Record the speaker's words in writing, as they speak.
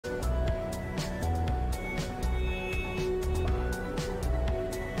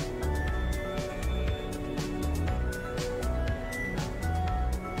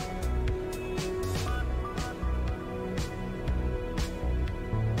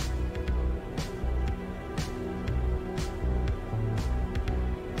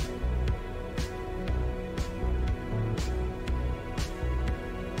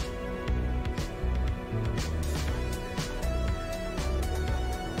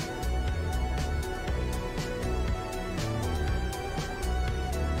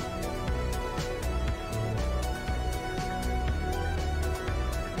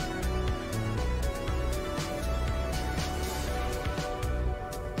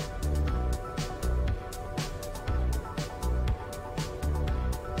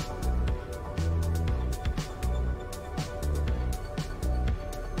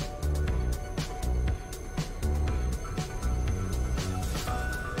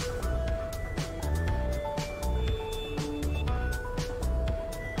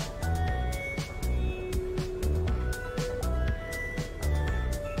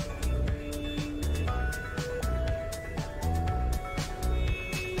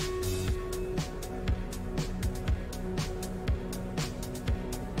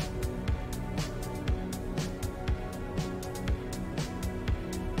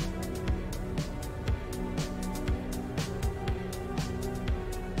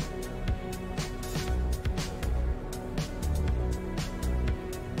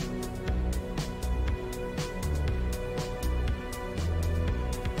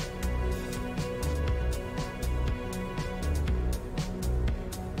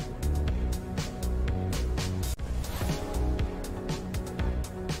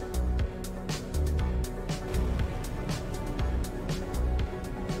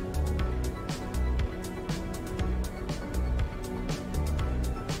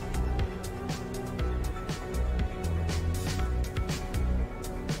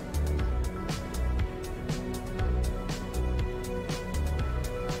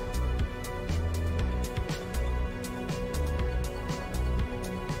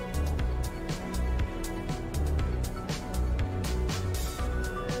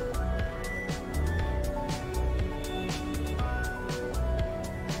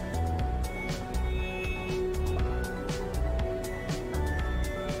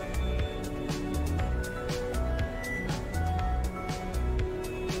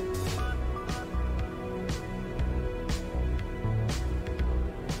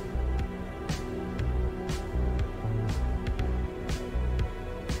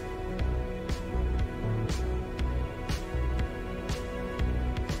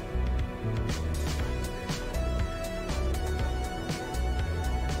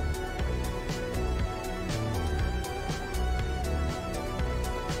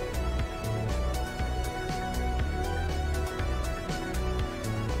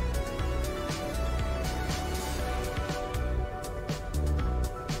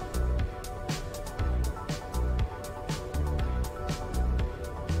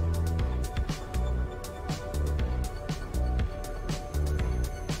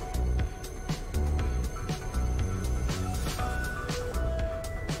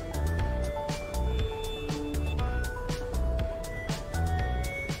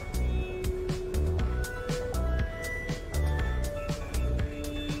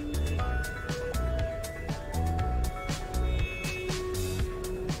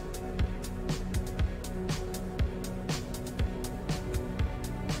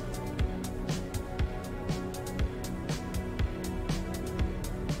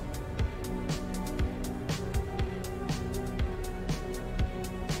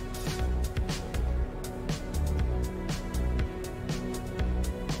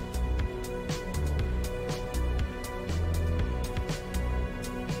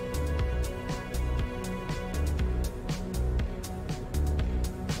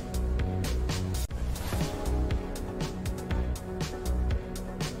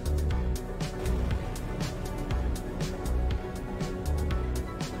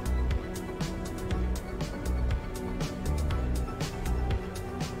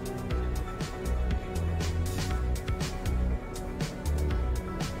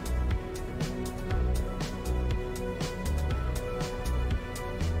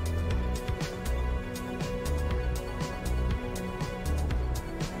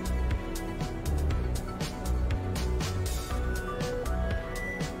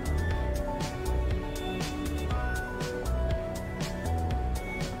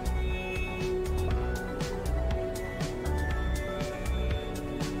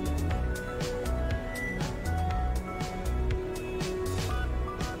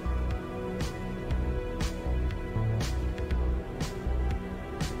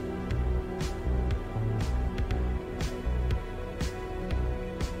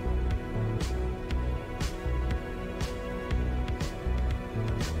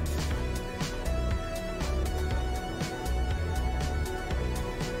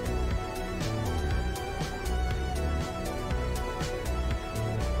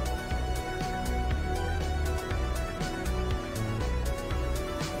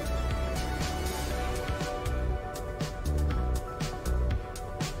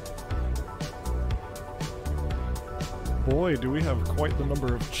boy, do we have quite the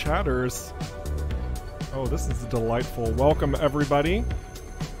number of chatters. Oh, this is delightful. Welcome, everybody.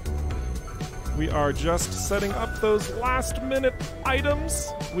 We are just setting up those last-minute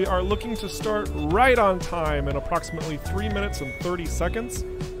items. We are looking to start right on time in approximately 3 minutes and 30 seconds.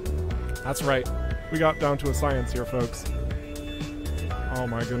 That's right. We got down to a science here, folks. Oh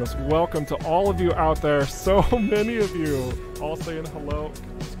my goodness. Welcome to all of you out there. So many of you all saying hello.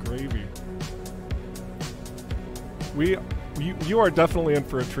 It's gravy. You are definitely in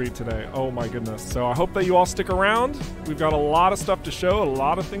for a treat today. Oh my goodness. So I hope that you all stick around. We've got a lot of stuff to show, a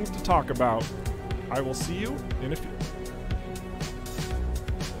lot of things to talk about. I will see you in a few.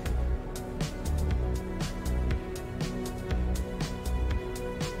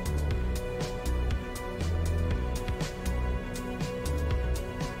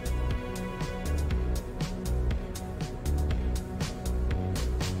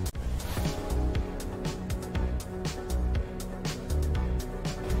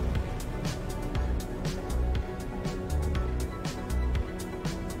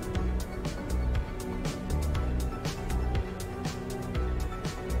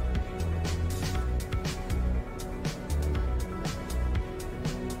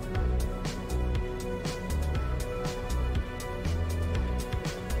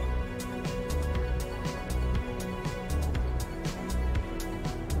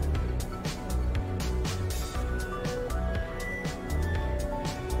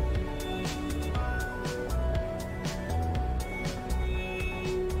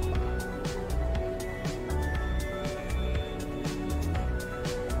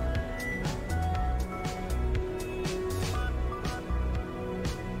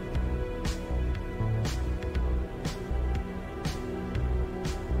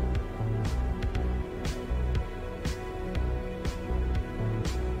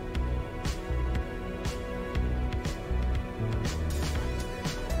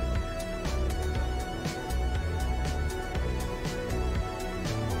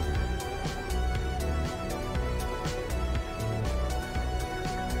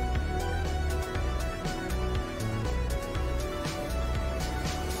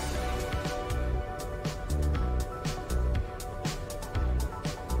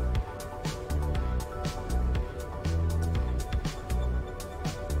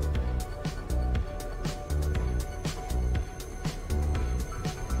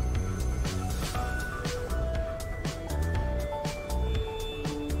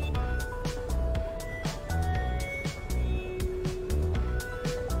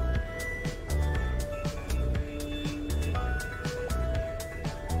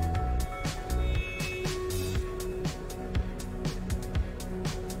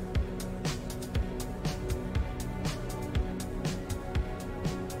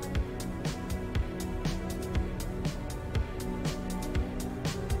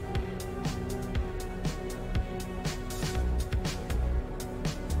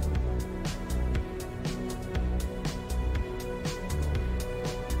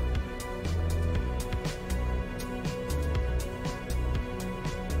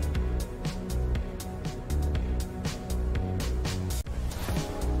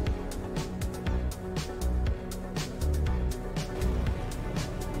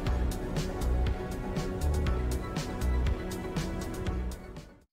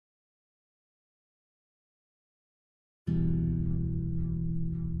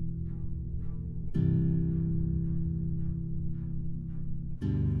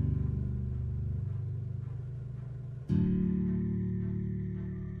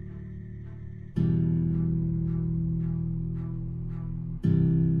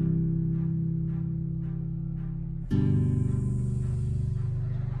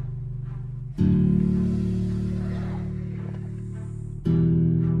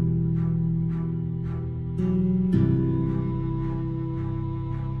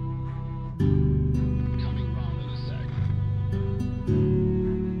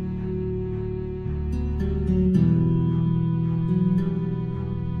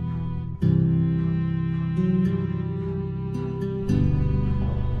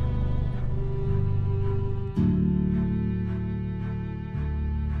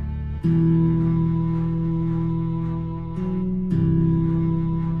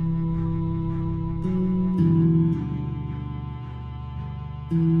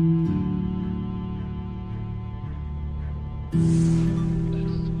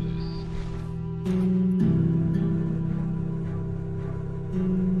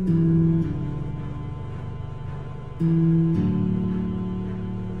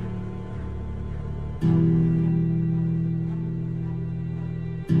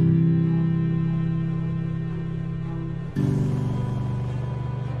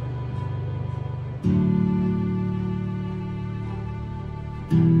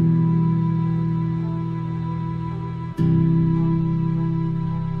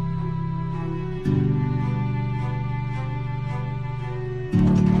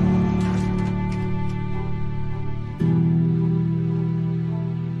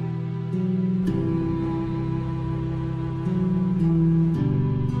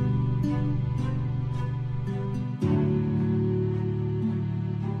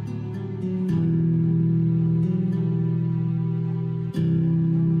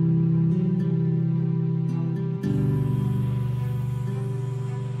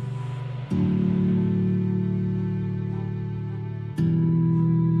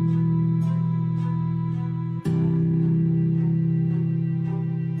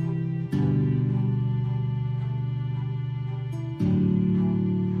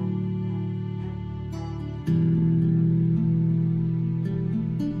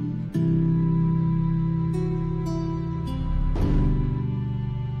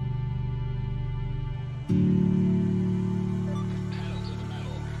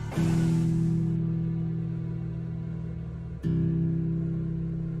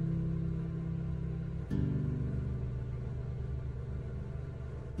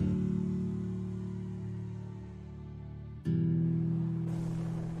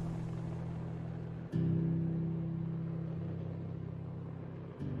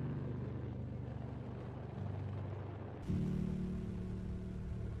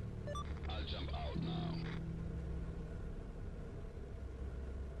 I'll jump out now.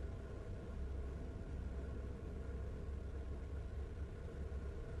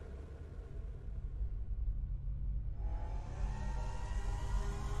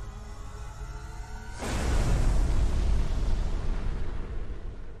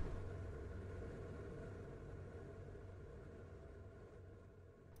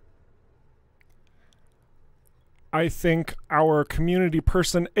 I think our community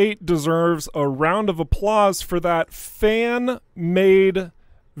person 8 deserves a round of applause for that fan-made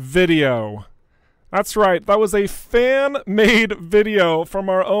video. That's right, that was a fan-made video from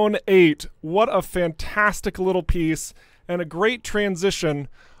our own 8. What a fantastic little piece, and a great transition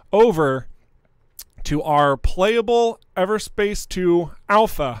over to our playable EVERSPACE 2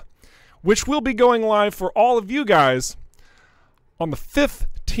 Alpha, which will be going live for all of you guys on the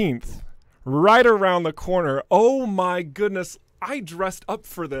 15th. Right around the corner. Oh my goodness, I dressed up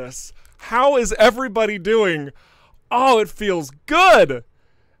for this. How is everybody doing? Oh, it feels good.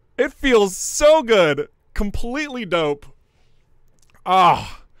 It feels so good. Completely dope.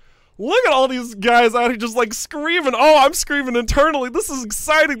 Ah, look at all these guys out here just like screaming. Oh, I'm screaming internally. This is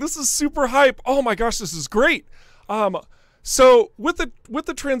exciting. This is super hype. Oh my gosh, this is great. So with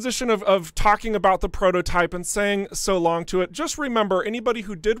the transition of talking about the prototype and saying so long to it, just remember, anybody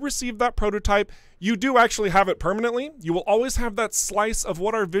who did receive that prototype, you do actually have it permanently. You will always have that slice of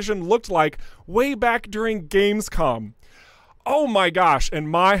what our vision looked like way back during Gamescom. Oh my gosh, and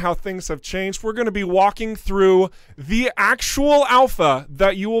my, how things have changed. We're going to be walking through the actual alpha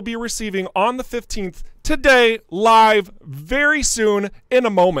that you will be receiving on the 15th, today, live, very soon, in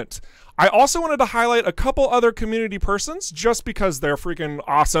a moment. I also wanted to highlight a couple other community persons just because they're freaking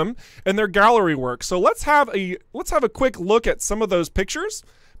awesome and their gallery work. So let's have a quick look at some of those pictures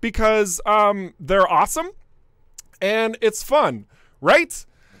because they're awesome and it's fun, right?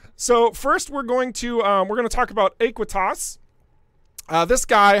 So first we're going to talk about Equitas. This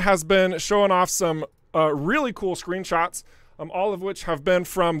guy has been showing off some really cool screenshots, all of which have been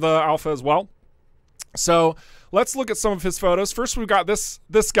from the alpha as well. So let's look at some of his photos. First, we've got this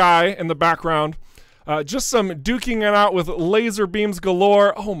guy in the background. Just some duking it out with laser beams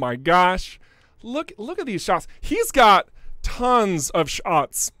galore. Oh my gosh. Look at these shots. He's got tons of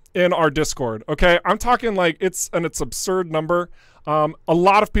shots in our Discord, okay? I'm talking like it's an absurd number. A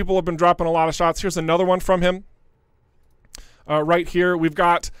lot of people have been dropping a lot of shots. Here's another one from him. Right here, we've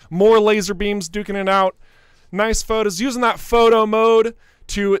got more laser beams duking it out. Nice photos. Using that photo mode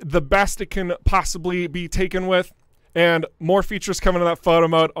to the best it can possibly be taken with, and more features coming in that photo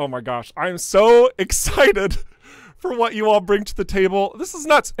mode. Oh my gosh, I'm so excited for what you all bring to the table. This is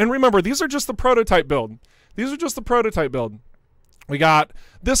nuts. And remember, these are just the prototype build. These are just the prototype build. We got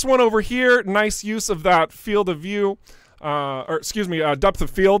this one over here. Nice use of that field of view, depth of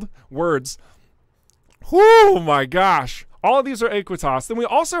field words. Oh my gosh. All of these are Equitas. Then we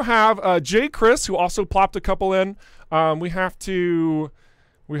also have J. Chris, who also plopped a couple in. We have to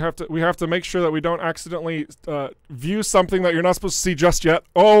make sure that we don't accidentally view something that you're not supposed to see just yet.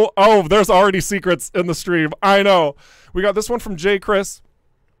 Oh, there's already secrets in the stream. I know. We got this one from J. Chris.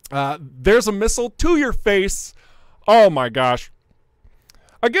 There's a missile to your face. Oh my gosh.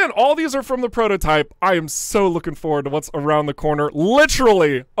 Again, all these are from the prototype. I am so looking forward to what's around the corner.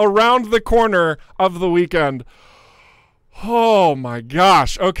 Literally around the corner of the weekend. Oh my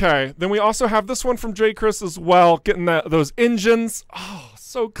gosh. Okay. Then we also have this one from J. Chris as well. Getting those engines. Oh,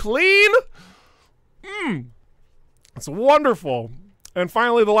 so clean. It's wonderful. And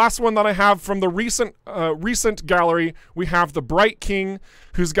finally, the last one that I have from the recent gallery, we have the Bright King,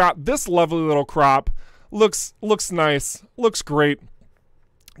 who's got this lovely little crop. Looks nice. Looks great.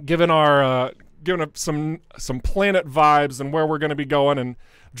 Giving up some planet vibes and where we're going to be going and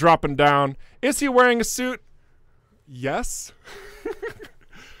dropping down. Is he wearing a suit? Yes.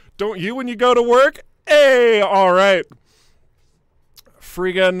 Don't you when you go to work? Hey, all right.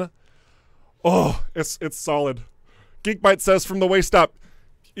 Friggin'. Oh, it's solid. Geekbite says from the waist up.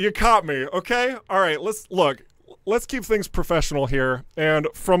 You caught me, okay? All right, let's keep things professional here. And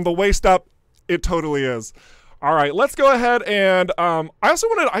from the waist up, it totally is. All right, let's go ahead and I also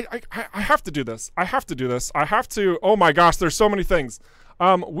wanted I have to do this. I have to, oh my gosh, there's so many things.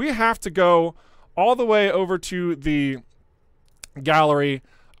 We have to go all the way over to the gallery,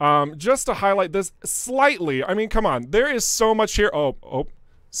 just to highlight this slightly. I mean, come on, there is so much here. Oh,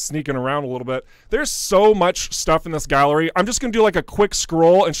 sneaking around a little bit. There's so much stuff in this gallery. I'm just gonna do like a quick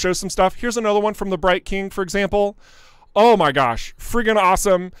scroll and show some stuff. Here's another one from the Bright King, for example. Oh my gosh, friggin'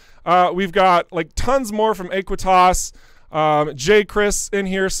 awesome. We've got like tons more from Equitas. J. Chris in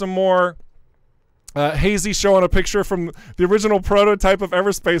here some more. Hazy showing a picture from the original prototype of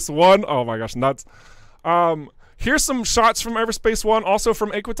EVERSPACE 1. Oh my gosh, nuts. Here's some shots from EVERSPACE 1, also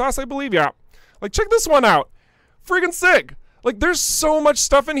from Equitas, I believe. Yeah. Like, check this one out. Friggin' sick. Like, there's so much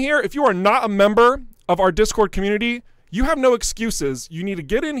stuff in here. If you are not a member of our Discord community, you have no excuses. You need to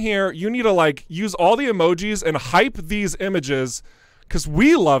get in here. You need to, like, use all the emojis and hype these images because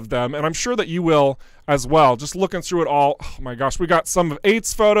we love them, and I'm sure that you will as well. Just looking through it all. Oh my gosh, we got some of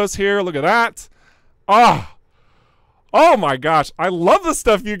 8's photos here. Look at that. Oh my gosh, I love the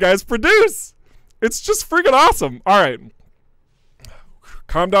stuff you guys produce. It's just freaking awesome. All right,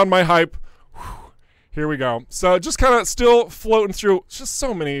 calm down my hype. Here we go. So just kind of still floating through just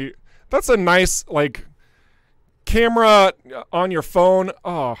so many. That's a nice like camera on your phone.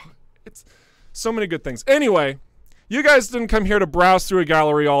 Oh, it's so many good things. Anyway, you guys didn't come here to browse through a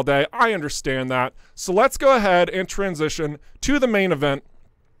gallery all day. I understand that. So let's go ahead and transition to the main event.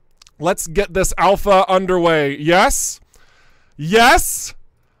 Let's get this alpha underway. Yes? Yes?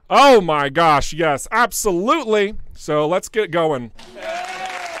 Oh my gosh, yes, absolutely. So let's get going.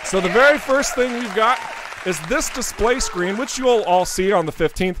 So the very first thing we've got is this display screen, which you'll all see on the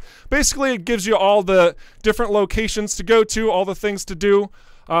 15th. Basically, it gives you all the different locations to go to, all the things to do,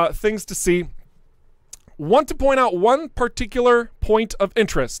 things to see. Want to point out one particular point of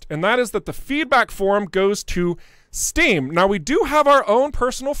interest, and that is that the feedback forum goes to Steam. Now, we do have our own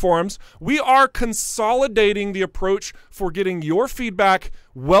personal forums. We are consolidating the approach for getting your feedback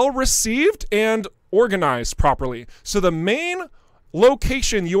well received and organized properly. So the main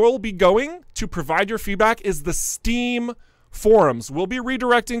location you'll be going to provide your feedback is the Steam forums. We'll be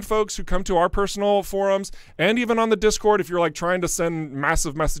redirecting folks who come to our personal forums and even on the Discord if you're like trying to send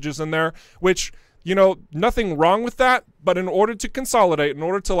massive messages in there, which, you know, nothing wrong with that, but in order to consolidate, in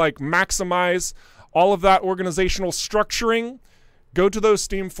order to like maximize all of that organizational structuring, go to those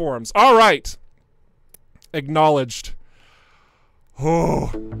Steam forums. All right. Acknowledged. Oh.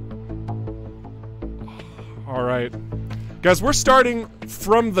 All right. Guys, we're starting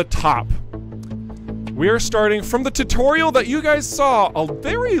from the top. We are starting from the tutorial that you guys saw a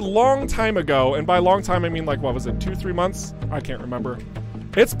very long time ago. And by long time, I mean like, what was it, 2-3 months? I can't remember.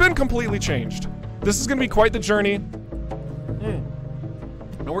 It's been completely changed. This is going to be quite the journey. And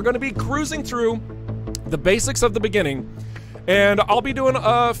we're going to be cruising through the basics of the beginning. And I'll be doing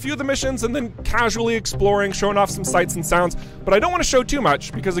a few of the missions and then casually exploring, showing off some sights and sounds. But I don't want to show too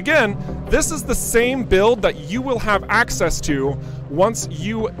much because, again, this is the same build that you will have access to once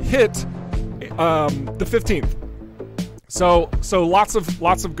you hit the 15th. So lots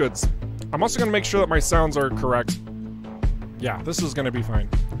of goods. I'm also going to make sure that my sounds are correct. Yeah, this is going to be fine.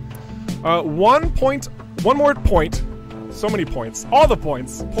 One more point. So many points. All the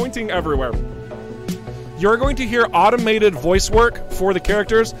points. Pointing everywhere. You're going to hear automated voice work for the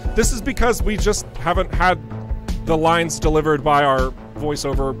characters. This is because we just haven't had the lines delivered by our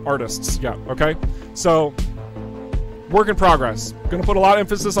voiceover artists yet, okay? So, work in progress. Gonna put a lot of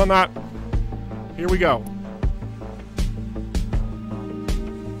emphasis on that. Here we go.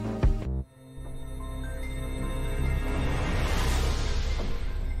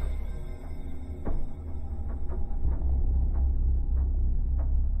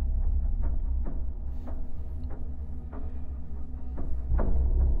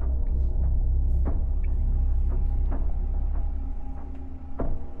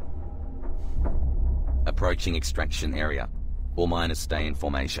 Approaching extraction area. All miners stay in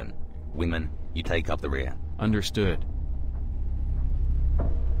formation. Wingman, you take up the rear. Understood.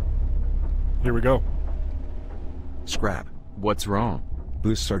 Here we go. Scrap. What's wrong?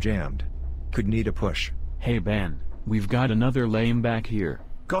 Boosts are jammed. Could need a push. Hey Ben, we've got another lame back here.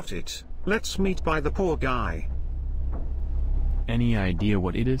 Got it. Let's meet by the poor guy. Any idea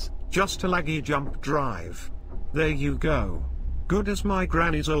what it is? Just a laggy jump drive. There you go. Good as my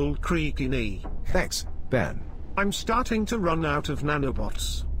granny's old creaky knee. Thanks, Ben. I'm starting to run out of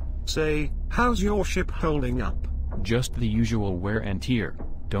nanobots. Say, how's your ship holding up? Just the usual wear and tear.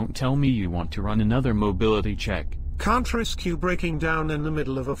 Don't tell me you want to run another mobility check. Can't risk you breaking down in the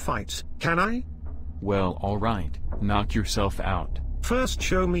middle of a fight, can I? Well, alright. Knock yourself out. First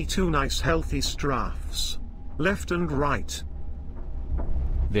show me 2 nice healthy strafes. Left and right.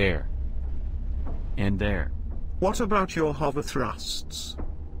 There. And there. What about your hover thrusts?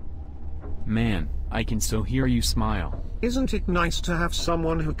 Man, I can so hear you smile. Isn't it nice to have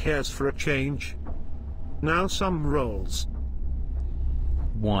someone who cares for a change? Now some rolls.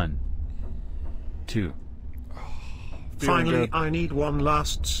 1, 2. Finally, good. I need one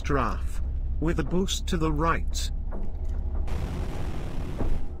last strafe. With a boost to the right.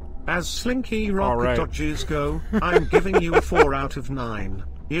 As slinky rocket Alright. dodges go, I'm giving you a 4 out of 9.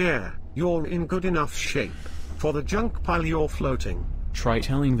 Yeah, you're in good enough shape. For the junk pile you're floating. Try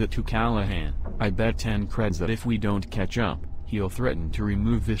telling that to Callahan. I bet 10 creds that if we don't catch up, he'll threaten to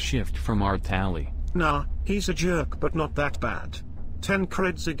remove this shift from our tally. Nah, he's a jerk but not that bad. 10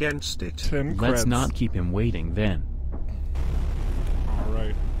 creds against it. 10 creds. Let's not keep him waiting then.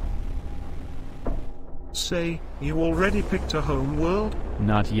 Alright. Say, you already picked a home world?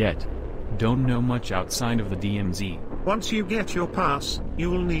 Not yet. Don't know much outside of the DMZ. Once you get your pass,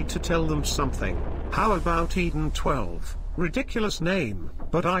 you'll need to tell them something. How about Eden 12? Ridiculous name,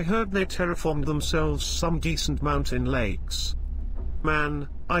 but I heard they terraformed themselves some decent mountain lakes. Man,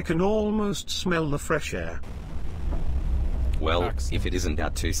 I can almost smell the fresh air. Well, Excellent. if it isn't our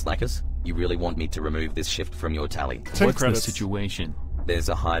two slackers, you really want me to remove this shift from your tally. 10 What's credits. the situation? There's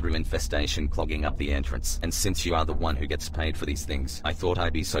a Hydra infestation clogging up the entrance, and since you are the one who gets paid for these things, I thought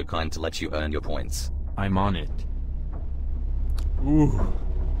I'd be so kind to let you earn your points. I'm on it. Ooh.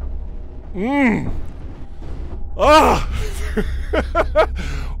 Mmm. Ah!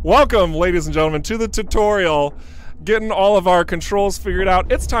 Welcome, ladies and gentlemen, to the tutorial. Getting all of our controls figured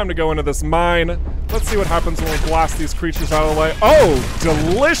out. It's time to go into this mine. Let's see what happens when we blast these creatures out of the way. Oh,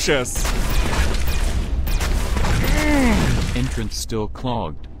 delicious! Entrance still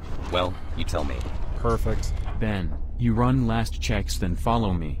clogged. Well, you tell me. Perfect. Ben, you run last checks then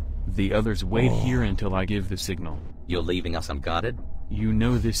follow me. The others wait here until I give the signal. You're leaving us unguarded? You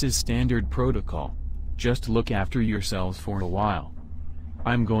know this is standard protocol. Just look after yourselves for a while.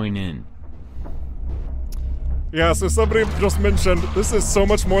 I'm going in. Yeah, so somebody just mentioned, this is so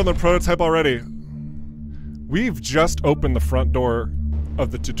much more than prototype already. We've just opened the front door of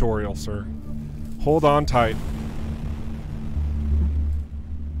the tutorial, sir. Hold on tight.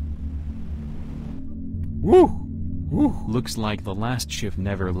 Woo! Woo! Looks like the last shift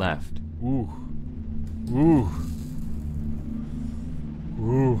never left. Ooh. Ooh.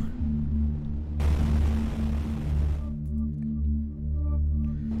 Ooh.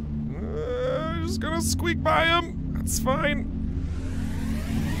 Just gonna squeak by him. That's fine.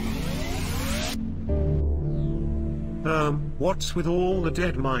 What's with all the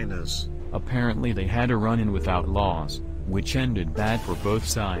dead miners? Apparently they had a run-in with outlaws, which ended bad for both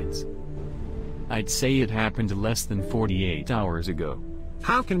sides. I'd say it happened less than 48 hours ago.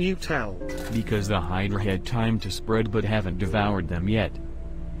 How can you tell? Because the Hydra had time to spread but haven't devoured them yet.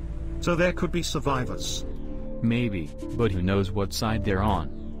 So there could be survivors. Maybe, but who knows what side they're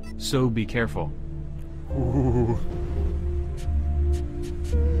on. So be careful. Ooh.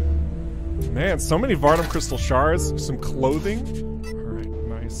 Man, so many Varnum crystal shards, some clothing. Alright,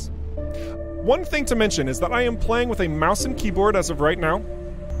 nice. One thing to mention is that I am playing with a mouse and keyboard as of right now.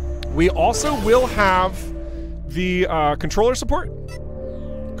 We also will have the controller support.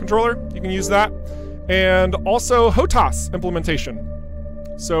 Controller, you can use that. And also HOTAS implementation.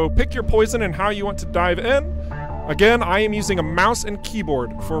 So pick your poison and how you want to dive in. Again, I am using a mouse and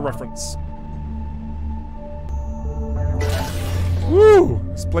keyboard for reference. Woo!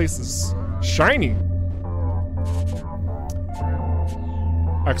 This place is shiny.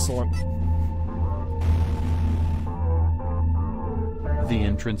 Excellent. The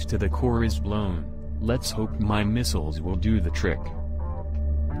entrance to the core is blown. Let's hope my missiles will do the trick.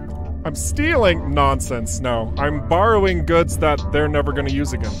 I'm stealing nonsense. No, I'm borrowing goods that they're never going to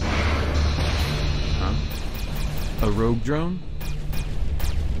use again. Huh? A rogue drone?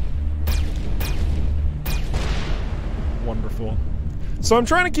 Wonderful. So I'm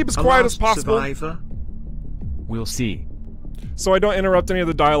trying to keep as quiet as possible, Survivor? We'll see. so I don't interrupt any of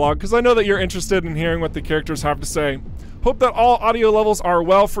the dialogue, because I know that you're interested in hearing what the characters have to say. Hope that all audio levels are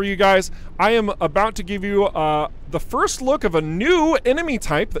well for you guys. I am about to give you the first look of a new enemy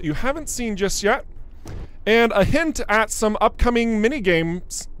type that you haven't seen just yet, and a hint at some upcoming mini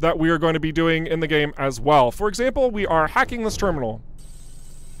games that we are going to be doing in the game as well. For example, we are hacking this terminal.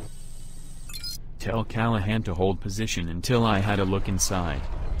 Tell Callahan to hold position until I had a look inside.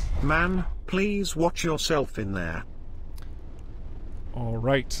 Man, please watch yourself in there. All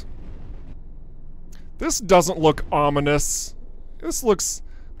right. This doesn't look ominous. This looks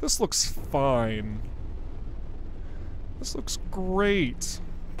fine. This looks great.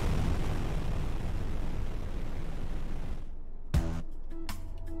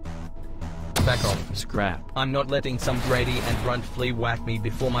 Back off. Scrap. I'm not letting some Brady and Grunt flea whack me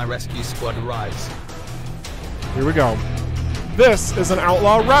before my rescue squad arrives. Here we go. This is an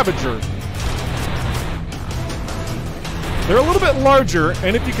outlaw Ravager. They're a little bit larger,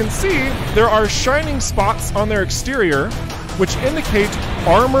 and if you can see, there are shining spots on their exterior, which indicate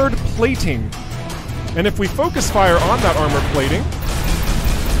armored plating. And if we focus fire on that armored plating,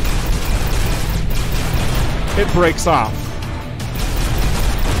 it breaks off.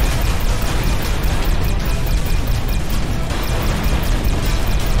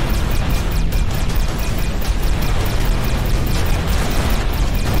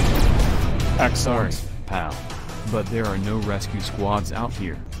 Excellent. Sorry, pal. But there are no rescue squads out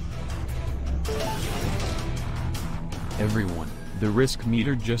here. Everyone, the risk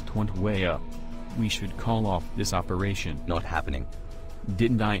meter just went way up. We should call off this operation. Not happening.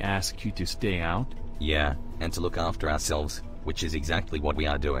 Didn't I ask you to stay out? Yeah, and to look after ourselves, which is exactly what we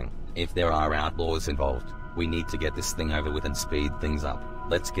are doing. If there are outlaws involved, we need to get this thing over with and speed things up.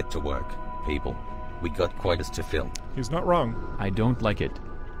 Let's get to work, people. We got quotas to fill. He's not wrong. I don't like it.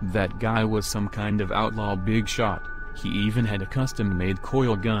 That guy was some kind of outlaw big shot. He even had a custom-made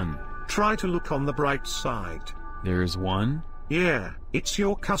coil gun. Try to look on the bright side. There's one? Yeah, it's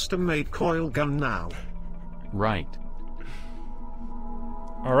your custom-made coil gun now. Right.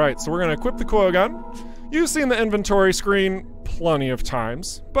 Alright, so we're going to equip the coil gun. You've seen the inventory screen plenty of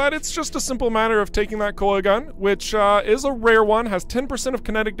times, but it's just a simple matter of taking that coil gun, which is a rare one, has 10% of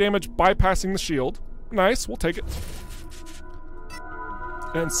kinetic damage bypassing the shield. Nice, we'll take it.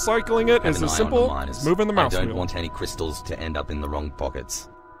 And cycling it is as simple as moving the mouse wheel. I don't want any crystals to end up in the wrong pockets.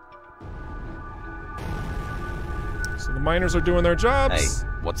 So the miners are doing their jobs. Hey,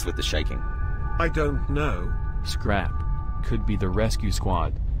 what's with the shaking? I don't know. Scrap. Could be the rescue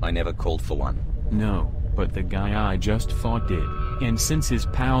squad. I never called for one. No, but the guy I just fought did. And since his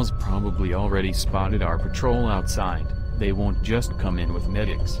pals probably already spotted our patrol outside, they won't just come in with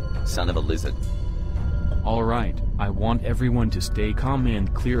medics. Son of a lizard. Alright, I want everyone to stay calm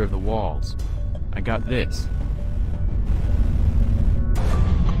and clear of the walls. I got this.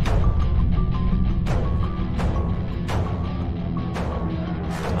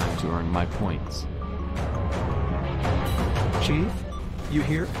 Time to earn my points. Chief, you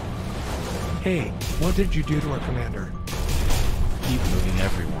here? Hey, what did you do to our commander? Keep moving,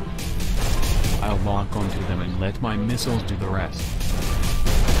 everyone. I'll lock onto them and let my missiles do the rest.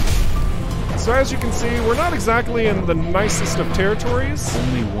 So as you can see, we're not exactly in the nicest of territories.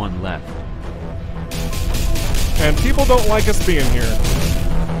 Only one left. And people don't like us being here.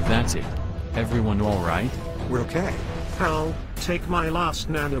 That's it. Everyone alright? We're okay. Pal, take my last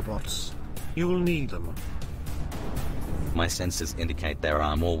nanobots. You'll need them. My sensors indicate there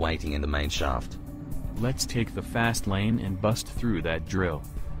are more waiting in the main shaft. Let's take the fast lane and bust through that drill.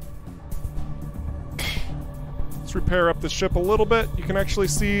 Let's repair up the ship a little bit. You can actually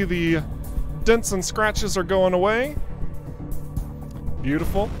see the dents and scratches are going away.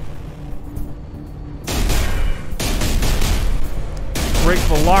 Beautiful. Break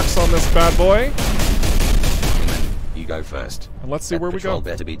the locks on this bad boy. You go first. And let's see where we Patrol go.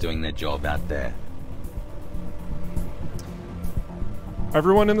 better be doing their job out there.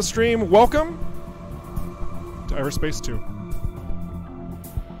 Everyone in the stream, welcome to EVERSPACE 2.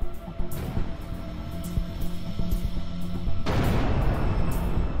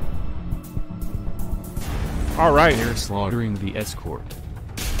 Alright. They're slaughtering the escort.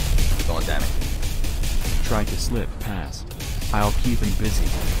 God damn it. Try to slip past. I'll keep him busy.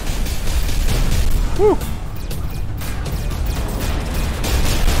 Whew.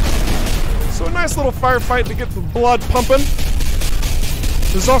 So a nice little firefight to get the blood pumping.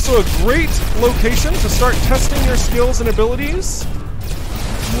 There's also a great location to start testing your skills and abilities,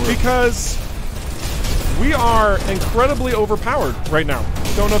 because we are incredibly overpowered right now.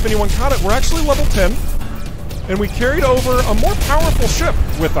 Don't know if anyone caught it. We're actually level 10, and we carried over a more powerful ship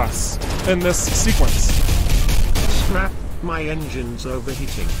with us in this sequence. Scrap, my engine's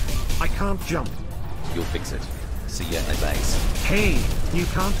overheating. I can't jump. You'll fix it. See ya at base. Hey, you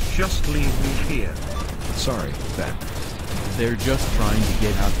can't just leave me here. Sorry, Ben. They're just trying to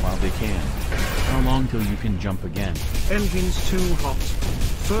get out while they can. How long till you can jump again? Engine's too hot.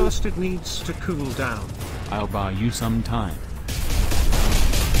 First it needs to cool down. I'll buy you some time.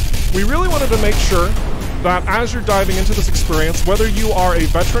 We really wanted to make sure that as you're diving into this experience, whether you are a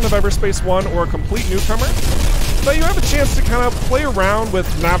veteran of EVERSPACE 1 or a complete newcomer, that you have a chance to kind of play around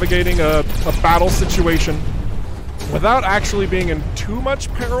with navigating a battle situation without actually being in too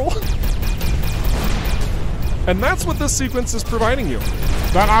much peril. And that's what this sequence is providing you.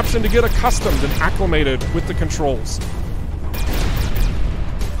 That option to get accustomed and acclimated with the controls.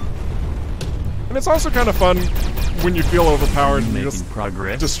 And it's also kind of fun when you feel overpowered and you Making just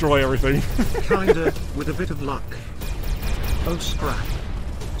progress. destroy everything. Kinda, with a bit of luck. Oh, scrap.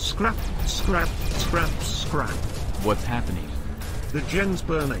 Scrap, scrap, scrap, scrap. What's happening? The gen's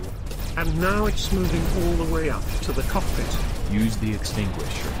burning. And now it's moving all the way up to the cockpit. Use the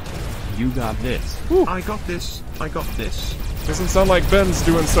extinguisher. You got this. I got this, I got this. Doesn't sound like Ben's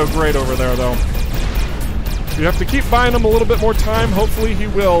doing so great over there, though. You have to keep buying him a little bit more time. Hopefully he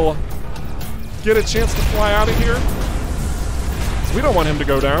will get a chance to fly out of here. 'Cause we don't want him to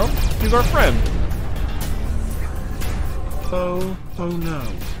go down. He's our friend. Oh no.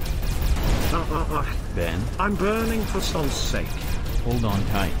 Ben, I'm burning for sun's sake. hold on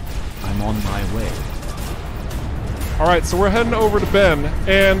tight. I'm on my way. Alright, so we're heading over to Ben.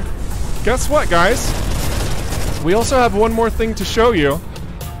 And guess what, guys? We also have one more thing to show you.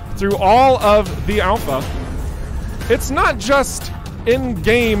 Through all of the alpha, it's not just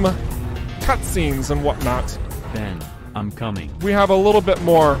in-game cutscenes and whatnot. Ben, I'm coming. We have a little bit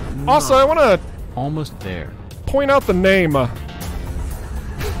more. Also, I want to Almost there. point out the name on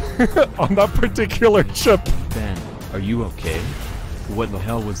that particular chip. Ben, are you okay? What the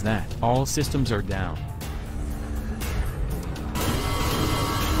hell was that? All systems are down.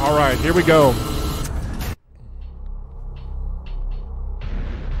 Alright, here we go.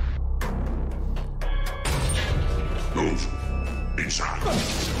 Move. Inside.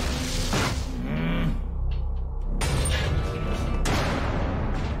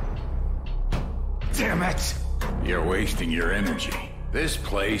 Damn it! You're wasting your energy. This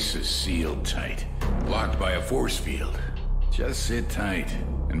place is sealed tight, blocked by a force field. Just sit tight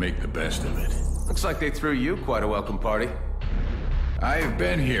and make the best of it. Looks like they threw you quite a welcome party. I've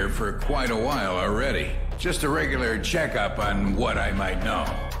been here for quite a while already. Just a regular checkup on what I might know.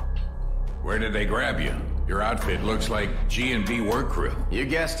 Where did they grab you? Your outfit looks like G&B work crew. You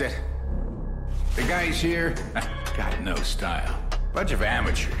guessed it. The guys here got no style. Bunch of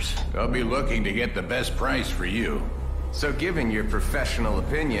amateurs. They'll be looking to get the best price for you. So given your professional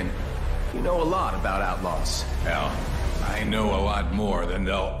opinion, you know a lot about outlaws. Hell, I know a lot more than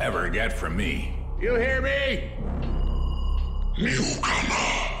they'll ever get from me. You hear me?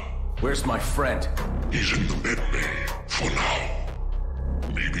 Newcomer. Where's my friend? He's in the med bay for now.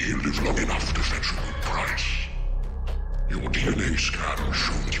 Maybe he'll live long enough to fetch a good price. Your DNA scan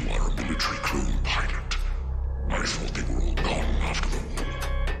showed that you are a military clone pilot. I thought they were all gone after the war.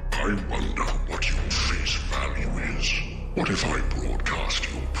 I wonder what your face value is. What if I broadcast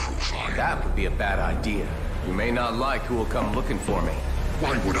your profile? That would be a bad idea. You may not like who will come looking for me.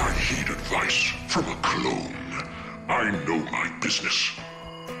 Why would I heed advice from a clone? I know my business.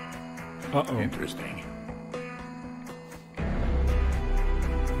 Uh-oh. Interesting.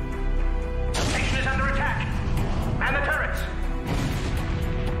 Station is under attack. Man the turrets.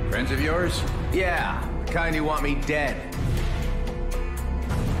 Friends of yours? Yeah, the kind who want me dead.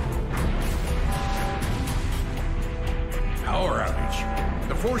 Power outage.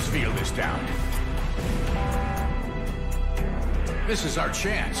 The force field is down. This is our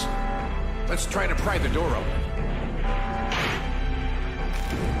chance. Let's try to pry the door open.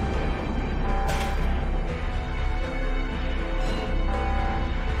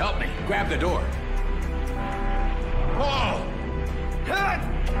 Help me, grab the door. Whoa!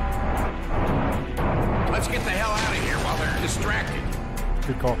 Let's get the hell out of here while they're distracted.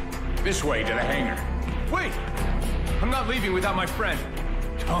 Good call. This way to the hangar. Wait! I'm not leaving without my friend.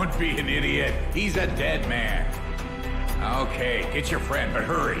 Don't be an idiot. He's a dead man. Okay, get your friend, but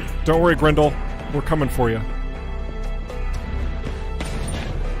hurry. Don't worry, Grendel. We're coming for you.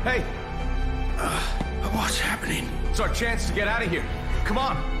 Hey, What's happening? it's our chance to get out of here. Come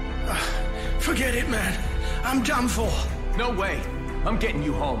on. Forget it, man. I'm done for. No way. I'm getting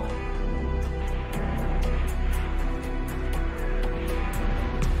you home.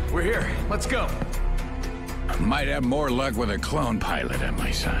 We're here. Let's go. Might have more luck with a clone pilot at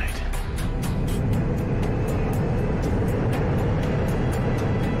my side.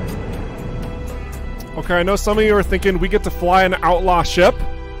 Okay, I know some of you are thinking we get to fly an outlaw ship.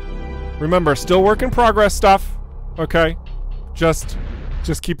 Remember, still work in progress stuff. Okay? Just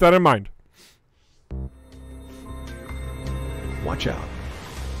keep that in mind. Watch out.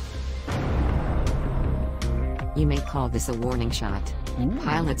 You may call this a warning shot.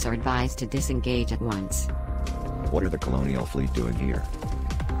 Pilots are advised to disengage at once. What are the colonial fleet doing here?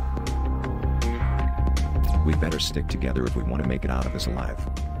 We better stick together if we want to make it out of this alive.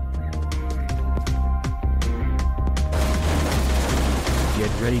 Get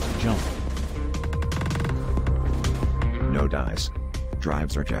ready to jump. No dice.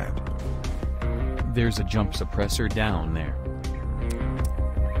 Drives are jabbed. There's a jump suppressor down there.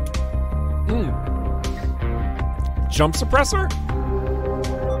 Jump suppressor?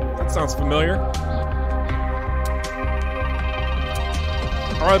 That sounds familiar.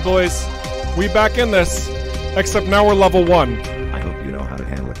 Alright, boys. We back in this. Except now we're level 1. I hope you know how to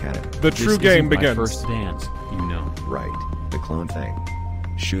handle a cannon. The true game begins. My first dance, you know. Right. The clone thing.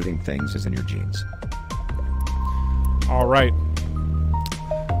 Shooting things is in your genes. Alright.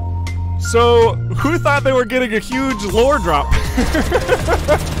 So, who thought they were getting a huge lore drop?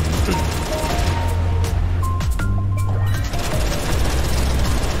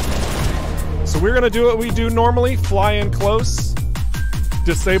 So we're gonna do what we do normally, fly in close,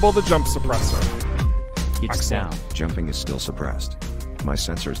 disable the jump suppressor. It's down. Jumping is still suppressed. My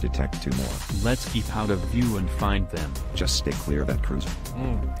sensors detect 2 more. Let's keep out of view and find them. Just stay clear of that cruiser.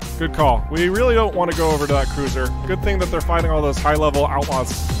 Good call. We really don't want to go over to that cruiser. Good thing that they're fighting all those high-level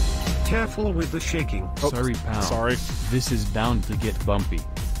outlaws. Careful with the shaking. Oh, sorry, pal. Sorry. This is bound to get bumpy.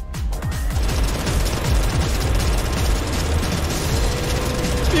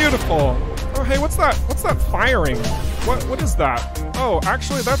 Beautiful. Oh, hey, what's that? What's that firing? What is that? Oh,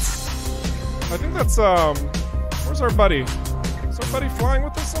 actually, that's... I think that's, where's our buddy? Is our buddy flying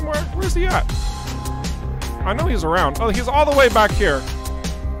with us somewhere? Where's he at? I know he's around. Oh, he's all the way back here.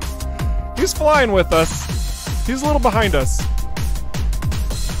 He's flying with us. He's a little behind us.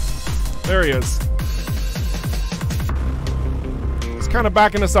 There he is. He's kind of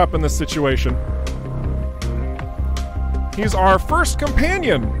backing us up in this situation. He's our first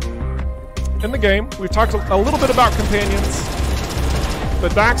companion in the game. We've talked a little bit about companions,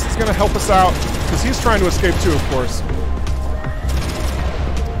 but Dax is going to help us out because he's trying to escape too, of course.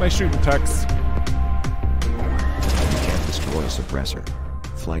 Nice shooting, Tex. You can't destroy a suppressor.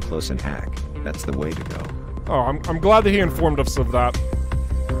 Fly close and hack. That's the way to go. Oh, I'm glad that he informed us of that.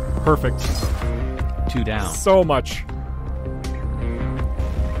 Perfect. 2 down. So much.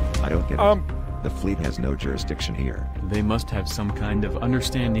 I don't get it. The fleet has no jurisdiction here. They must have some kind of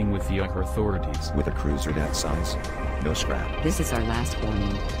understanding with the authorities. With a cruiser that size, no scrap. This is our last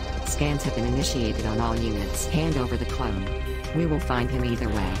warning. Scans have been initiated on all units. Hand over the clone. We will find him either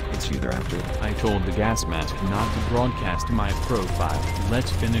way. It's you they're after. I told the gas mask not to broadcast my profile. Let's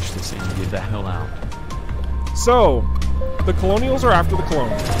finish this and get the hell out. So, the Colonials are after the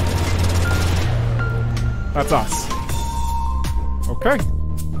clone. That's us. Okay.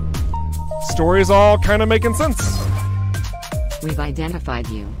 Story's all kind of making sense. We've identified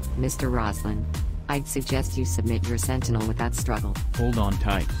you, Mr. Roslin. I'd suggest you submit your sentinel without struggle. Hold on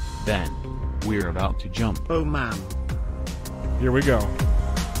tight, Ben. We're about to jump. Oh man. Here we go.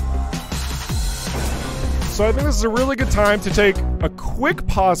 So I think this is a really good time to take a quick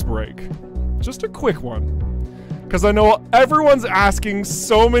pause break. Just a quick one. Because I know everyone's asking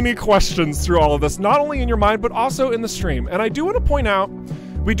so many questions through all of this, not only in your mind, but also in the stream. And I do want to point out,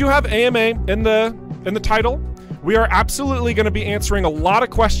 we do have AMA in the title. We are absolutely going to be answering a lot of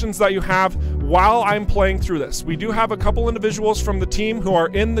questions that you have while I'm playing through this. We do have a couple individuals from the team who are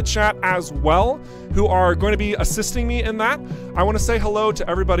in the chat as well, who are going to be assisting me in that. I want to say hello to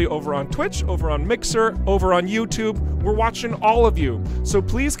everybody over on Twitch, over on Mixer, over on YouTube. We're watching all of you. So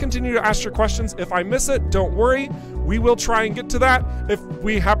please continue to ask your questions. If I miss it, don't worry. We will try and get to that. If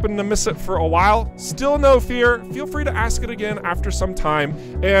we happen to miss it for a while, still no fear. Feel free to ask it again after some time.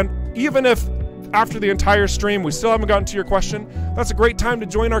 And even if after the entire stream we still haven't gotten to your question, that's a great time to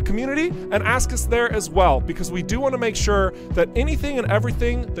join our community and ask us there as well, because we do want to make sure that anything and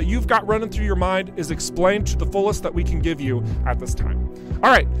everything that you've got running through your mind is explained to the fullest that we can give you at this time. All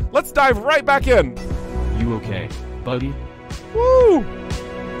right, let's dive right back in. You okay, buddy? Woo!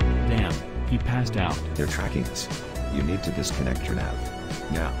 Damn, he passed out. They're tracking us. You need to disconnect your nav.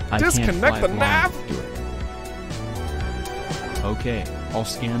 Now. Disconnect the nav? Do it. Okay, all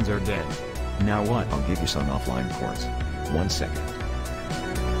scans are dead. Now what? I'll give you some offline ports. 1 second.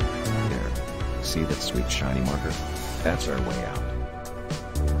 There. See that sweet shiny marker? That's our way out.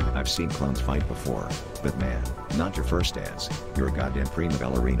 I've seen clones fight before, but man, not your first dance. You're a goddamn prima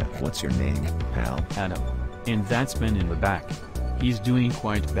ballerina. What's your name, pal? Adam. And that's Ben in the back. He's doing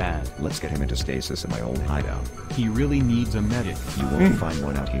quite bad. Let's get him into stasis in my old hideout. He really needs a medic. You won't find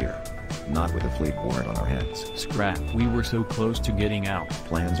one out here. Not with a fleet warrant on our heads. Scrap, we were so close to getting out.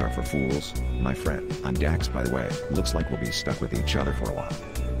 Plans are for fools, my friend. I'm Dax, by the way. Looks like we'll be stuck with each other for a while.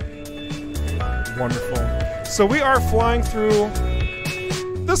 Wonderful. So we are flying through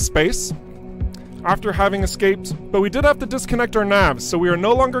this space after having escaped, but we did have to disconnect our navs, so we are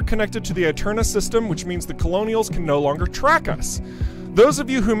no longer connected to the Eterna system, which means the Colonials can no longer track us. Those of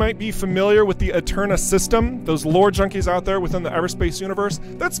you who might be familiar with the Eterna system, those lore junkies out there within the EVERSPACE universe,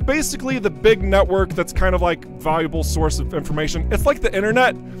 that's basically the big network that's kind of like valuable source of information. It's like the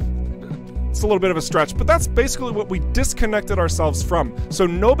internet, It's a little bit of a stretch, but that's basically what we disconnected ourselves from. So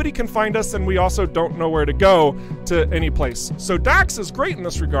nobody can find us, and we also don't know where to go to any place. So Dax is great in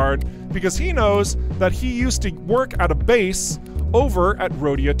this regard because he knows that he used to work at a base over at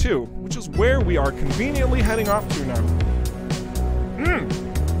Rhodia 2, which is where we are conveniently heading off to now.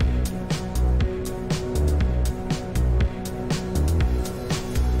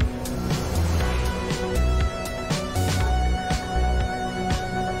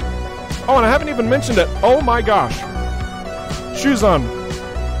 Oh, and I haven't even mentioned it. Oh my gosh. Shuzan.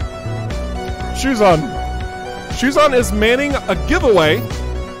 Shuzan is manning a giveaway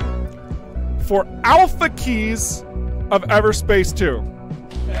for alpha keys of EVERSPACE 2.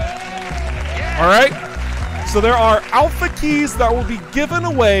 Alright? So there are alpha keys that will be given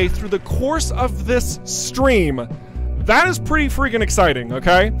away through the course of this stream. That is pretty freaking exciting,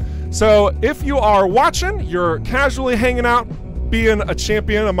 okay? So if you are watching, you're casually hanging out, being a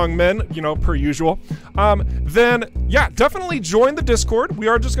champion among men, you know, per usual, then yeah, definitely join the Discord. We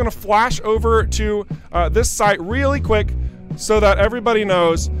are just gonna flash over to this site really quick so that everybody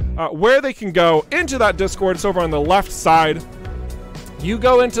knows where they can go into that Discord. It's over on the left side. You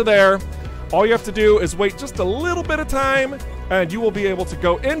go into there. All you have to do is wait just a little bit of time and you will be able to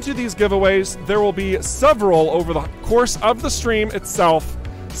go into these giveaways. There will be several over the course of the stream itself.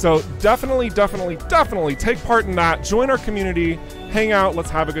 So definitely take part in that. Join our community, hang out, let's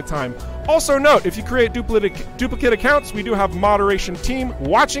have a good time. Also note, if you create duplicate accounts, we do have moderation team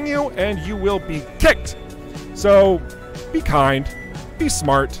watching you and you will be kicked. So be kind, be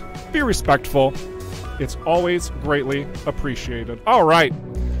smart, be respectful. It's always greatly appreciated. All right,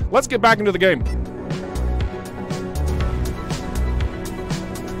 let's get back into the game.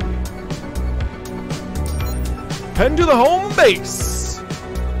 Heading to the home base.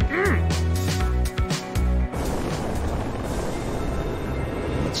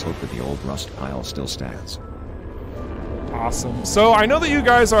 Let's hope that the old rust pile still stands. Awesome. So I know that you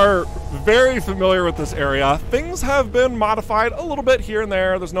guys are very familiar with this area. Things have been modified a little bit here and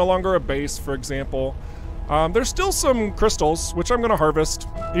there. There's no longer a base, for example. There's still some crystals, which I'm going to harvest,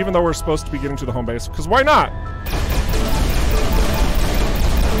 even though we're supposed to be getting to the home base, because why not?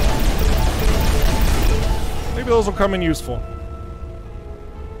 Maybe those will come in useful.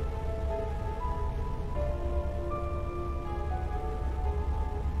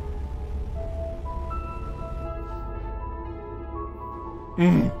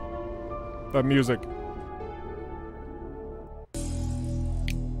 That music.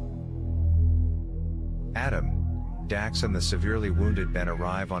 Adam, Dax and the severely wounded Ben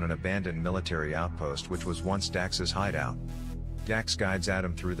arrive on an abandoned military outpost which was once Dax's hideout. Dax guides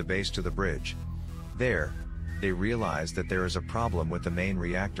Adam through the base to the bridge. There, they realize that there is a problem with the main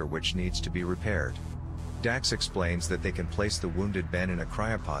reactor which needs to be repaired. Dax explains that they can place the wounded Ben in a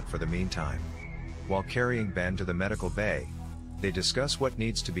cryopod for the meantime. While carrying Ben to the medical bay, they discuss what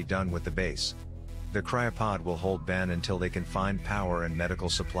needs to be done with the base. The cryopod will hold Ben until they can find power and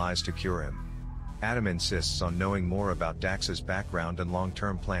medical supplies to cure him. Adam insists on knowing more about Dax's background and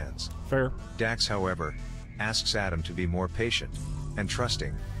long-term plans. Fair. Dax, however, asks Adam to be more patient and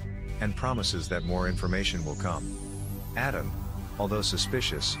trusting, and promises that more information will come. Adam, although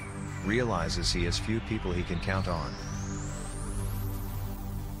suspicious, realizes he has few people he can count on.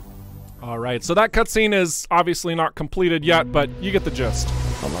 Alright, so that cutscene is obviously not completed yet, but you get the gist.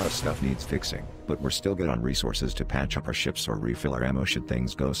 A lot of stuff needs fixing, but we're still good on resources to patch up our ships or refill our ammo should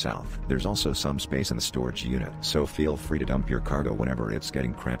things go south. There's also some space in the storage unit, so feel free to dump your cargo whenever it's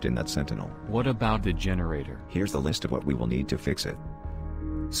getting cramped in that Sentinel. What about the generator? Here's the list of what we will need to fix it.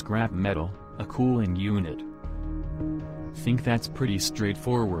 Scrap metal, a cooling unit. Think that's pretty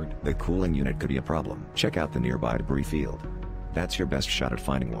straightforward. The cooling unit could be a problem. Check out the nearby debris field. That's your best shot at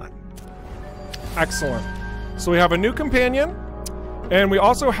finding one. Excellent. So we have a new companion, and we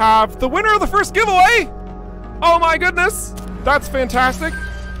also have the winner of the first giveaway! Oh my goodness! That's fantastic.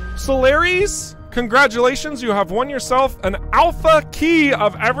 Solaris, congratulations, you have won yourself an alpha key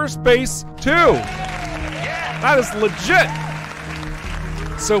of EVERSPACE 2. That is legit.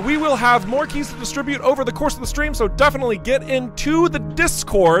 So we will have more keys to distribute over the course of the stream, so definitely get into the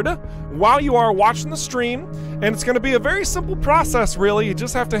Discord while you are watching the stream. And it's going to be a very simple process, really. You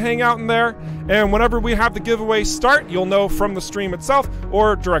just have to hang out in there, and whenever we have the giveaway start, you'll know from the stream itself,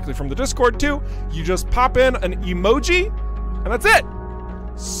 or directly from the Discord too. You just pop in an emoji, and that's it.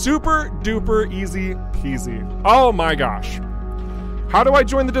 Super duper easy peasy. Oh my gosh. How do I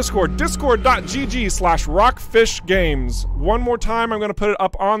join the Discord? Discord.gg/rockfishgames. One more time, I'm going to put it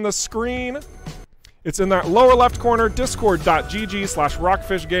up on the screen. It's in that lower left corner,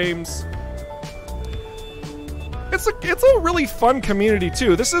 discord.gg/rockfishgames. it's a really fun community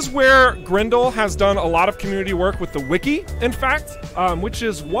too. This is where Grindel has done a lot of community work with the wiki, in fact, which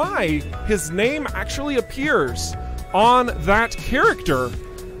is why his name actually appears on that character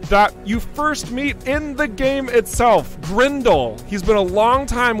that you first meet in the game itself, Grindel. He's been a long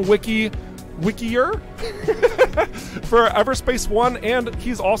time wikier for EVERSPACE 1, and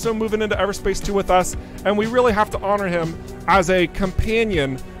he's also moving into EVERSPACE 2 with us, and we really have to honor him as a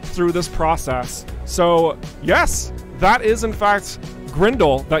companion through this process. So yes, that is in fact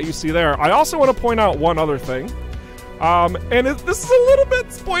Grindel that you see there. I also want to point out one other thing, this is a little bit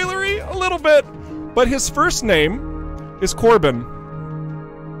spoilery, a little bit, but his first name is Corbin.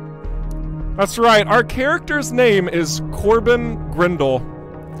 That's right, our character's name is Corbin Grindel.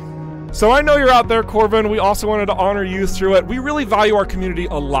 So I know you're out there, Corbin. We also wanted to honor you through it. We really value our community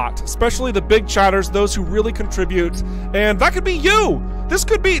a lot, especially the big chatters, those who really contribute. And that could be you. This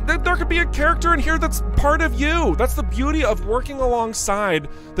could be, there could be a character in here that's part of you. That's the beauty of working alongside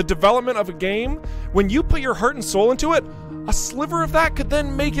the development of a game. When you put your heart and soul into it, a sliver of that could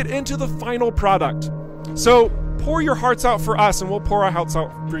then make it into the final product. So pour your hearts out for us and we'll pour our hearts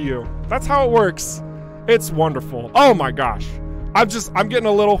out for you. That's how it works. It's wonderful. Oh my gosh. I'm getting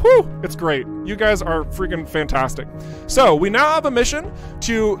a little, whew, it's great. You guys are freaking fantastic. So we now have a mission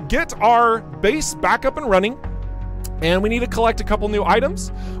to get our base back up and running, and we need to collect a couple new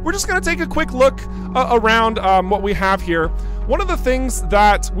items. We're just gonna take a quick look around what we have here. One of the things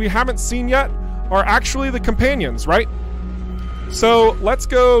that we haven't seen yet are actually the companions, right? So let's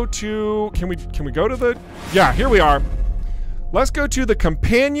go to, can we go to the, yeah, here we are. Let's go to the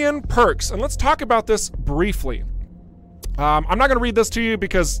companion perks, and let's talk about this briefly. I'm not going to read this to you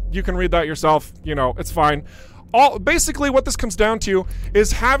because you can read that yourself. You know, it's fine. Basically, what this comes down to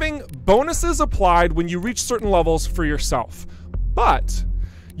is having bonuses applied when you reach certain levels for yourself. But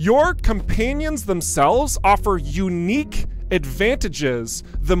your companions themselves offer unique advantages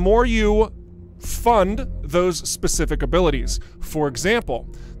the more you fund those specific abilities. For example,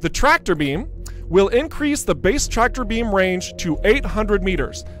 the tractor beam will increase the base tractor beam range to 800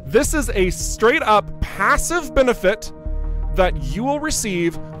 meters. This is a straight up passive benefit that you will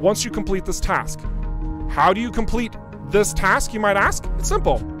receive once you complete this task. How do you complete this task, you might ask? It's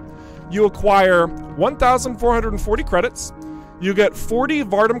simple. You acquire 1,440 credits, you get 40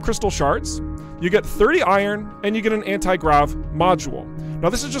 Vardum crystal shards, you get 30 iron, and you get an anti-grav module. Now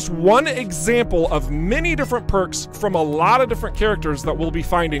this is just one example of many different perks from a lot of different characters that we'll be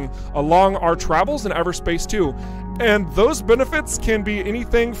finding along our travels in EVERSPACE 2. And those benefits can be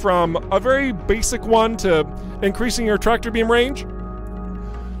anything from a very basic one to increasing your tractor beam range,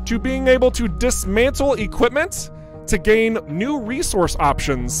 to being able to dismantle equipment to gain new resource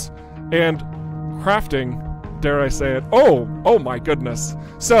options, and crafting, dare I say it. Oh my goodness.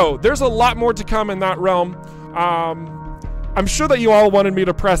 So there's a lot more to come in that realm. I'm sure that you all wanted me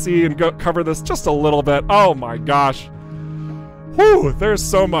to press E and cover this just a little bit. Oh my gosh. Whew, there's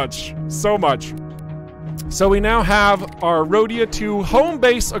so much, so much. So we now have our Rhodia 2 home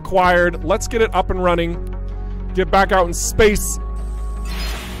base acquired. Let's get it up and running. Get back out in space.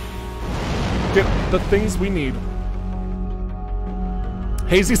 Get the things we need.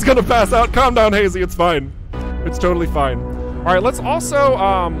 Hazy's gonna pass out. Calm down, Hazy, it's fine. It's totally fine. All right, let's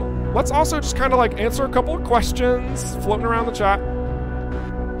also just kind of like answer a couple of questions floating around the chat.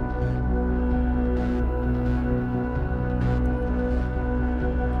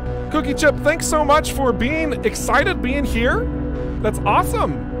 Cookie Chip, thanks so much for being excited, being here. That's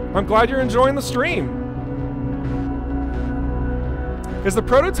awesome. I'm glad you're enjoying the stream. Is the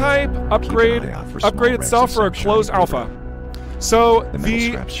prototype upgrade itself for a closed alpha? So the metal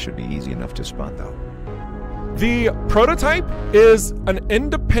scraps should be easy enough to spot though. The prototype is an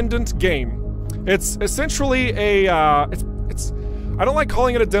independent game. It's essentially a, I don't like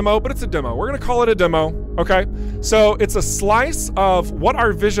calling it a demo, but it's a demo. We're gonna call it a demo, okay? So it's a slice of what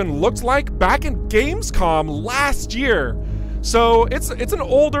our vision looked like back in Gamescom last year. So it's an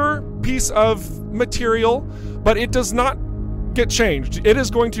older piece of material, but it does not get changed. It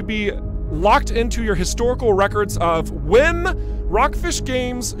is going to be locked into your historical records of when Rockfish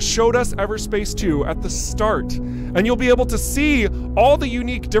Games showed us EVERSPACE 2 at the start. And you'll be able to see all the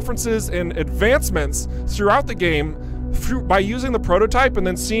unique differences and advancements throughout the game by using the prototype and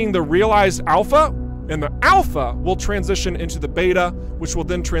then seeing the realized alpha. And the alpha will transition into the beta, which will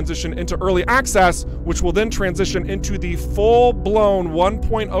then transition into early access, which will then transition into the full-blown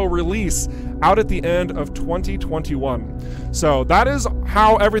 1.0 release out at the end of 2021. So that is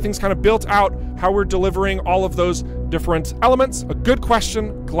how everything's kind of built out, how we're delivering all of those different elements. A good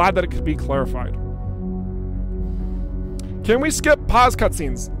question. Glad that it could be clarified. Can we skip pause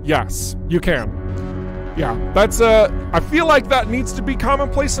cutscenes? Yes, you can. Yeah, that's I feel like that needs to be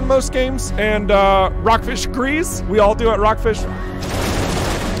commonplace in most games, and Rockfish agrees. We all do at Rockfish.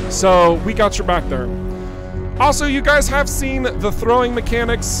 So we got your back there. Also, you guys have seen the throwing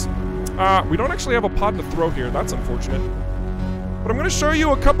mechanics. We don't actually have a pod to throw here. That's unfortunate. But I'm going to show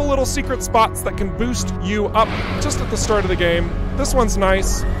you a couple little secret spots that can boost you up just at the start of the game. This one's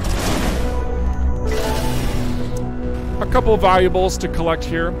nice. A couple valuables to collect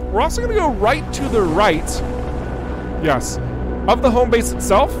here. We're also going to go right to the right, yes, of the home base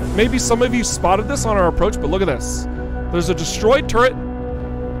itself. Maybe some of you spotted this on our approach, but look at this. There's a destroyed turret,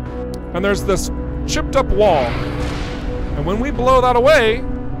 and there's this chipped up wall. And when we blow that away,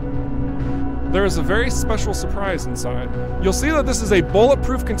 there is a very special surprise inside. You'll see that this is a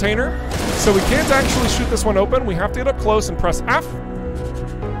bulletproof container, so we can't actually shoot this one open. We have to get up close and press F.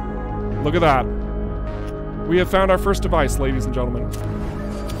 Look at that. We have found our first device, ladies and gentlemen.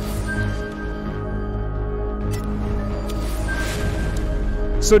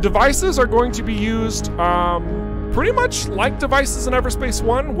 So devices are going to be used pretty much like devices in EVERSPACE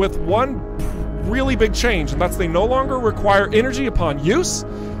 1 with one really big change, and that's they no longer require energy upon use.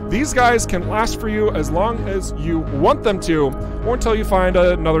 These guys can last for you as long as you want them to, or until you find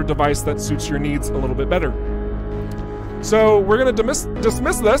another device that suits your needs a little bit better. So we're going to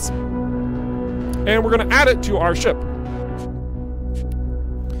dismiss this, and we're going to add it to our ship.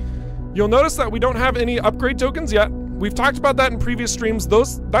 You'll notice that we don't have any upgrade tokens yet. We've talked about that in previous streams.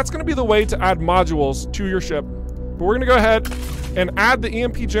 That's going to be the way to add modules to your ship. But we're going to go ahead and add the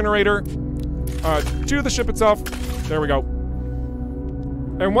EMP generator to the ship itself. There we go.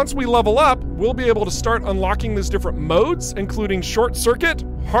 And once we level up, we'll be able to start unlocking these different modes, including short circuit,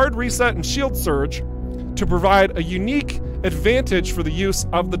 hard reset, and shield surge, to provide a unique advantage for the use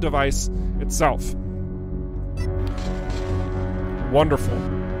of the device itself. Wonderful.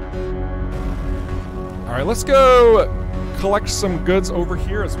 All right, let's go collect some goods over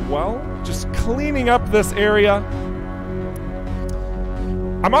here as well. Just cleaning up this area.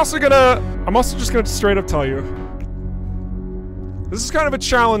 I'm also just gonna straight up tell you, this is kind of a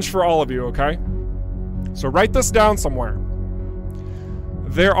challenge for all of you, okay? So write this down somewhere.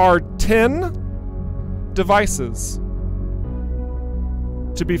 There are 10 devices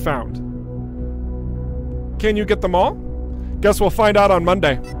to be found. Can you get them all? Guess we'll find out on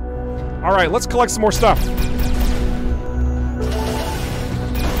Monday. All right, let's collect some more stuff.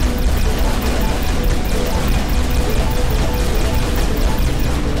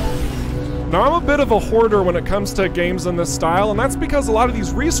 Now, I'm a bit of a hoarder when it comes to games in this style, and that's because a lot of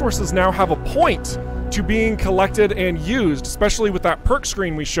these resources now have a point to being collected and used, especially with that perk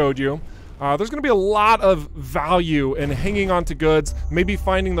screen we showed you. There's going to be a lot of value in hanging on to goods, maybe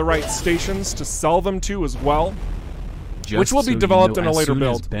finding the right stations to sell them to as well, which will be developed in a later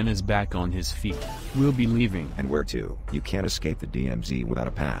build. As Ben is back on his feet, we'll be leaving. And where to? You can't escape the DMZ without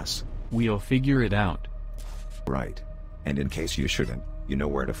a pass. We'll figure it out. Right. And in case you shouldn't, you know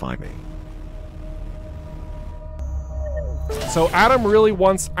where to find me. So Adam really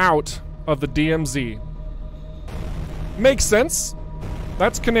wants out of the DMZ. Makes sense.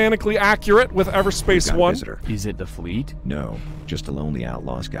 That's canonically accurate with EVERSPACE 1. Is it the fleet? No, just a lonely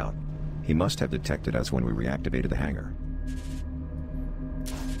outlaw scout. He must have detected us when we reactivated the hangar.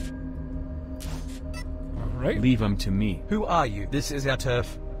 All right. Leave him to me. Who are you? This is our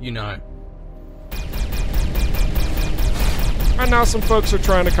turf, you know. And now some folks are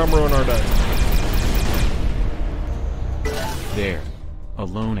trying to come ruin our day. There.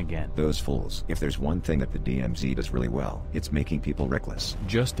 Alone again. Those fools. If there's one thing that the DMZ does really well, it's making people reckless.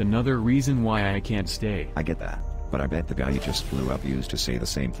 Just another reason why I can't stay. I get that. But I bet the guy you just flew up used to say the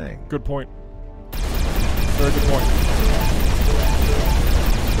same thing. Good point. Very good point.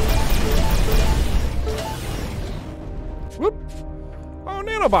 Whoop. Oh,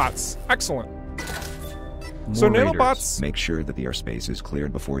 nanobots. Excellent. So nanobots... Make sure that the airspace is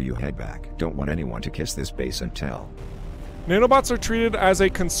cleared before you head back. Don't want anyone to kiss this base until... Nanobots are treated as a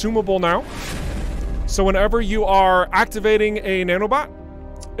consumable now. So whenever you are activating a nanobot,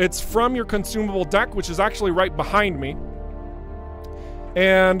 it's from your consumable deck, which is actually right behind me.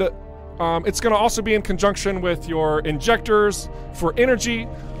 And it's going to also be in conjunction with your injectors for energy.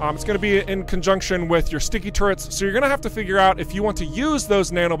 It's going to be in conjunction with your sticky turrets. So you're going to have to figure out if you want to use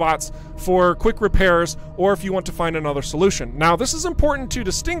those nanobots for quick repairs or if you want to find another solution. Now, this is important to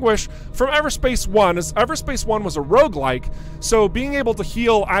distinguish from EVERSPACE 1, as EVERSPACE 1 was a roguelike, so being able to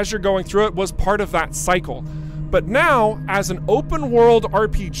heal as you're going through it was part of that cycle. But now, as an open world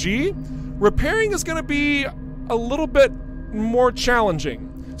RPG, repairing is going to be a little bit more challenging.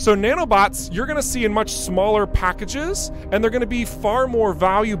 So nanobots, you're going to see in much smaller packages, and they're going to be far more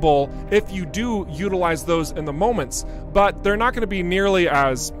valuable if you do utilize those in the moments, but they're not going to be nearly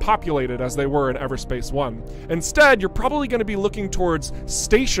as populated as they were in EVERSPACE 1. Instead, you're probably going to be looking towards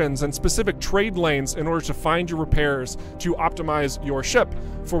stations and specific trade lanes in order to find your repairs to optimize your ship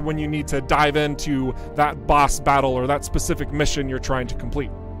for when you need to dive into that boss battle or that specific mission you're trying to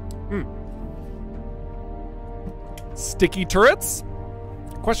complete. Sticky turrets?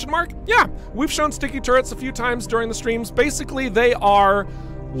 Question mark? Yeah, we've shown sticky turrets a few times during the streams. Basically, they are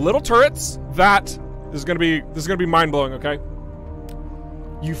little turrets that this is gonna be mind-blowing, okay?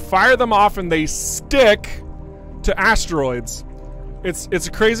 You fire them off and they stick to asteroids. It's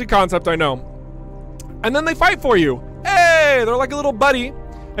a crazy concept, I know. And then they fight for you. Hey, they're like a little buddy,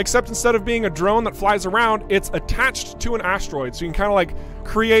 except instead of being a drone that flies around, it's attached to an asteroid. So you can kind of like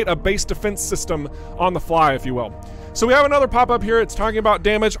create a base defense system on the fly, if you will. So we have another pop-up here. It's talking about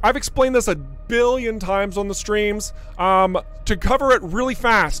damage. I've explained this a billion times on the streams. To cover it really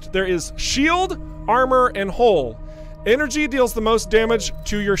fast, there is shield, armor, and hull. Energy deals the most damage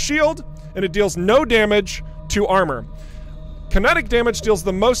to your shield, and it deals no damage to armor. Kinetic damage deals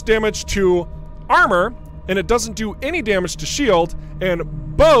the most damage to armor, and it doesn't do any damage to shield, and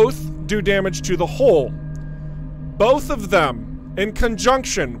both do damage to the hull. Both of them in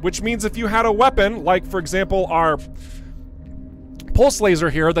conjunction, which means if you had a weapon, like for example our pulse laser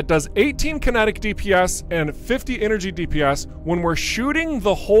here that does 18 kinetic DPS and 50 energy DPS, when we're shooting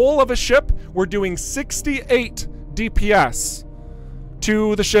the whole of a ship, we're doing 68 DPS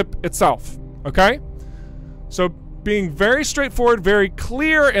to the ship itself, okay? So being very straightforward, very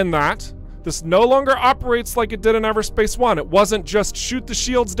clear in that. This no longer operates like it did in EVERSPACE 1. It wasn't just shoot the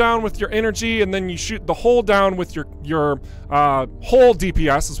shields down with your energy and then you shoot the hull down with your hull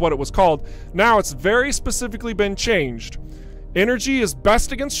DPS is what it was called. Now it's very specifically been changed. Energy is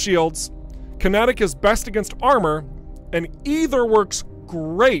best against shields, kinetic is best against armor, and either works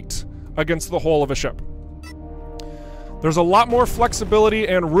great against the hull of a ship. There's a lot more flexibility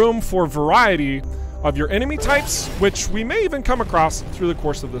and room for variety of your enemy types, which we may even come across through the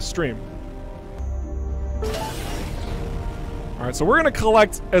course of this stream. Alright, so we're gonna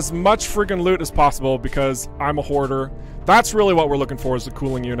collect as much friggin' loot as possible because I'm a hoarder. That's really what we're looking for, is a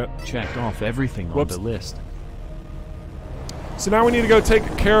cooling unit. Checked off everything on the list. So now we need to go take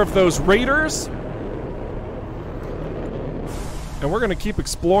care of those raiders. And we're gonna keep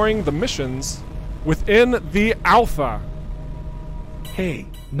exploring the missions within the alpha. Hey,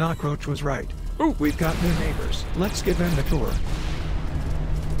 Knockroach was right. Ooh. We've got new neighbors. Let's give them the tour.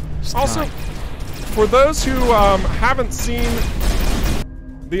 Also, for those who haven't seen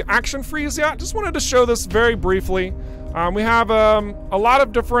the action freeze yet, just wanted to show this very briefly. We have a lot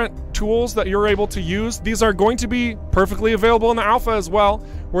of different tools that you're able to use. These are going to be perfectly available in the alpha as well,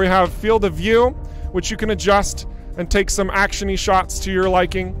 where we have field of view, which you can adjust and take some action-y shots to your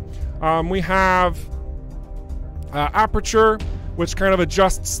liking. We have aperture, which kind of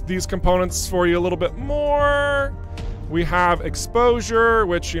adjusts these components for you a little bit more. We have exposure,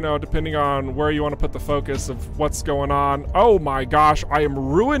 which, you know, depending on where you want to put the focus of what's going on. Oh my gosh, I am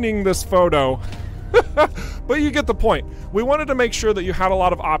ruining this photo. But you get the point. We wanted to make sure that you had a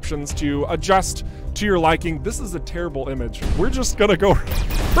lot of options to adjust to your liking. This is a terrible image. We're just gonna go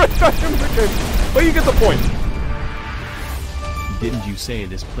right back into the game. But you get the point. Didn't you say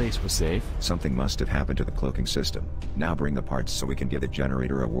this place was safe? Something must have happened to the cloaking system. Now bring the parts so we can give the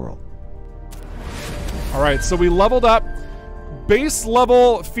generator a whirl. Alright, so we leveled up. Base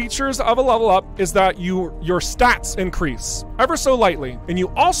level features of a level up is that your stats increase ever so lightly, and you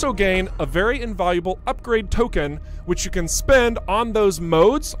also gain a very invaluable upgrade token which you can spend on those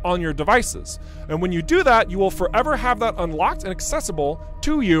modes on your devices. And when you do that, you will forever have that unlocked and accessible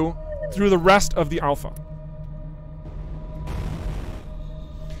to you through the rest of the alpha.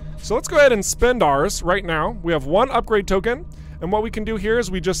 So let's go ahead and spend ours right now. We have one upgrade token, and what we can do here is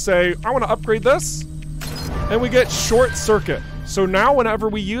we just say, I want to upgrade this, and we get short circuit. So now whenever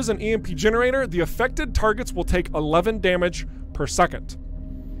we use an EMP generator, the affected targets will take 11 damage per second.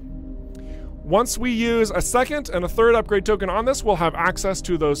 Once we use a second and a third upgrade token on this, we'll have access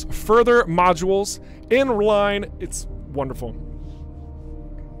to those further modules in line. It's wonderful.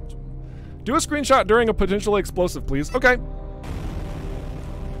 Do a screenshot during a potentially explosive, please. Okay.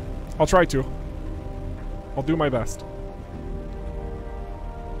 I'll try to. I'll do my best.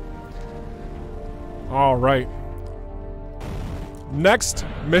 All right. Next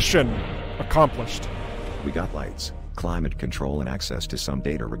mission accomplished. We got lights, climate control, and access to some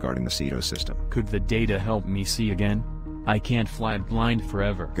data regarding the Ceto system. Could the data help me see again? I can't fly blind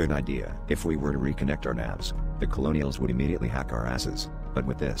forever. Good idea. If we were to reconnect our navs, the colonials would immediately hack our asses. But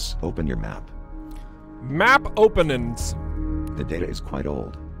with this, open your map. Map openings. The data is quite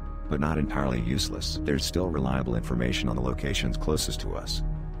old, but not entirely useless. There's still reliable information on the locations closest to us.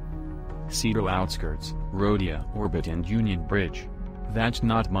 Cedo outskirts, Rhodia Orbit and Union Bridge. That's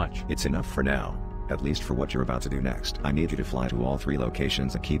not much. It's enough for now, at least for what you're about to do next. I need you to fly to all 3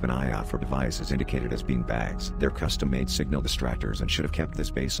 locations and keep an eye out for devices indicated as beanbags. They're custom-made signal distractors and should have kept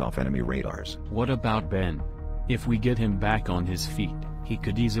this base off enemy radars. What about Ben? If we get him back on his feet, he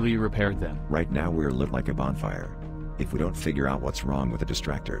could easily repair them. Right now we're lit like a bonfire. If we don't figure out what's wrong with the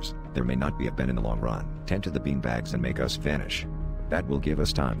distractors, there may not be a Ben in the long run. Tend to the beanbags and make us vanish. That will give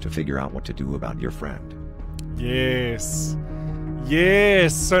us time to figure out what to do about your friend. Yes.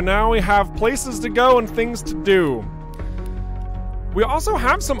 Yes, so now we have places to go and things to do. We also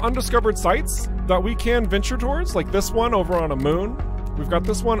have some undiscovered sites that we can venture towards, like this one over on a moon. We've got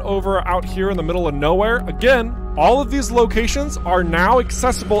this one over out here in the middle of nowhere. Again, all of these locations are now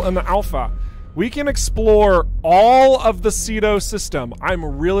accessible in the alpha. We can explore all of the Cedo system. I'm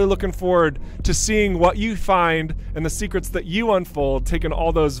really looking forward to seeing what you find and the secrets that you unfold, taking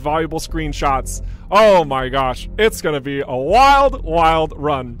all those valuable screenshots. Oh my gosh, it's gonna be a wild, wild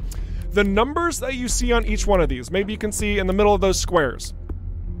run. The numbers that you see on each one of these, maybe you can see in the middle of those squares.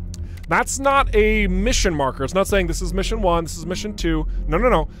 That's not a mission marker. It's not saying this is mission 1, this is mission 2. No, no,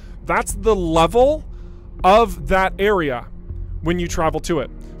 no. That's the level of that area when you travel to it.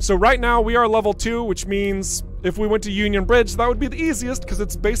 So right now we are level 2, which means if we went to Union Bridge, that would be the easiest because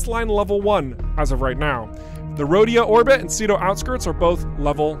it's baseline level 1 as of right now. The Rhodia Orbit and Cedo Outskirts are both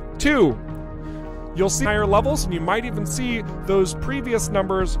level 2. You'll see higher levels and you might even see those previous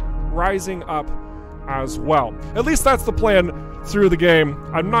numbers rising up as well. At least that's the plan through the game.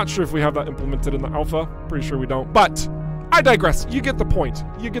 I'm not sure if we have that implemented in the alpha. Pretty sure we don't. But I digress. You get the point.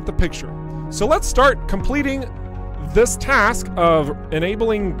 You get the picture. So let's start completing this task of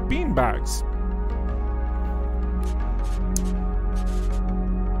enabling beanbags.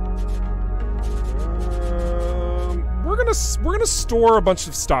 We're gonna store a bunch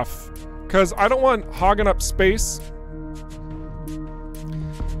of stuff because I don't want hogging up space.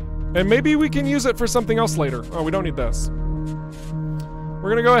 And maybe we can use it for something else later. Oh, we don't need this. We're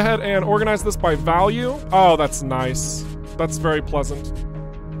gonna go ahead and organize this by value. Oh, that's nice. That's very pleasant.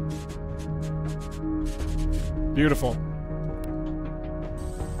 Beautiful.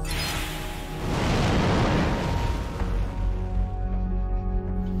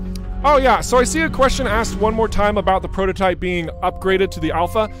 Oh yeah, so I see a question asked one more time about the prototype being upgraded to the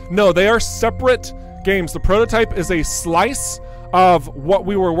alpha. No, they are separate games. The prototype is a slice of what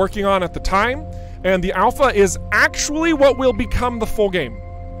we were working on at the time, and the alpha is actually what will become the full game.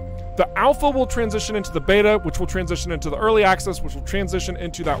 The alpha will transition into the beta, which will transition into the early access, which will transition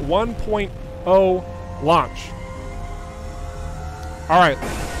into that 1.0 launch. All right,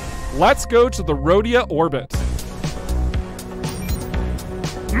 let's go to the Rhodia Orbit.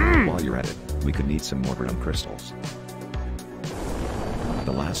 While you're at it, we could need some more Verdum crystals.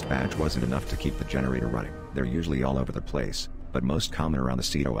 The last batch wasn't enough to keep the generator running. They're usually all over the place, but most common around the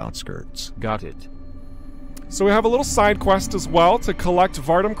Cedo outskirts. Got it. So we have a little side quest as well to collect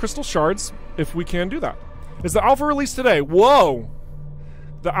Verdum crystal shards, if we can do that. Is the alpha released today? Whoa!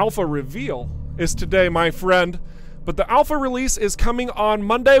 The alpha reveal is today, my friend. But the alpha release is coming on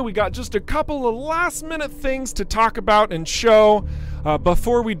Monday. We got just a couple of last minute things to talk about and show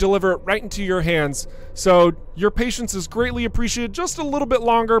before we deliver it right into your hands. So your patience is greatly appreciated, just a little bit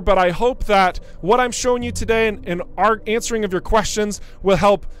longer, but I hope that what I'm showing you today and our answering of your questions will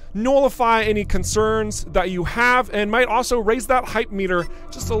help nullify any concerns that you have and might also raise that hype meter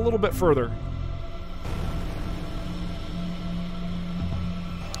just a little bit further.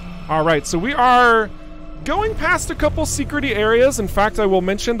 All right, so we are going past a couple secrety areas. In fact, I will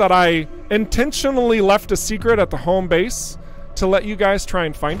mention that I intentionally left a secret at the home base to let you guys try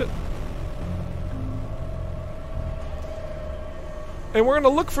and find it. And we're going to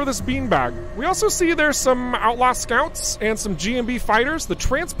look for this beanbag. We also see there's some outlaw scouts and some GMB fighters. The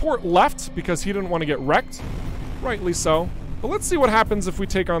transport left because he didn't want to get wrecked. Rightly so. But let's see what happens if we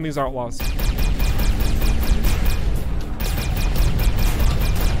take on these outlaws.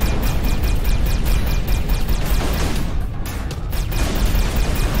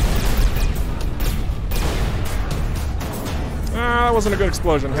 That wasn't a good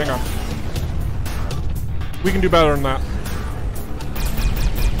explosion. Hang on. We can do better than that.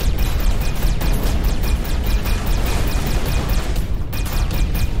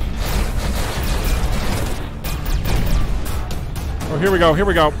 Oh, here we go. Here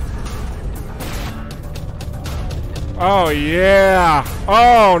we go. Oh yeah.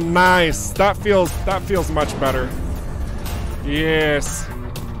 Oh, nice. That feels much better. Yes.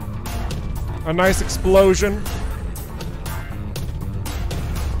 A nice explosion.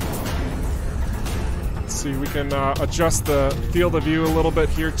 Let's see, we can adjust the field of view a little bit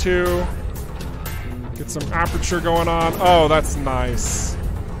here too. Get some aperture going on. Oh, that's nice.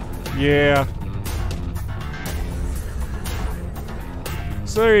 Yeah.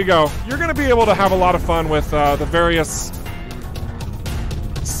 So there you go. You're going to be able to have a lot of fun with the various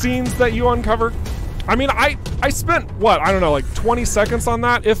scenes that you uncover. I mean, I spent, what, I don't know, like 20 seconds on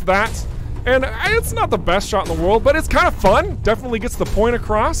that, if that. And it's not the best shot in the world, but it's kind of fun. Definitely gets the point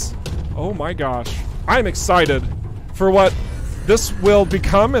across. Oh my gosh. I'm excited for what this will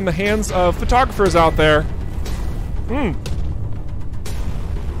become in the hands of photographers out there. Alright,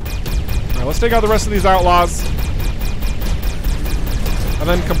 let's take out the rest of these outlaws. And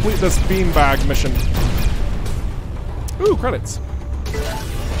then complete this beanbag mission. Ooh, credits.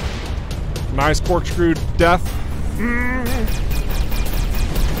 Nice corkscrew death.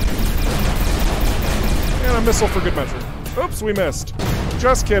 And a missile for good measure. Oops, we missed.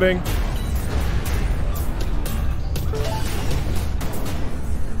 Just kidding.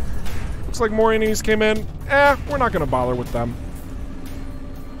 Looks like more enemies came in. We're not gonna bother with them.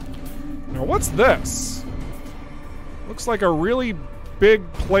 Now, what's this? Looks like a really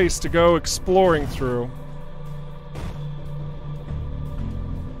big place to go exploring through.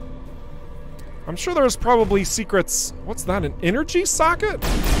 I'm sure there's probably secrets. What's that, an energy socket?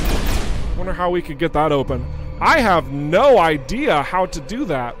 Wonder how we could get that open. I have no idea how to do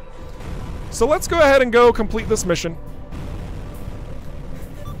that. So let's go ahead and go complete this mission.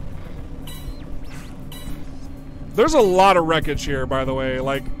 There's a lot of wreckage here, by the way.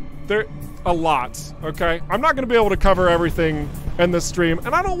 Like, a lot, okay? I'm not going to be able to cover everything in this stream,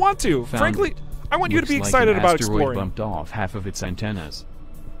 and I don't want to. Frankly, I want you to be excited about exploring. Asteroid bumped off half of its antennas.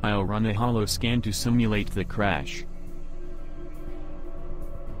 I'll run a holo scan to simulate the crash.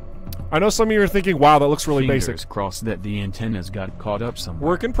 I know some of you are thinking, wow, that looks really Fingers basic. crossed that the antennas got caught up somewhere.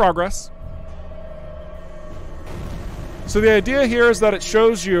 Work in progress. So the idea here is that it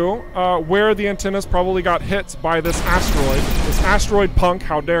shows you where the antennas probably got hit by this asteroid. This asteroid punk,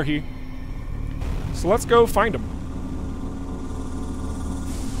 how dare he. So let's go find him.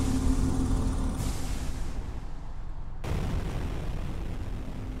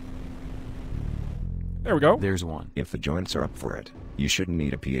 There we go. There's one. If the joints are up for it, you shouldn't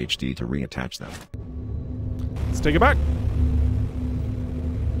need a PhD to reattach them. Let's take it back.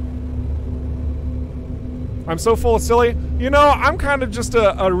 I'm so full of silly. You know, I'm kind of just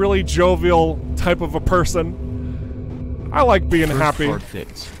a really jovial type of a person. I like being happy.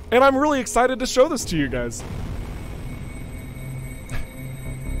 And I'm really excited to show this to you guys.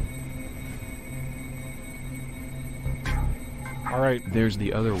 All right. There's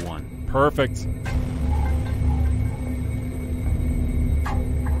the other one. Perfect.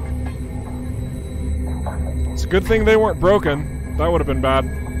 It's a good thing they weren't broken. That would have been bad.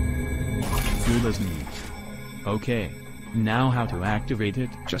 Good as new. Okay. Now how to activate it?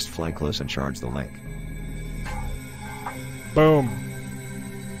 Just fly close and charge the link. Boom.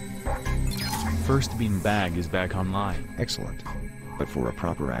 First beanbag is back online. Excellent. But for a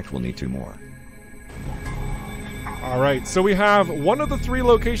proper act, we'll need 2 more. Alright, so we have one of the 3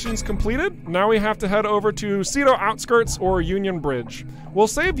 locations completed. Now we have to head over to Cedo Outskirts or Union Bridge. We'll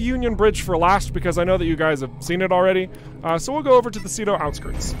save Union Bridge for last because I know that you guys have seen it already. So we'll go over to the Cedo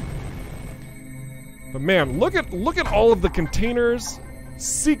Outskirts. But man, look at all of the containers,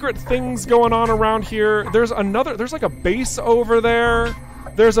 secret things going on around here. There's like a base over there.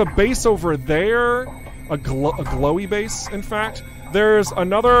 There's a base over there, a glowy base, in fact. There's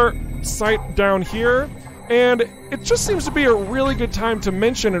another site down here, and it just seems to be a really good time to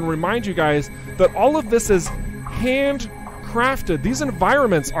mention and remind you guys that all of this is handcrafted. These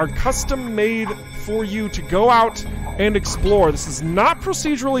environments are custom made for you to go out and explore. This is not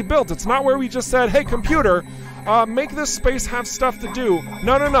procedurally built. It's not where we just said, hey, computer, make this space have stuff to do.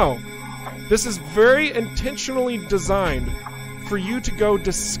 No, no, no. This is very intentionally designed for you to go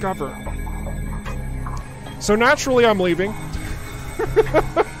discover. So naturally, I'm leaving.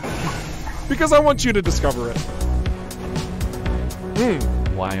 Because I want you to discover it.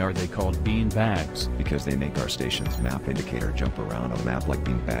 Why are they called bean bags? Because they make our station's map indicator jump around on the map like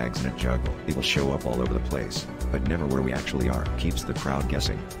bean bags in a juggle. It will show up all over the place, but never where we actually are. Keeps the crowd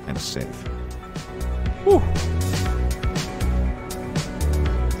guessing, and is safe. Whew.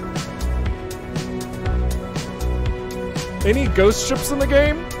 Any ghost ships in the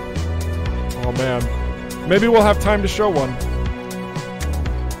game? Oh man. Maybe we'll have time to show one.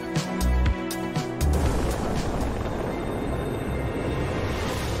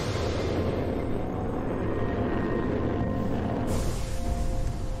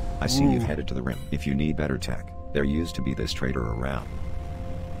 I see you've headed to the rim. If you need better tech, there used to be this trader around.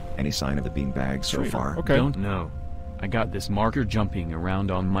 Any sign of the beanbag so far? Okay. Don't know. I got this marker jumping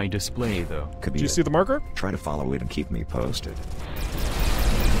around on my display though. Could be. Do you see the marker? Try to follow it and keep me posted.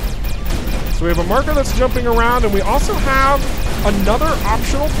 So we have a marker that's jumping around, and we also have another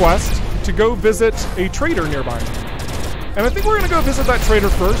optional quest to go visit a trader nearby. And I think we're going to go visit that trader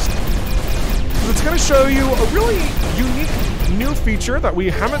first, because it's going to show you a really unique new feature that we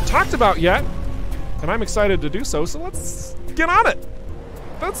haven't talked about yet, and I'm excited to do so, so let's get on it.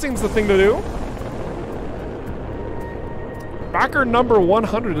 That seems the thing to do. Backer number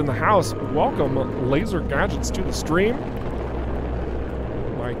 100 in the house. Welcome, Laser Gadgets, to the stream.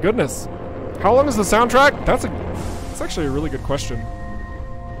 My goodness. How long is the soundtrack? That's actually a really good question.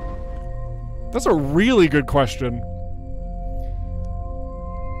 That's a really good question.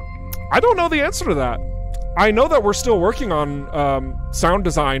 I don't know the answer to that. I know that we're still working on sound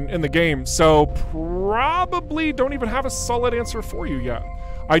design in the game, so probably don't even have a solid answer for you yet.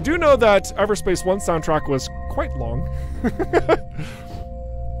 I do know that EVERSPACE 1 soundtrack was quite long.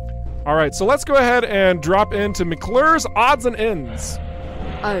 Alright, so let's go ahead and drop into McClure's Odds and Ends.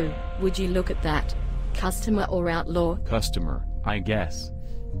 Oh, would you look at that? Customer or outlaw? Customer, I guess.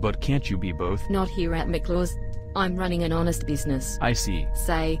 But can't you be both? Not here at McClure's. I'm running an honest business. I see.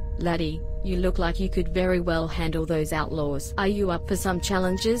 Say, laddie, you look like you could very well handle those outlaws. Are you up for some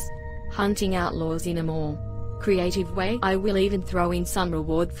challenges? Hunting outlaws in a more creative way? I will even throw in some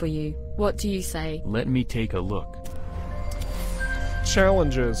reward for you. What do you say? Let me take a look.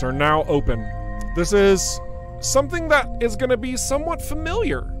 Challenges are now open. This is something that is going to be somewhat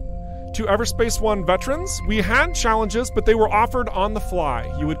familiar to EVERSPACE 1 veterans. We had challenges, but they were offered on the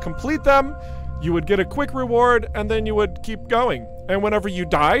fly. You would complete them, you would get a quick reward, and then you would keep going. And whenever you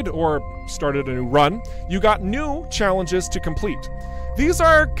died or started a new run, you got new challenges to complete. These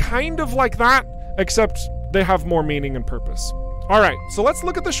are kind of like that, except they have more meaning and purpose. All right, so let's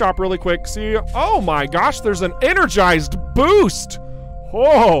look at the shop really quick. See, oh my gosh, there's an energized boost.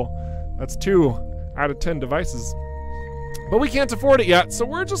 Oh, that's 2 out of 10 devices. But we can't afford it yet, so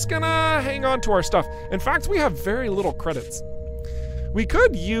we're just gonna hang on to our stuff. In fact, we have very little credits. We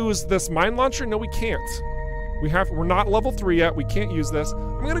could use this mine launcher. No, we can't. We're not level 3 yet. We can't use this.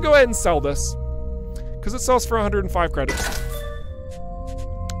 I'm gonna go ahead and sell this because it sells for 105 credits.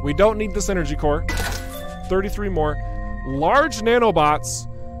 We don't need this energy core. 33 more. Large nanobots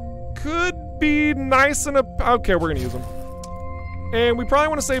could be nice and okay, we're gonna use them. And we probably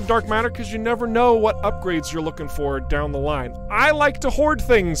want to save dark matter because you never know what upgrades you're looking for down the line. I like to hoard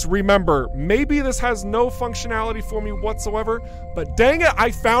things, remember. Maybe this has no functionality for me whatsoever, but dang it,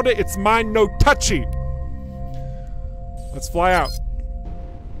 I found it. It's mine, no touchy. Let's fly out.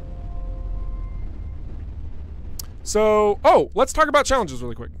 So, let's talk about challenges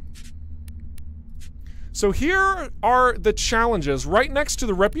really quick. So here are the challenges right next to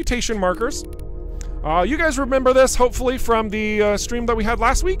the reputation markers. You guys remember this, hopefully, from the stream that we had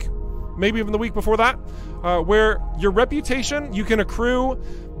last week, maybe even the week before that, where your reputation you can accrue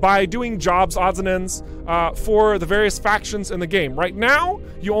by doing jobs, odds and ends, for the various factions in the game. Right now,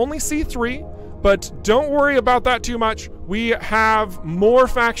 you only see 3, but don't worry about that too much. We have more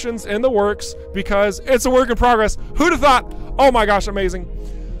factions in the works because it's a work in progress. Who'd have thought? Oh my gosh, amazing.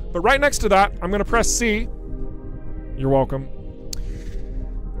 But right next to that, I'm gonna press C. You're welcome.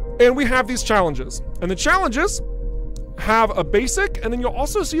 And we have these challenges. And the challenges have a basic, and then you'll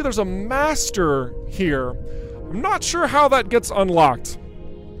also see there's a master here. I'm not sure how that gets unlocked.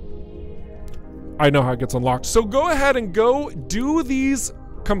 I know how it gets unlocked. So go ahead and go do these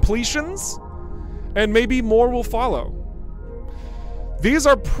completions, and maybe more will follow. These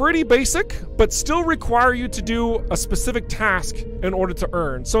are pretty basic, but still require you to do a specific task in order to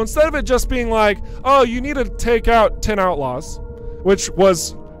earn. So instead of it just being like, oh, you need to take out 10 outlaws, which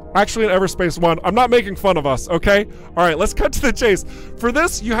was actually in EVERSPACE 1. I'm not making fun of us, okay? All right, let's cut to the chase. For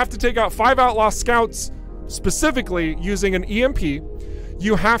this, you have to take out 5 outlaw scouts, specifically using an EMP.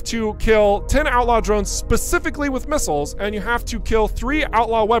 You have to kill 10 outlaw drones, specifically with missiles, and you have to kill 3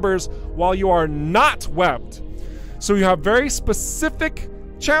 outlaw webbers while you are not webbed. So you have very specific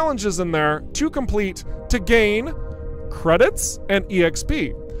challenges in there to complete to gain credits and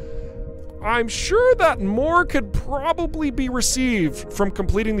EXP. I'm sure that more could probably be received from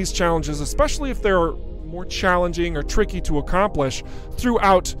completing these challenges, especially if they're more challenging or tricky to accomplish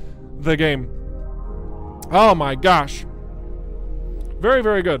throughout the game. Oh my gosh. Very,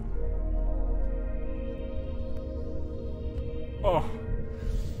 very good. Oh. All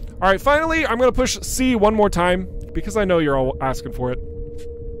right, finally, I'm going to push C one more time because I know you're all asking for it.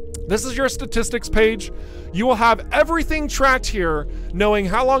 This is your statistics page. You will have everything tracked here, knowing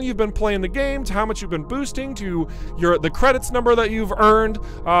how long you've been playing the game, to how much you've been boosting, to the credits number that you've earned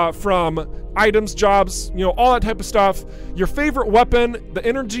from items, jobs, you know, all that type of stuff. Your favorite weapon, the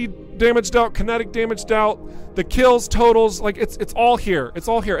energy damage dealt, kinetic damage dealt, the kills, totals, like it's all here. It's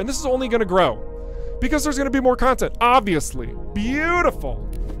all here. And this is only gonna grow because there's gonna be more content, obviously. Beautiful.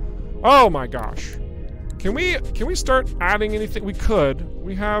 Oh my gosh. Can we start adding anything? We could.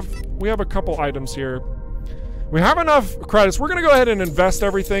 We have a couple items here. We have enough credits. We're gonna go ahead and invest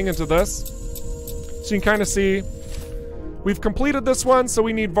everything into this. So you can kind of see. We've completed this one, so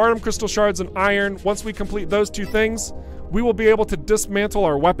we need Vardum crystal shards and iron. Once we complete those two things, we will be able to dismantle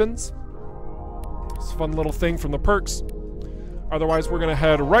our weapons. It's a fun little thing from the perks. Otherwise, we're gonna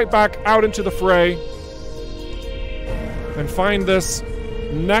head right back out into the fray and find this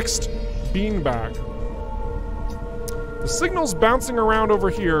next beanbag. The signal's bouncing around over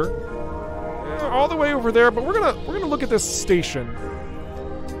here, all the way over there, but we're gonna look at this station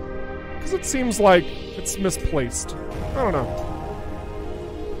because it seems like it's misplaced. I don't know.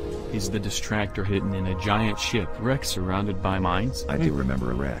 Is the distractor hidden in a giant shipwreck surrounded by mines? I do remember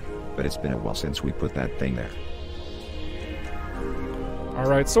a wreck, but it's been a while since we put that thing there. All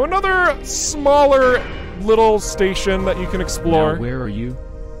right, so another smaller little station that you can explore. Now, where are you?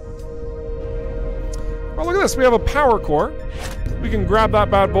 Oh, look at this. We have a power core. We can grab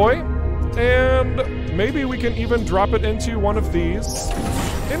that bad boy, and maybe we can even drop it into one of these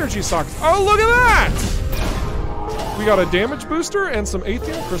energy sockets. Oh, look at that! We got a damage booster and some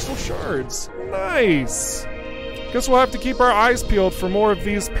Athean crystal shards. Nice. Guess we'll have to keep our eyes peeled for more of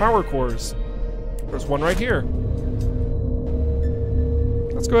these power cores. There's one right here.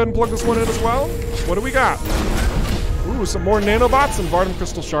 Let's go ahead and plug this one in as well. What do we got? Ooh, some more nanobots and Vardum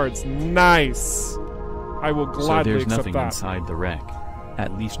crystal shards. Nice. I will gladly accept that. So there's nothing inside the wreck.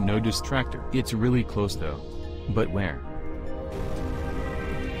 At least no distractor. It's really close though. But where?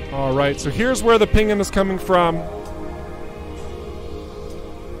 Alright, so here's where the pinging is coming from.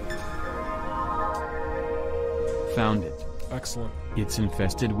 Found it. Excellent. It's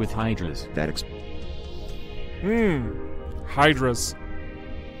infested with hydras. Hydras.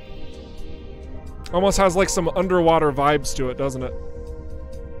 Almost has like some underwater vibes to it, doesn't it?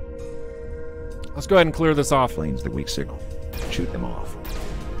 Let's go ahead and clear this off. Plane's the weak signal. Shoot them off.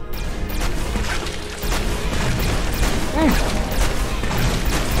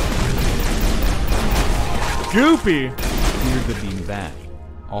 Goopy! Clear the beam back.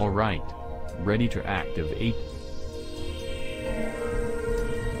 Alright. Ready to activate.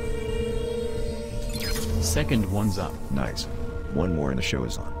 Second one's up. Nice. One more and the show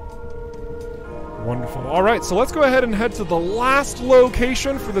is on. Wonderful. Alright, so let's go ahead and head to the last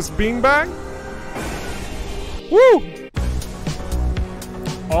location for this beanbag. Woo!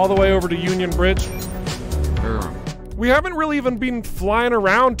 All the way over to Union Bridge. We haven't really even been flying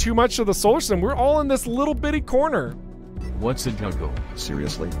around too much of the solar system. We're all in this little bitty corner. What's a juggle?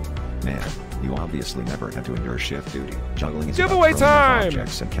 Seriously? Man, you obviously never had to endure shift duty. Juggling is giveaway time!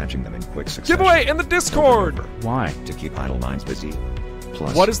 Objects and catching them in quick succession. Giveaway in the Discord! Why? To keep idle minds busy.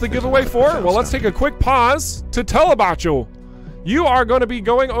 Plus, what is the giveaway for? Well, let's take a quick pause to tell about you. You are going to be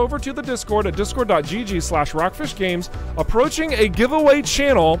going over to the Discord at discord.gg/rockfishgames, approaching a giveaway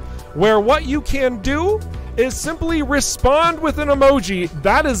channel where what you can do is simply respond with an emoji.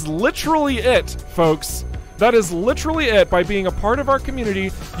 That is literally it, folks. That is literally it. By being a part of our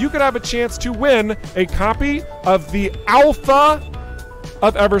community, you could have a chance to win a copy of the alpha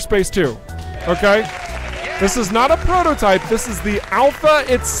of EVERSPACE 2. Okay? This is not a prototype. This is the alpha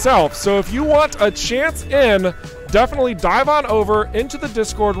itself. So if you want a chance in, definitely dive on over into the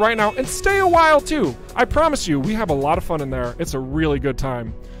Discord right now and stay a while too. I promise you, we have a lot of fun in there. It's a really good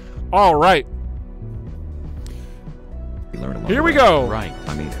time. All right. Here we go. Right.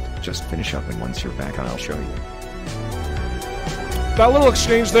 I mean it. Just finish up, and once you're back, I'll show you. That little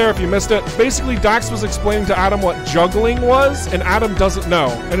exchange there, if you missed it, basically Dax was explaining to Adam what juggling was, and Adam doesn't know.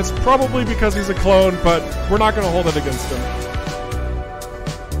 And it's probably because he's a clone, but we're not going to hold it against him.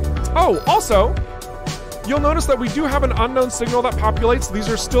 Oh, also, you'll notice that we do have an unknown signal that populates. These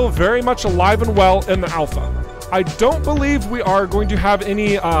are still very much alive and well in the alpha. I don't believe we are going to have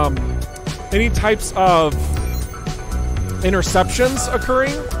any types of interceptions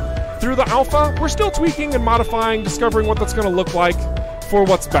occurring through the alpha. We're still tweaking and modifying, discovering what that's going to look like for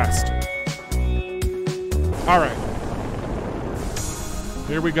what's best. All right.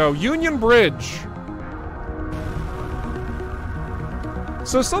 Here we go. Union Bridge.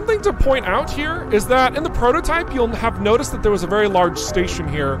 So something to point out here is that in the prototype, you'll have noticed that there was a very large station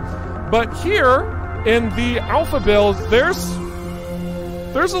here. But here in the alpha build, there's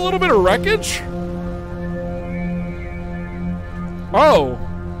There's a little bit of wreckage? Oh,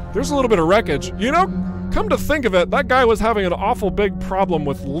 there's a little bit of wreckage. You know, come to think of it, that guy was having an awful big problem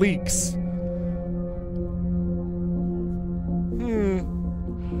with leaks.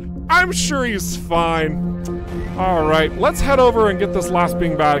 I'm sure he's fine. Alright, let's head over and get this last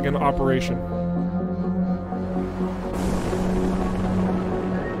beanbag in operation.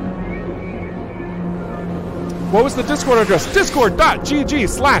 What was the Discord address?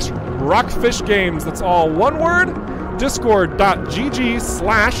 Discord.gg/rockfishgames. That's all one word.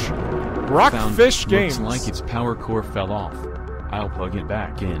 Discord.gg/rockfishgames. Looks like its power core fell off. I'll plug it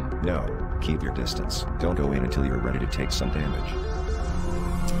back in. No, keep your distance. Don't go in until you're ready to take some damage.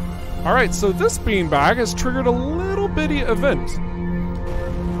 Alright, so this beanbag has triggered a little bitty event.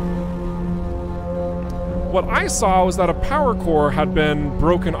 What I saw was that a power core had been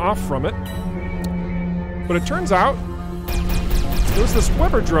broken off from it. But it turns out there's this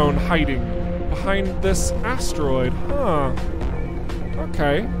Weber drone hiding behind this asteroid. Huh.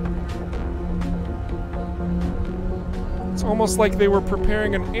 Okay. It's almost like they were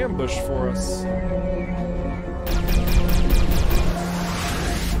preparing an ambush for us.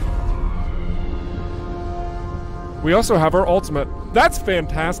 We also have our ultimate. That's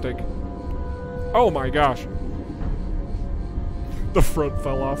fantastic. Oh my gosh. The front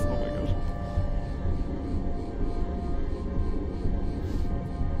fell off. Oh my gosh.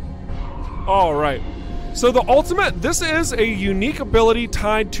 Alright. So the ultimate, this is a unique ability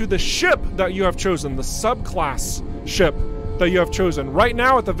tied to the ship that you have chosen, the subclass ship that you have chosen. Right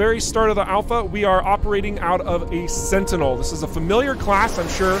now, at the very start of the alpha, we are operating out of a Sentinel. This is a familiar class, I'm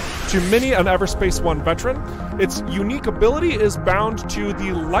sure, to many an EVERSPACE 1 veteran. Its unique ability is bound to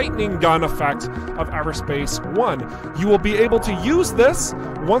the lightning gun effect of EVERSPACE 1. You will be able to use this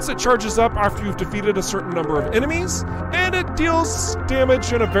once it charges up after you've defeated a certain number of enemies, and it deals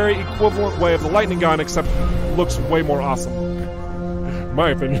damage in a very equivalent way of the lightning gun, except looks way more awesome. My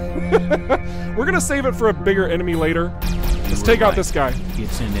opinion. We're gonna save it for a bigger enemy later. Let's take out this guy.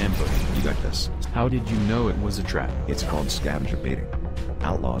 It's an ambush. You got this. How did you know it was a trap? It's called scavenger baiting.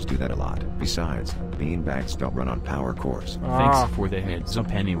 Outlaws do that a lot. Besides, beanbags don't run on power cores. Thanks for the heads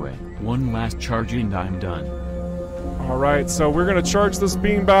up anyway. One last charge and I'm done. Alright, so we're gonna charge this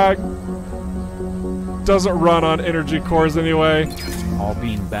beanbag. Doesn't run on energy cores anyway. All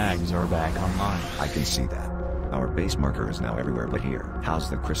beanbags are back online. I can see that. Our base marker is now everywhere but here. How's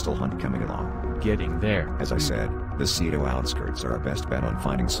the crystal hunt coming along? Getting there. As I said, the Cedo outskirts are our best bet on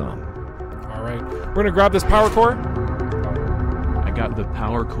finding some. Alright, we're gonna grab this power core. I got the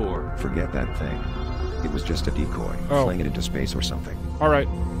power core. Forget that thing. It was just a decoy. Oh. Fling it into space or something. Alright,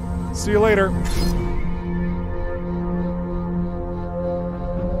 see you later.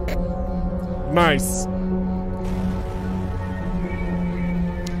 Nice.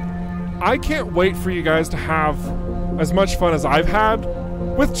 I can't wait for you guys to have as much fun as I've had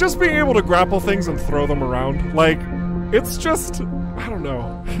with just being able to grapple things and throw them around. Like, it's just, I don't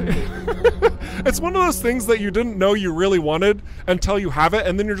know. It's one of those things that you didn't know you really wanted until you have it,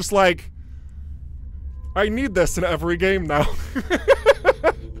 and then you're just like, I need this in every game now.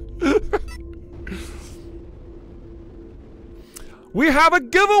 We have a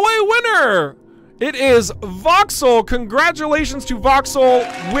giveaway winner! It is Voxel. Congratulations to Voxel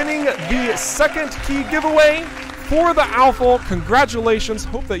winning the second key giveaway for the Alpha. Congratulations.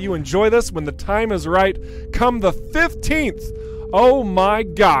 Hope that you enjoy this when the time is right. Come the 15th. Oh my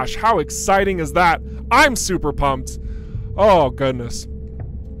gosh, how exciting is that? I'm super pumped. Oh goodness.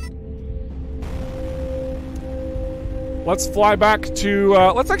 Let's fly back to,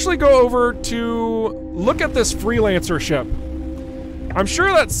 let's actually go over to look at this freelancer ship. I'm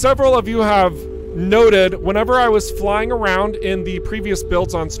sure that several of you have noted whenever I was flying around in the previous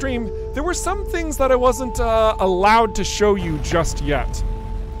builds on stream, there were some things that I wasn't allowed to show you just yet.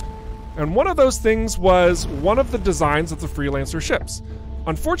 And one of those things was one of the designs of the freelancer ships.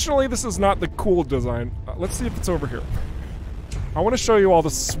 Unfortunately, this is not the cool design. Let's see if it's over here. I want to show you all the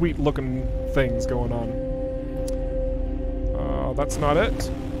sweet looking things going on. That's not it.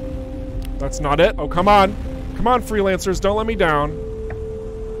 That's not it. Oh, come on. Come on, freelancers, don't let me down.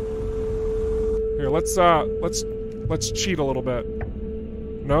 Here, let's cheat a little bit.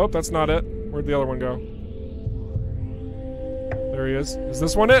 Nope, that's not it. Where'd the other one go? There he is. Is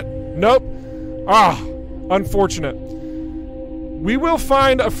this one it? Nope. Ah, unfortunate. We will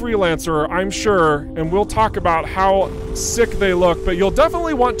find a freelancer, I'm sure, and we'll talk about how sick they look, but you'll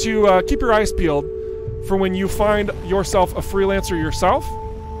definitely want to keep your eyes peeled for when you find yourself a freelancer yourself.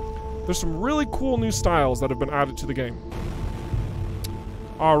 There's some really cool new styles that have been added to the game.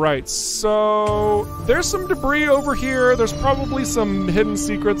 All right, so there's some debris over here. There's probably some hidden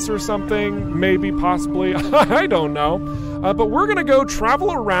secrets or something, maybe, possibly. I don't know. But we're gonna go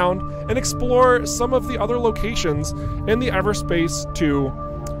travel around and explore some of the other locations in the EVERSPACE 2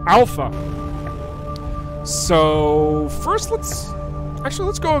 Alpha. So first, let's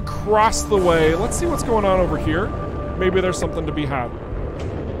go across the way. Let's see what's going on over here. Maybe there's something to be had.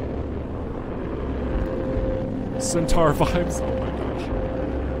 Centaur vibes. Oh my gosh.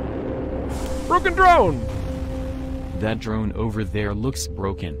 Broken drone! That drone over there looks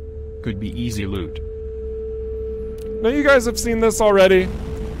broken. Could be easy loot. Now you guys have seen this already,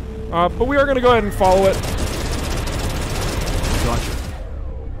 but we are going to go ahead and follow it. Gotcha.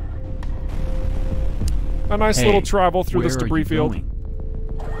 A nice little travel through this debris field. If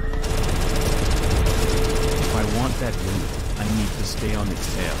I want that loot, I need to stay on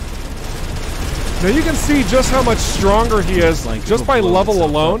its tail. Now you can see just how much stronger he is, like just by level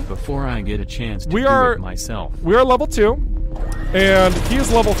alone. Before I get a chance to do it myself. We are level 2, and he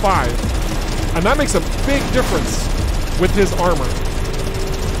is level 5. And that makes a big difference with his armor.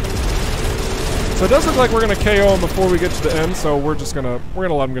 So it does look like we're gonna KO him before we get to the end, so we're gonna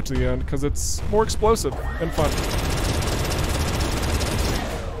let him get to the end, because it's more explosive and fun.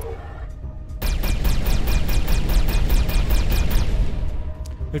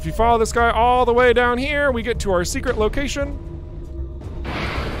 If you follow this guy all the way down here, we get to our secret location.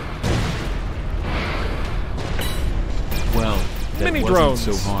 Well, that Mini wasn't drones.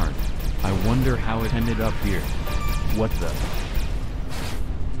 so hard. I wonder how it ended up here. What the?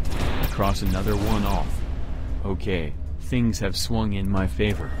 Cross another one off. Okay, things have swung in my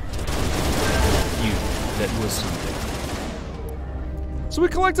favor. Phew, that was something. So we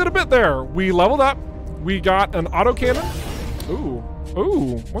collected a bit there. We leveled up. We got an autocannon.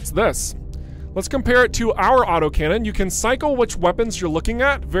 Ooh, what's this? Let's compare it to our autocannon. You can cycle which weapons you're looking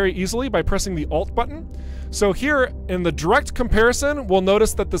at very easily by pressing the Alt button. So here, in the direct comparison, we'll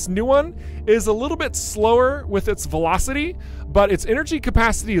notice that this new one is a little bit slower with its velocity, but its energy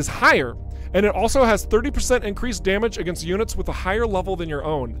capacity is higher. And it also has 30% increased damage against units with a higher level than your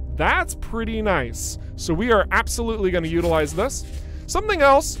own. That's pretty nice. So we are absolutely going to utilize this. Something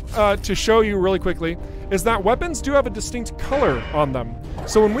else to show you really quickly is that weapons do have a distinct color on them.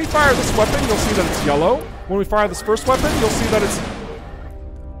 So when we fire this weapon, you'll see that it's yellow. When we fire this first weapon, you'll see that it's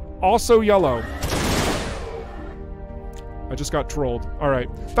also yellow. I just got trolled. All right,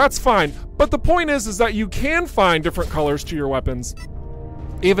 that's fine. But the point is that you can find different colors to your weapons,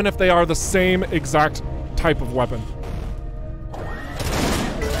 even if they are the same exact type of weapon.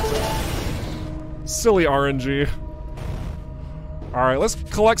 Silly RNG. All right, let's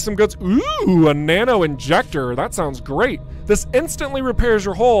collect some goods. Ooh, a nano injector. That sounds great. This instantly repairs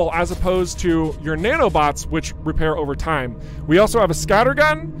your hull as opposed to your nanobots, which repair over time. We also have a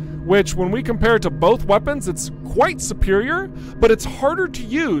scattergun, which when we compare it to both weapons, it's quite superior, but it's harder to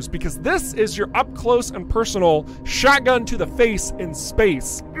use because this is your up close and personal shotgun to the face in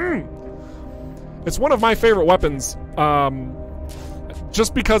space. It's one of my favorite weapons,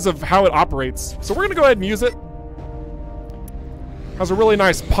 just because of how it operates. So we're gonna go ahead and use it. Has a really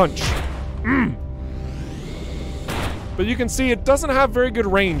nice punch. But you can see it doesn't have very good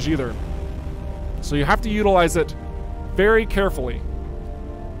range either. So you have to utilize it very carefully.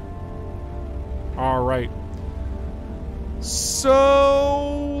 All right. So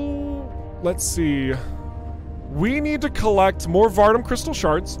let's see. We need to collect more Vardum crystal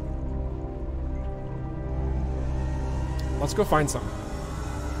shards. Let's go find some.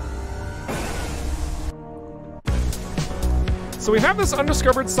 So we have this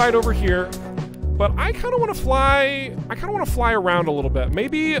undiscovered site over here, but I kind of want to fly. I kind of want to fly around a little bit.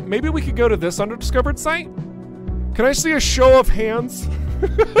 Maybe we could go to this undiscovered site. Can I see a show of hands?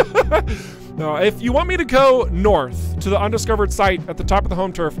 No, if you want me to go north to the undiscovered site at the top of the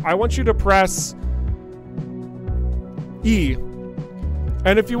home turf, I want you to press E.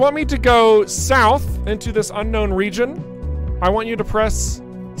 And if you want me to go south into this unknown region, I want you to press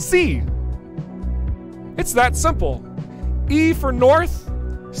C. It's that simple. E for north,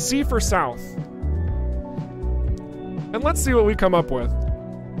 C for south. And let's see what we come up with.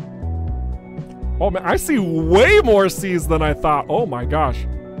 Oh man, I see way more C's than I thought. Oh my gosh.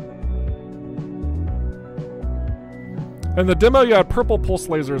 And the demo, you had purple pulse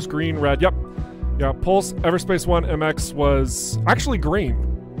lasers, green, red. Yep. Yeah, Pulse EVERSPACE 1 MX was actually green.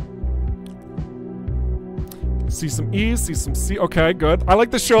 See some E's, see some C. Okay, good. I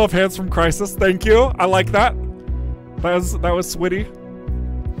like the show of hands from Crisis. Thank you. I like that. That was switty.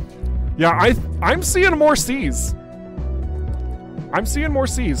 Yeah, I'm seeing more C's. I'm seeing more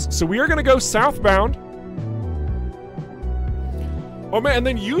C's. So we are gonna go southbound. Oh man, and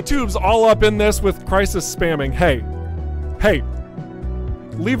then YouTube's all up in this with crisis spamming. Hey,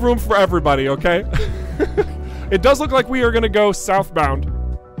 leave room for everybody, okay? It does look like we are gonna go southbound.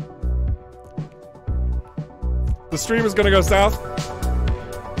 The stream is gonna go south.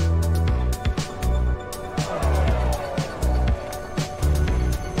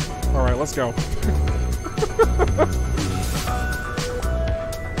 All right, let's go.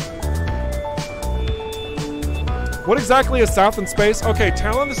 What exactly is south in space? Okay,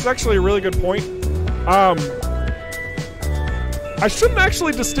 Talon, this is actually a really good point. I shouldn't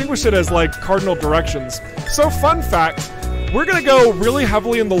actually distinguish it as like cardinal directions. So fun fact, we're gonna go really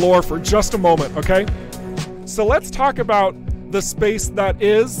heavily in the lore for just a moment, okay? So let's talk about the space that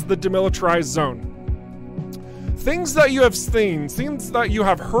is the demilitarized zone. Things that you have seen, things that you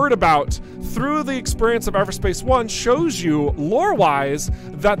have heard about through the experience of EVERSPACE 1 shows you, lore-wise,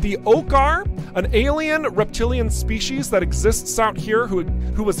 that the Okar, an alien reptilian species that exists out here,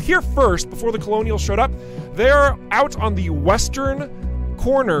 who was here first before the colonials showed up, they're out on the western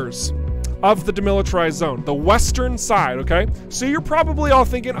corners of the demilitarized zone, the western side, okay? So you're probably all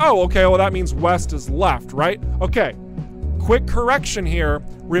thinking, oh, okay, well that means west is left, right? Okay, quick correction here.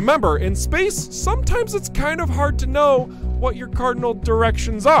 Remember, in space, sometimes it's kind of hard to know what your cardinal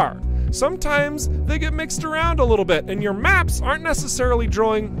directions are. Sometimes they get mixed around a little bit, and your maps aren't necessarily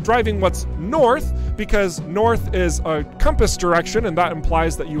driving what's north, because north is a compass direction, and that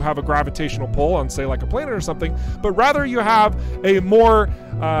implies that you have a gravitational pull on, say, like a planet or something, but rather you have a more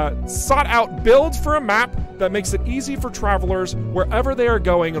sought-out build for a map that makes it easy for travelers wherever they are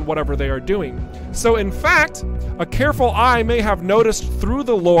going and whatever they are doing. So in fact, a careful eye may have noticed through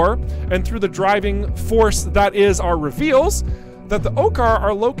the lore and through the driving force that is our reveals that the Okar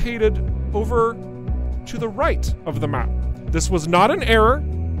are located over to the right of the map. This was not an error.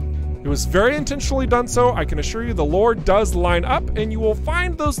 It was very intentionally done so. I can assure you the lore does line up, and you will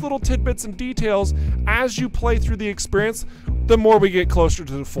find those little tidbits and details as you play through the experience the more we get closer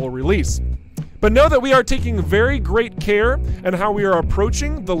to the full release. But know that we are taking very great care in how we are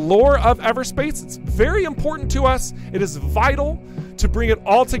approaching the lore of EVERSPACE. It's very important to us. It is vital to bring it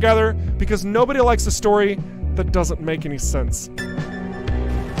all together because nobody likes a story that doesn't make any sense.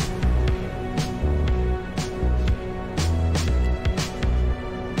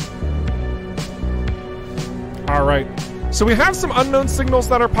 All right, so we have some unknown signals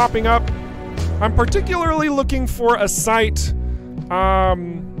that are popping up. I'm particularly looking for a site.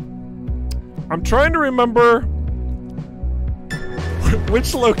 I'm trying to remember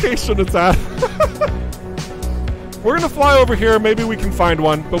which location it's at. We're gonna fly over here, maybe we can find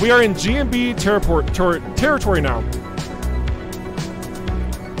one, but we are in GMB territory now.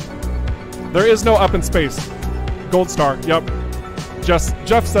 There is no up in space. Gold star, yep.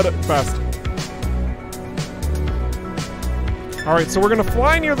 Jeff said it best. All right, so we're gonna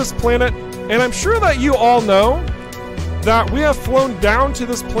fly near this planet, and I'm sure that you all know that we have flown down to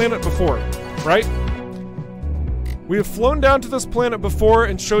this planet before, right? We have flown down to this planet before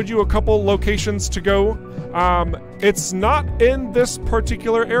and showed you a couple locations to go. It's not in this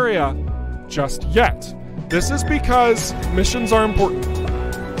particular area just yet. This is because missions are important.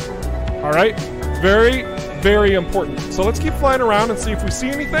 All right, very, very important. So let's keep flying around and see if we see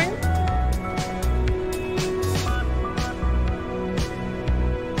anything.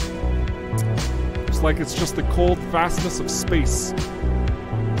 Looks like it's just the cold vastness of space.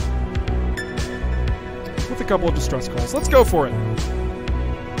 With a couple of distress calls. Let's go for it.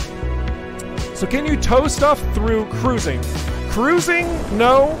 So can you tow stuff through cruising? Cruising,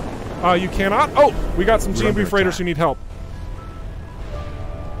 no, you cannot. Oh, we got some GMB freighters who need help.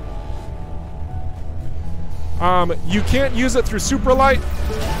 You can't use it through Supralight.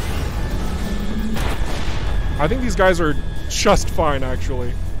 I think these guys are just fine,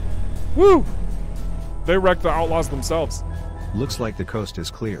 actually. Woo! They wrecked the Outlaws themselves. Looks like the coast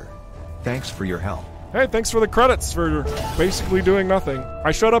is clear. Thanks for your help. Hey, thanks for the credits for basically doing nothing.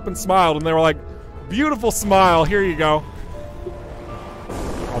 I showed up and smiled, and they were like, beautiful smile, here you go.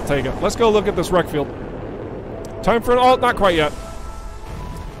 I'll take it. Let's go look at this wreck field. Time for an alt? Not quite yet.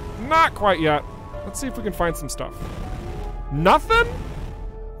 Not quite yet. Let's see if we can find some stuff. Nothing?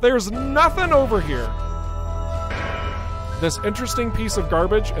 There's nothing over here. This interesting piece of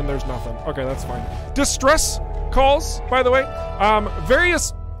garbage, and there's nothing. Okay, that's fine. Distress calls, by the way.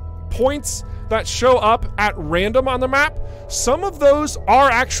 Various points that show up at random on the map. Some of those are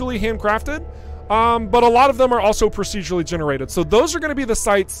actually handcrafted, but a lot of them are also procedurally generated. So those are going to be the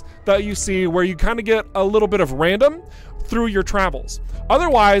sites that you see where you kind of get a little bit of random through your travels.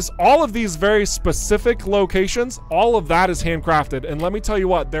 Otherwise, all of these very specific locations, all of that is handcrafted. And let me tell you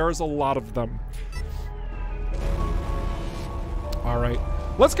what, there is a lot of them. All right,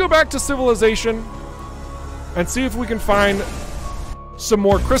 let's go back to civilization and see if we can find some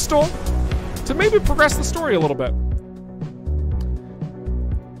more crystal to maybe progress the story a little bit.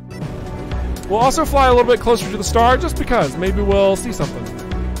 We'll also fly a little bit closer to the star just because maybe we'll see something.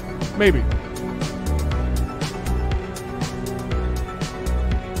 Maybe.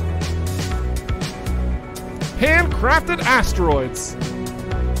 Handcrafted asteroids.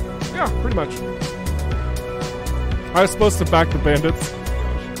 Yeah, pretty much. I was supposed to back the bandits.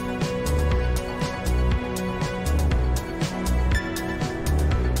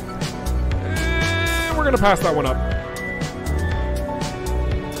 And we're gonna pass that one up.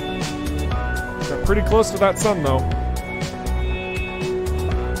 Got pretty close to that sun though.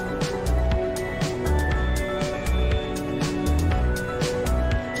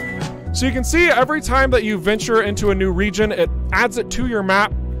 So you can see every time that you venture into a new region, it adds it to your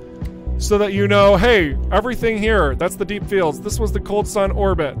map so that you know, hey, everything here, that's the deep fields. This was the cold sun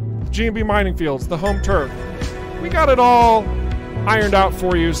orbit, G&B mining fields, the home turf. We got it all ironed out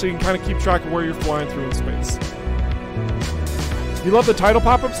for you so you can kind of keep track of where you're flying through in space. You love the title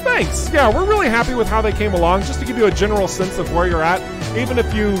pop-ups? Thanks. Yeah, we're really happy with how they came along, just to give you a general sense of where you're at, even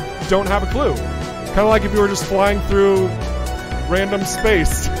if you don't have a clue. Kind of like if you were just flying through random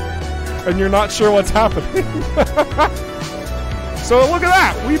space and you're not sure what's happening. So look at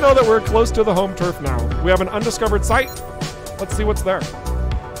that. We know that we're close to the home turf now. We have an undiscovered site. Let's see what's there.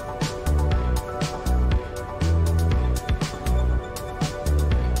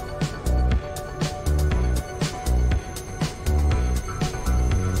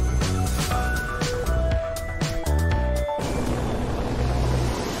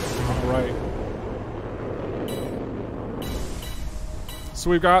 So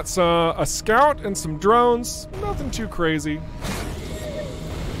we've got a scout and some drones. Nothing too crazy.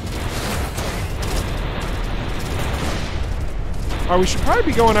 We should probably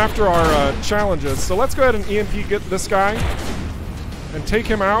be going after our challenges. So let's go ahead and EMP get this guy and take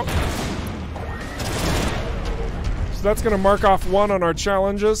him out. So that's going to mark off 1 on our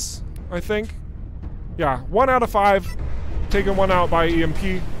challenges, I think. Yeah, 1 out of 5. Taking 1 out by EMP.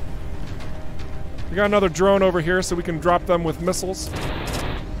 We got another drone over here so we can drop them with missiles.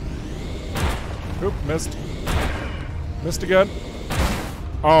 Oop, missed. Missed again.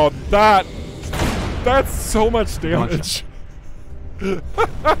 Oh, that's so much damage.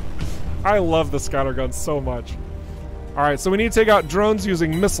 I love the scatter gun so much. Alright, so we need to take out drones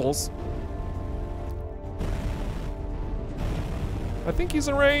using missiles. I think he's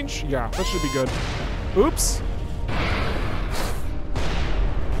in range. Yeah, that should be good. Oops.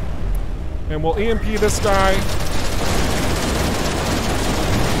 And we'll EMP this guy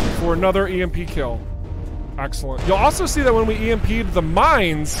for another EMP kill. Excellent. You'll also see that when we EMP'd, the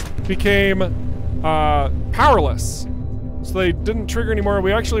mines became powerless. So they didn't trigger anymore.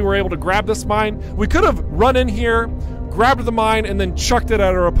 We actually were able to grab this mine. We could have run in here, grabbed the mine, and then chucked it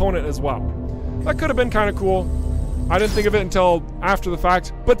at our opponent as well. That could have been kind of cool. I didn't think of it until after the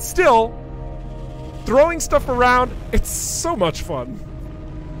fact. But still, throwing stuff around, it's so much fun.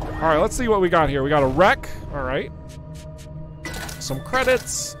 Alright, let's see what we got here. We got a wreck. Alright. Some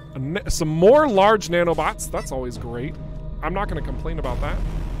credits. Some more large nanobots. That's always great. I'm not going to complain about that.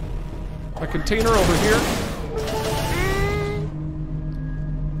 A container over here.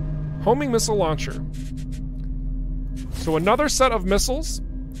 Homing missile launcher. So another set of missiles.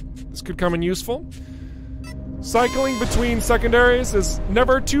 This could come in useful. Cycling between secondaries is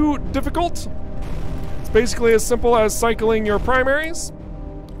never too difficult. It's basically as simple as cycling your primaries.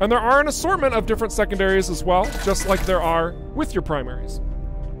 And there are an assortment of different secondaries as well, just like there are with your primaries.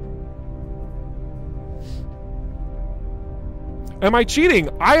 Am I cheating?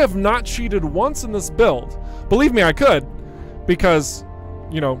 I have not cheated once in this build. Believe me, I could, because,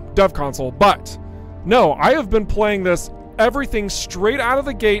 you know, dev console, but no, I have been playing this, everything straight out of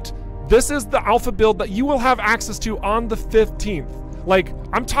the gate. This is the alpha build that you will have access to on the 15th. Like,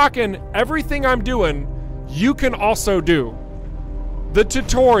 I'm talking everything I'm doing, you can also do. The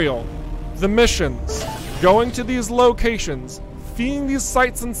tutorial, the missions, going to these locations, feeding these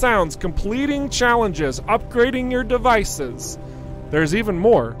sights and sounds, completing challenges, upgrading your devices. There's even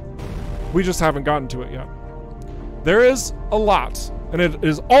more. We just haven't gotten to it yet. There is a lot, and it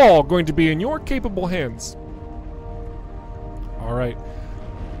is all going to be in your capable hands. All right.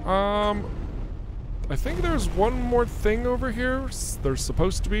 I think there's one more thing over here. There's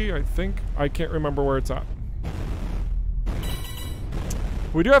supposed to be, I think. I can't remember where it's at.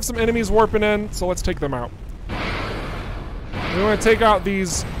 We do have some enemies warping in, so let's take them out. We want to take out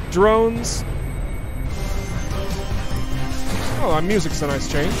these drones. Oh, that music's a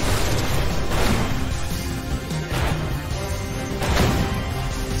nice change.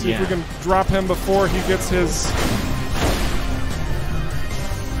 See if we can drop him before he gets his...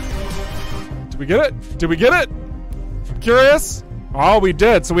 Did we get it? Did we get it? I'm curious. Oh, we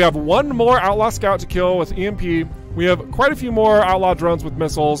did. So we have one more Outlaw Scout to kill with EMP. We have quite a few more Outlaw drones with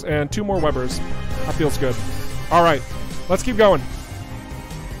missiles and 2 more Webbers. That feels good. All right, let's keep going.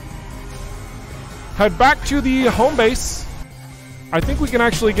 Head back to the home base. I think we can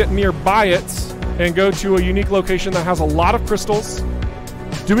actually get nearby it and go to a unique location that has a lot of crystals.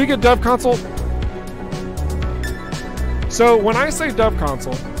 Do we get Dev Console? So when I say Dev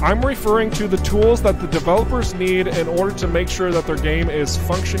Console, I'm referring to the tools that the developers need in order to make sure that their game is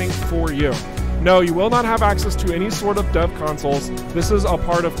functioning for you. No, you will not have access to any sort of Dev Consoles. This is a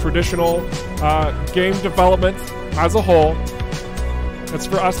part of traditional game development as a whole. It's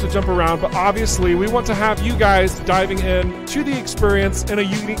for us to jump around, but obviously we want to have you guys diving in to the experience in a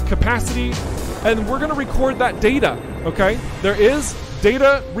unique capacity, and we're going to record that data, okay? There is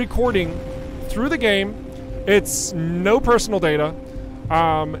data recording through the game. It's no personal data.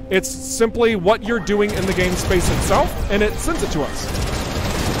 It's simply what you're doing in the game space itself, and it sends it to us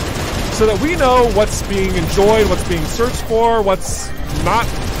so that we know what's being enjoyed, what's being searched for, what's not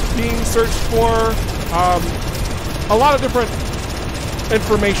being searched for. A lot of different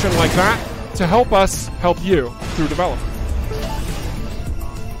information like that to help us help you through development.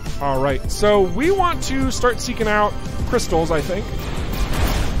 All right, so we want to start seeking out crystals, I think.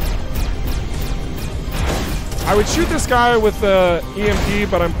 I would shoot this guy with the EMP,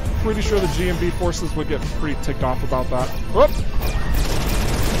 but I'm pretty sure the GMB forces would get pretty ticked off about that. Whoop!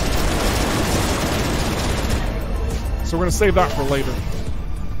 So we're gonna save that for later.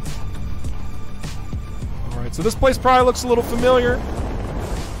 All right, so this place probably looks a little familiar.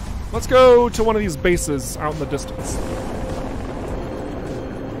 Let's go to one of these bases out in the distance.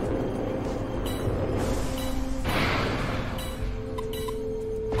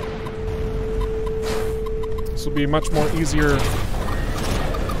 This will be much more easier.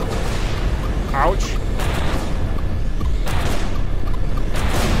 Ouch.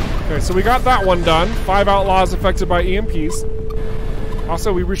 Okay, so we got that one done. 5 outlaws affected by EMPs.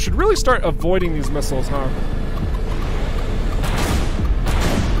 Also, we should really start avoiding these missiles, huh?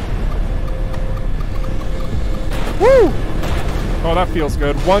 Woo! Oh, that feels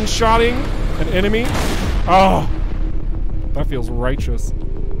good. One-shotting an enemy. Oh, that feels righteous.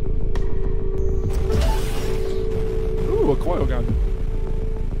 Ooh, a coil gun.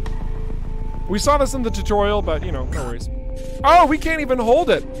 We saw this in the tutorial, but, you know, no worries. Oh, we can't even hold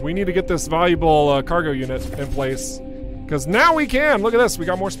it. We need to get this valuable cargo unit in place. Because now we can. Look at this. We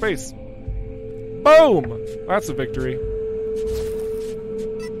got more space. Boom! That's a victory.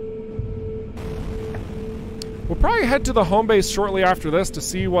 We'll probably head to the home base shortly after this to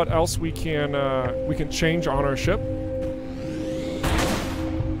see what else we can change on our ship.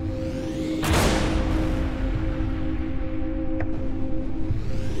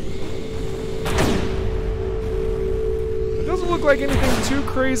 It doesn't look like anything too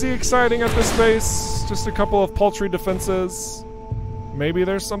crazy exciting at this base. Just a couple of paltry defenses. Maybe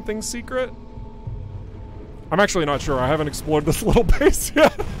there's something secret? I'm actually not sure. I haven't explored this little base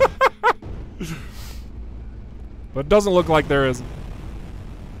yet. But it doesn't look like there is.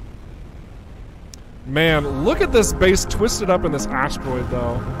 Man, look at this base twisted up in this asteroid,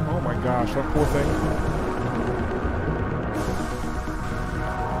 though. Oh my gosh, that poor thing.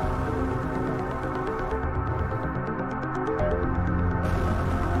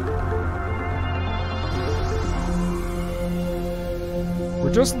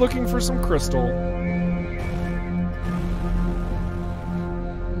 We're just looking for some crystal.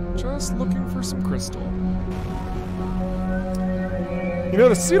 Just looking for some crystal. You know,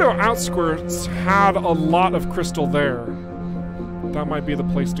 the Cedo outskirts had a lot of crystal there. That might be the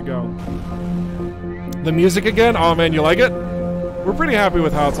place to go. The music again? Oh man, you like it? We're pretty happy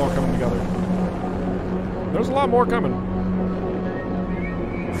with how it's all coming together. There's a lot more coming.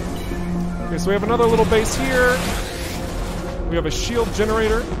 Okay, so we have another little base here. We have a shield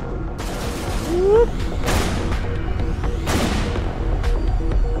generator. Whoop.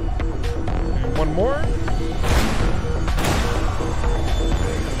 And one more.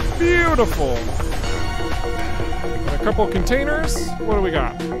 Beautiful. And a couple containers. What do we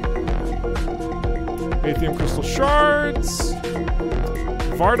got? Aethium crystal shards.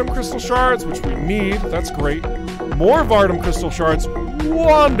 Vardum crystal shards, which we need. That's great. More Vardum crystal shards.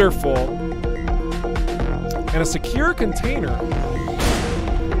 Wonderful. And a secure container.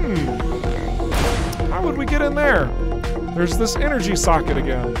 How would we get in there? There's this energy socket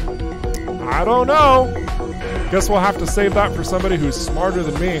again. I don't know. Guess we'll have to save that for somebody who's smarter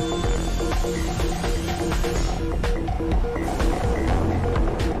than me.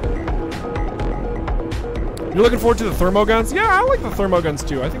 You're looking forward to the thermoguns? Yeah, I like the thermoguns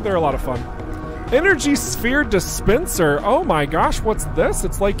too. I think they're a lot of fun. Energy sphere dispenser. Oh my gosh, what's this?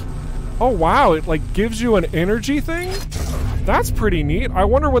 It's like, oh wow, it like gives you an energy thing? That's pretty neat. I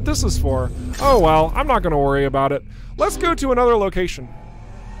wonder what this is for. Oh well, I'm not gonna worry about it. Let's go to another location.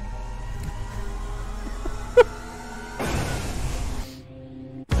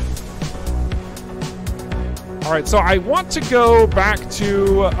 Alright, so I want to go back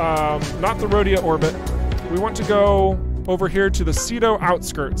to, not the Rhodia orbit. We want to go over here to the Cedo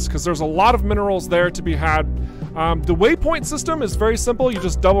outskirts, because there's a lot of minerals there to be had. The waypoint system is very simple. You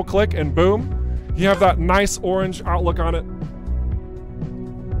just double click and boom. You have that nice orange outlook on it.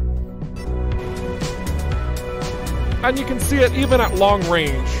 And you can see it even at long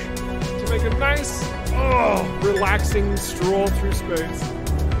range to make a nice, relaxing stroll through space.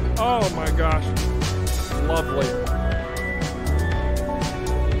 Oh my gosh. Lovely.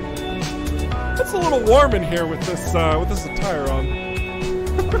 It's a little warm in here with this attire on.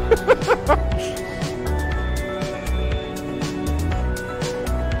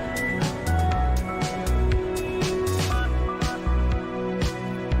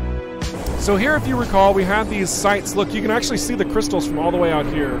 So here, if you recall, we had these sites. Look, you can actually see the crystals from all the way out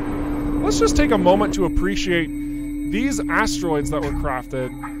here. Let's just take a moment to appreciate these asteroids that were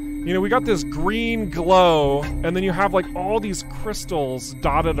crafted. You know, we got this green glow, and then you have like all these crystals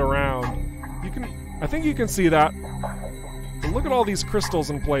dotted around. I think you can see that. But look at all these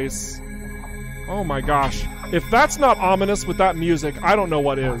crystals in place. Oh my gosh. If that's not ominous with that music, I don't know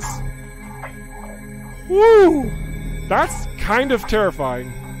what is. Woo! That's kind of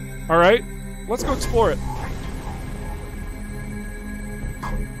terrifying. Alright, let's go explore it.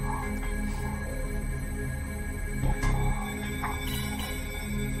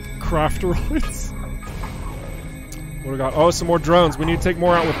 Crafteroids. What do we got? Oh, some more drones. We need to take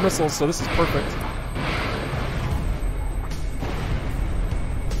more out with missiles, so this is perfect.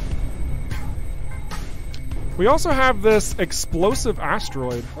 We also have this explosive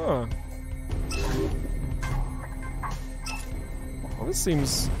asteroid. Huh. Well, this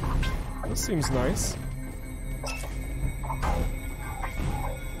seems nice.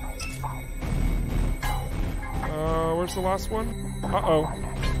 Where's the last one? Uh-oh.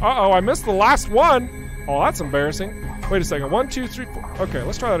 Uh-oh, I missed the last one! Oh, that's embarrassing. Wait a second. 1, 2, 3, 4. Okay,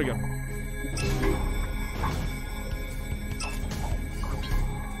 let's try that again.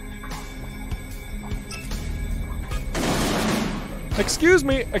 Excuse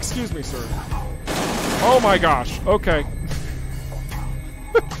me, sir. Oh my gosh. Okay.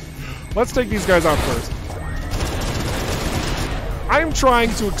 Let's take these guys out first. I'm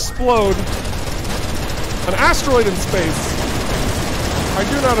trying to explode an asteroid in space. I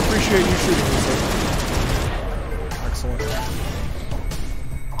do not appreciate you shooting me, sir. Excellent.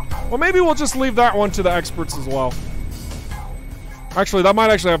 Well, maybe we'll just leave that one to the experts as well. Actually, that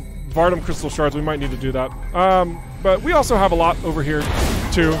might actually have Vardum crystal shards. We might need to do that. But we also have a lot over here,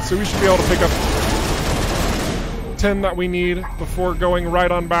 too, so we should be able to pick up 10 that we need before going right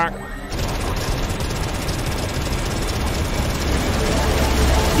on back.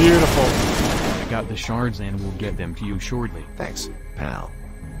 Beautiful. I got the shards and we'll get them to you shortly. Thanks, pal.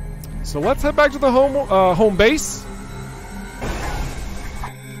 So let's head back to the home base.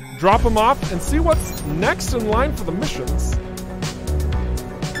 Drop them off and see what's next in line for the missions.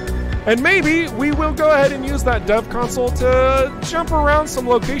 And maybe we will go ahead and use that dev console to jump around some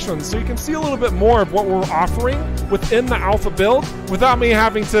locations so you can see a little bit more of what we're offering within the alpha build without me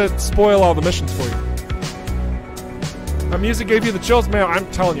having to spoil all the missions for you. That music gave you the chills, man. I'm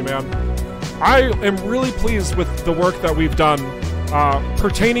telling you, man. I am really pleased with the work that we've done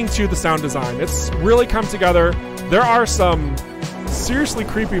pertaining to the sound design. It's really come together. There are some seriously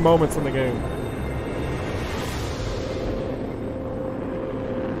creepy moments in the game.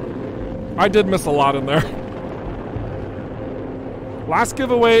 I did miss a lot in there. Last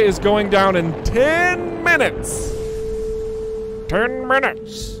giveaway is going down in 10 minutes. 10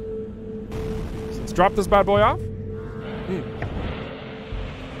 minutes. So let's drop this bad boy off.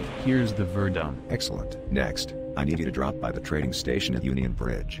 Here's the Verdun. Excellent. Next, I need you to drop by the trading station at Union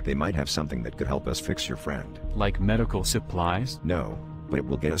Bridge. They might have something that could help us fix your friend. Like medical supplies? No, but it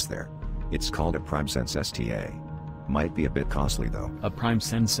will get us there. It's called a PrimeSense STA. Might be a bit costly though. A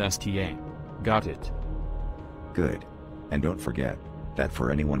PrimeSense STA. Got it. Good. And don't forget that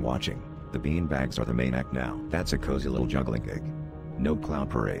for anyone watching, the beanbags are the main act now. That's a cozy little juggling gig. No clown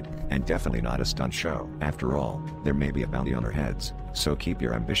parade, and definitely not a stunt show. After all, there may be a bounty on our heads, so keep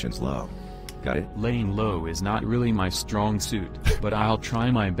your ambitions low. Got it? Laying low is not really my strong suit, but I'll try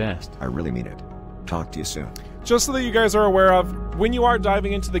my best. I really mean it. Talk to you soon. just so that you guys are aware of, when you are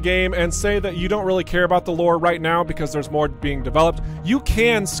diving into the game and say that you don't really care about the lore right now because there's more being developed, you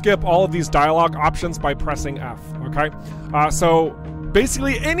can skip all of these dialogue options by pressing F, okay? So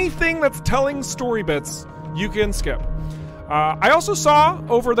basically anything that's telling story bits, you can skip. I also saw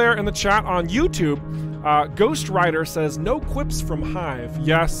over there in the chat on YouTube, Ghost Rider says, no quips from Hive.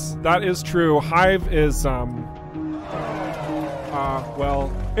 Yes, that is true. Hive is,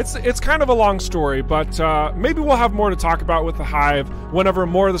 well, it's kind of a long story, but maybe we'll have more to talk about with the Hive whenever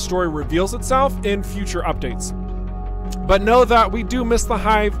more of the story reveals itself in future updates. But know that we do miss the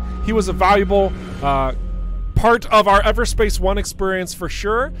Hive. He was a valuable part of our EVERSPACE 1 experience for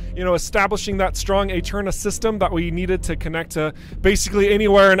sure. You know, establishing that strong Eterna system that we needed to connect to basically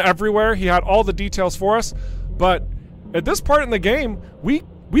anywhere and everywhere. He had all the details for us, but at this part in the game, we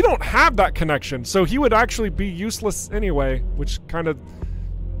don't have that connection, so he would actually be useless anyway, which kind of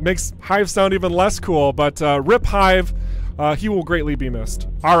makes Hive sound even less cool, but rip Hive, he will greatly be missed.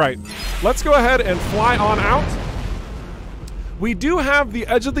 All right, let's go ahead and fly on out. We do have the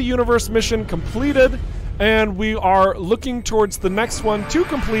Edge of the Universe mission completed, and we are looking towards the next one to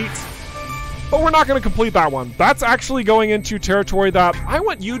complete, but we're not going to complete that one. That's actually going into territory that I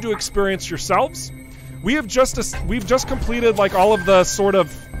want you to experience yourselves. We've just completed like all of the sort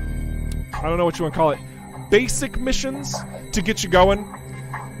of, I don't know what you want to call it, basic missions to get you going.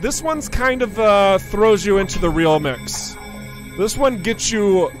 This one's kind of throws you into the real mix. This one gets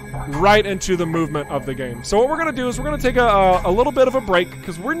you right into the movement of the game. So what we're going to do is we're going to take a little bit of a break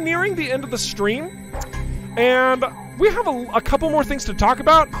because we're nearing the end of the stream. And we have a couple more things to talk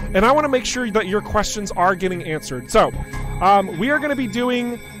about, and I want to make sure that your questions are getting answered. So, we are going to be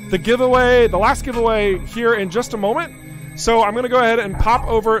doing the giveaway, the last giveaway here in just a moment. So I'm going to go ahead and pop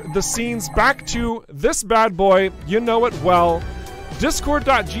over the scenes back to this bad boy. You know it well.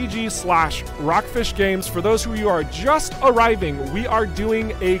 Discord.gg/rockfishgames. For those who you are just arriving, we are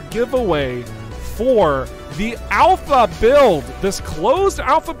doing a giveaway for the alpha build, this closed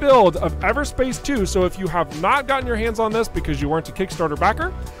alpha build of EVERSPACE 2. So if you have not gotten your hands on this because you weren't a Kickstarter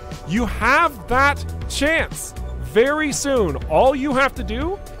backer, you have that chance very soon. All you have to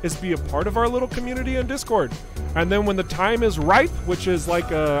do is be a part of our little community on Discord. And then when the time is ripe, which is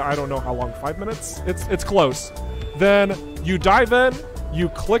like, I don't know how long, 5 minutes? It's close. Then you dive in, you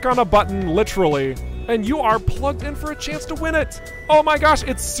click on a button, literally, and you are plugged in for a chance to win it. Oh my gosh,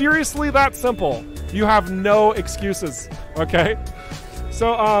 it's seriously that simple. You have no excuses, okay?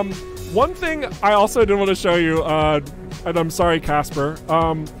 So, one thing I also did want to show you, and I'm sorry, Casper,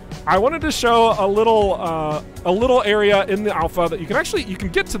 I wanted to show a little area in the alpha that you can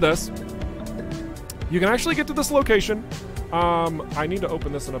get to this. You can actually get to this location. I need to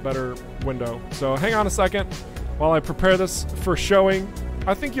open this in a better window. So hang on a second while I prepare this for showing.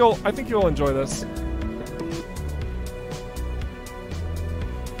 I think you'll enjoy this.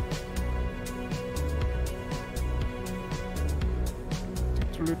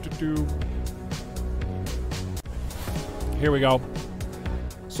 Here we go.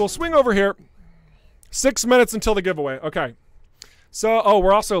 So we'll swing over here. 6 minutes until the giveaway. Okay. So, oh,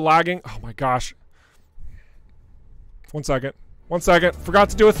 we're also lagging. Oh my gosh. 1 second. 1 second. Forgot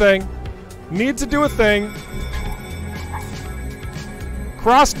to do a thing. Need to do a thing.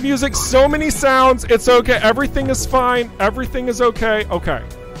 Crossed music, so many sounds. It's okay. Everything is fine. Everything is okay. Okay.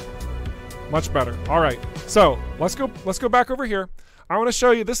 Much better. All right. So let's go back over here. I want to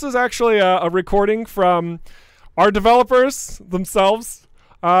show you. This is actually a recording from our developers themselves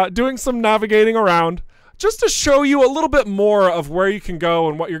doing some navigating around, just to show you a little bit more of where you can go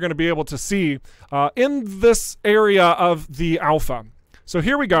and what you're going to be able to see in this area of the alpha. So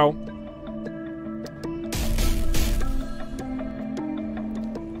here we go.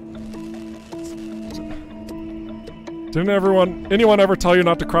 Didn't anyone ever tell you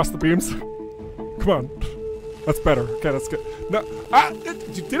not to cross the beams? Come on. That's better. Okay, that's good. No,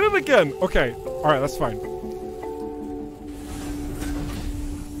 you did it again. Okay. All right, that's fine.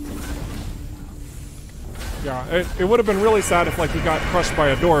 Yeah, it would have been really sad if, like, we got crushed by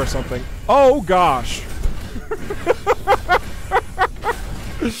a door or something. Oh, gosh.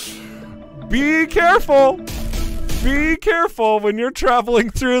 Be careful. Be careful when you're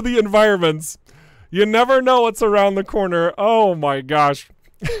traveling through the environments. You never know what's around the corner. Oh, my gosh.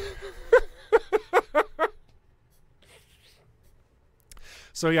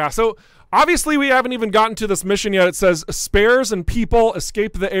 So, yeah, so obviously we haven't even gotten to this mission yet. It says spares and people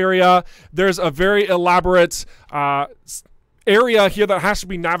escape the area. There's a very elaborate area here that has to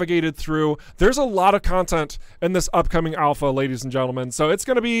be navigated through. There's a lot of content in this upcoming alpha, ladies and gentlemen. So it's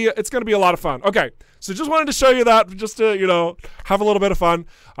gonna be a lot of fun. Okay, so just wanted to show you that, just to, you know, have a little bit of fun.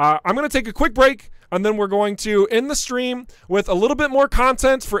 I'm gonna take a quick break. and then we're going to end the stream with a little bit more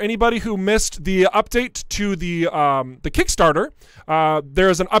content for anybody who missed the update to the Kickstarter.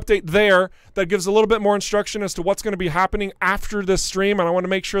 There's an update there that gives a little bit more instruction as to what's going to be happening after this stream, and I want to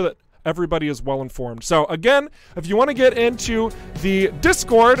make sure that everybody is well informed. So again, if you want to get into the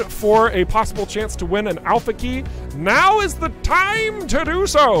Discord for a possible chance to win an alpha key, now is the time to do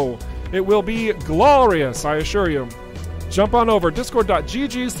so. It will be glorious, I assure you. Jump on over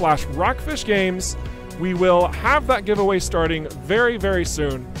discord.gg/rockfishgames. We will have that giveaway starting very, very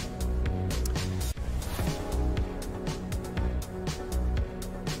soon.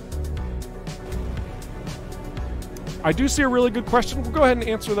 I do see a really good question. We'll go ahead and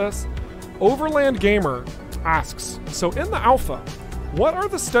answer this. Overland Gamer asks, so in the alpha, what are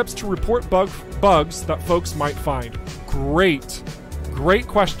the steps to report bugs that folks might find? Great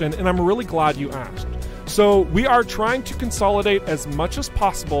question, and I'm really glad you asked. So we are trying to consolidate as much as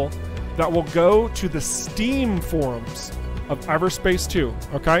possible that will go to the Steam forums of EVERSPACE 2,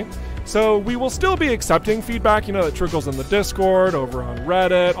 okay? So we will still be accepting feedback, you know, that trickles in the Discord, over on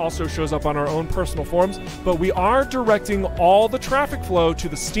Reddit, also shows up on our own personal forums, but we are directing all the traffic flow to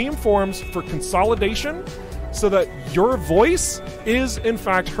the Steam forums for consolidation so that your voice is in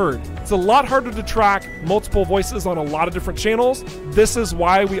fact heard. It's a lot harder to track multiple voices on a lot of different channels. This is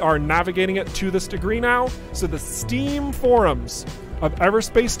why we are navigating it to this degree now. So the Steam forums of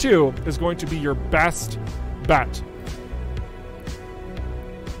EVERSPACE 2 is going to be your best bet.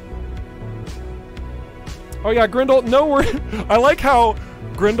 Oh yeah, Grindle, no worry. I like how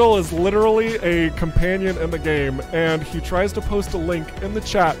Grindle is literally a companion in the game, and he tries to post a link in the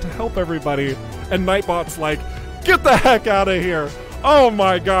chat to help everybody, and Nightbot's like, get the heck out of here. Oh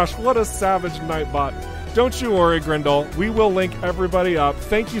my gosh, what a savage Nightbot. Don't you worry, Grindle. We will link everybody up.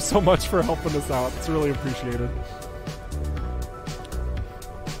 Thank you so much for helping us out. It's really appreciated.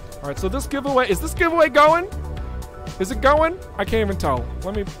 All right, so this giveaway, is this giveaway going? Is it going? I can't even tell.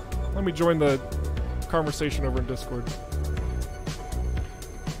 Let me join the conversation over in Discord.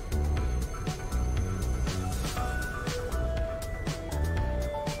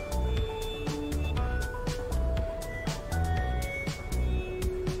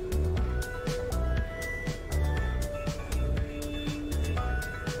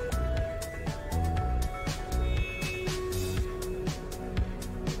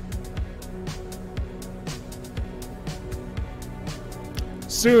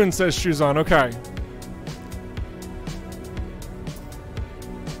 Soon, says Shuzan. Okay.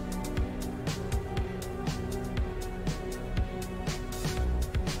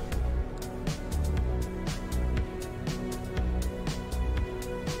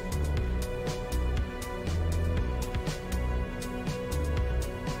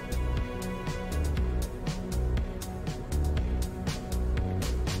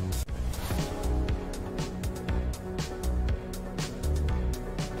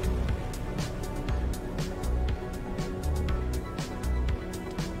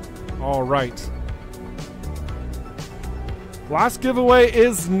 All right. Last giveaway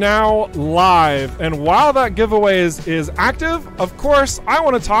is now live, and while that giveaway is active, of course, I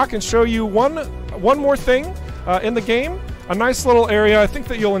want to talk and show you one more thing in the game. A nice little area. I think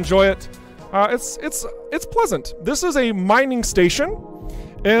that you'll enjoy it. It's pleasant. This is a mining station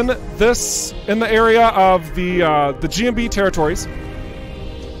in the area of the GMB territories.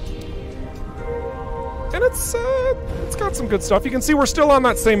 And it's got some good stuff. You can see we're still on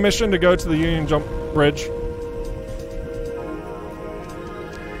that same mission to go to the Union Jump Bridge.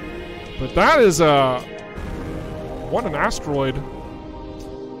 But that is what an asteroid.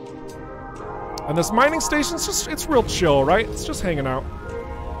 And this mining station's it's real chill, right? It's just hanging out.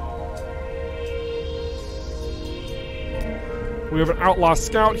 We have an outlaw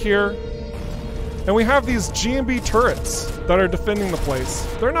scout here. And we have these GMB turrets that are defending the place.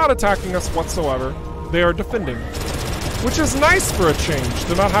 They're not attacking us whatsoever. They are defending, which is nice for a change,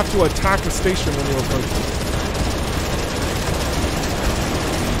 to not have to attack a station when you approach it.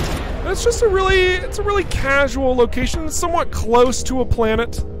 It's just a really casual location. It's somewhat close to a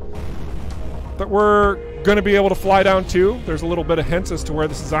planet that we're going to be able to fly down to. There's a little bit of hints as to where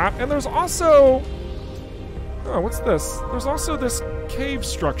this is at, and there's also, oh, what's this? There's also this cave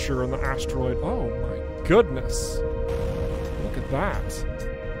structure on the asteroid. Oh my goodness! Look at that.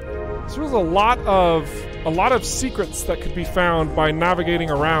 So there's a lot of secrets that could be found by navigating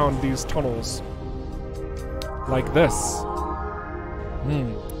around these tunnels. Like this.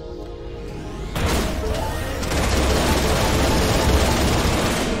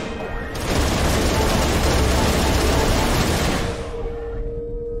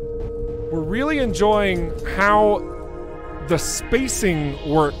 We're really enjoying how the spacing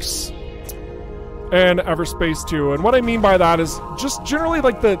works in EVERSPACE 2. And what I mean by that is just generally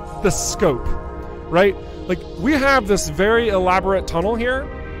like the scope, right? Like, we have this very elaborate tunnel here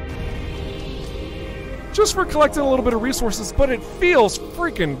just for collecting a little bit of resources, but it feels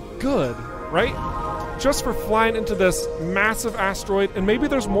freaking good, right? Just for flying into this massive asteroid, and maybe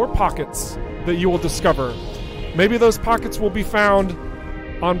there's more pockets that you will discover. Maybe those pockets will be found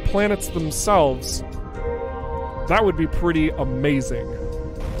on planets themselves. That would be pretty amazing,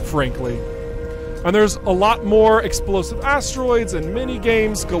 frankly. And there's a lot more explosive asteroids and mini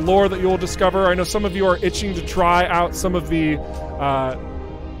games galore that you'll discover. I know some of you are itching to try out some of the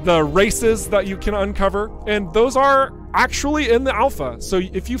races that you can uncover, and those are actually in the alpha. So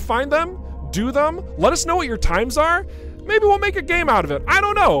if you find them, do them. Let us know what your times are. Maybe we'll make a game out of it. I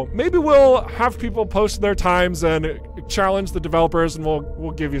don't know. Maybe we'll have people post their times and challenge the developers, and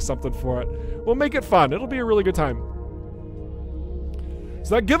we'll give you something for it. We'll make it fun. It'll be a really good time.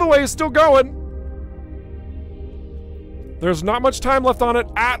 So that giveaway is still going. There's not much time left on it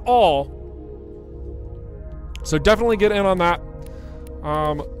at all. So definitely get in on that.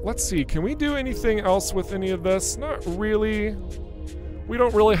 Let's see. Can we do anything else with any of this? Not really. We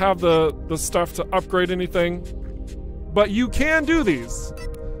don't really have the stuff to upgrade anything. But you can do these.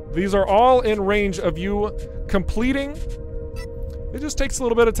 These are all in range of you completing. It just takes a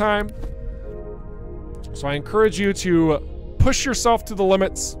little bit of time. So I encourage you to push yourself to the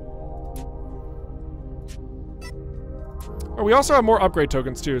limits. Oh, we also have more upgrade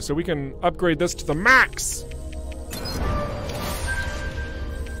tokens too, so we can upgrade this to the max.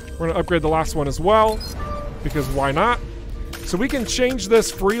 We're gonna upgrade the last one as well, because why not? So we can change this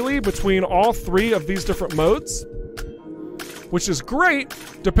freely between all three of these different modes, which is great,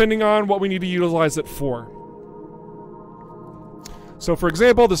 depending on what we need to utilize it for. So for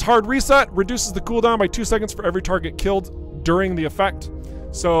example, this hard reset reduces the cooldown by 2 seconds for every target killed during the effect.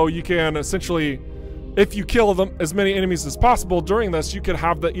 So you can essentially, if you kill them as many enemies as possible during this, you could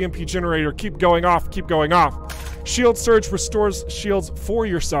have the EMP generator keep going off. Shield Surge restores shields for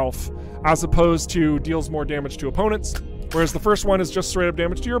yourself, as opposed to deals more damage to opponents, whereas the first one is just straight up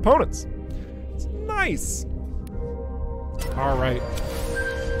damage to your opponents. It's nice. All right.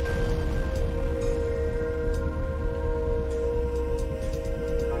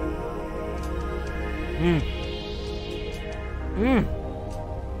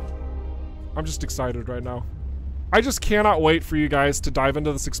 I'm just excited right now. I just cannot wait for you guys to dive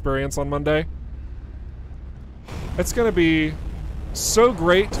into this experience on Monday. It's gonna be so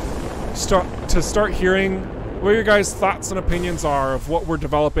great to start hearing what your guys' thoughts and opinions are of what we're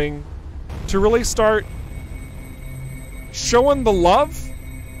developing, to really start showing the love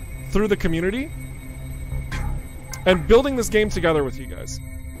through the community and building this game together with you guys.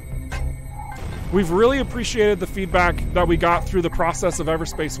 We've really appreciated the feedback that we got through the process of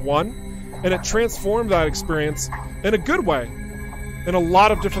EVERSPACE 1, and it transformed that experience in a good way, in a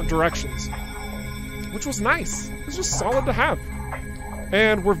lot of different directions, which was nice. It was just solid to have.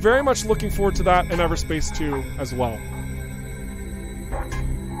 And we're very much looking forward to that in EVERSPACE 2 as well.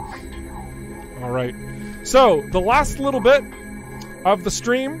 All right. So, the last little bit of the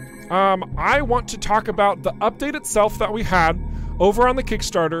stream, I want to talk about the update itself that we had over on the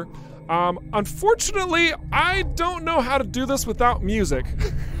Kickstarter. Unfortunately, I don't know how to do this without music.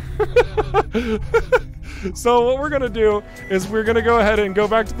 So what we're gonna do is we're gonna go ahead and go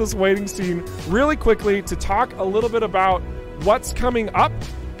back to this waiting scene really quickly to talk a little bit about what's coming up,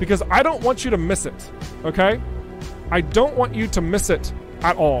 because I don't want you to miss it, okay? I don't want you to miss it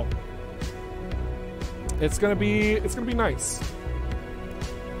at all. It's gonna be nice.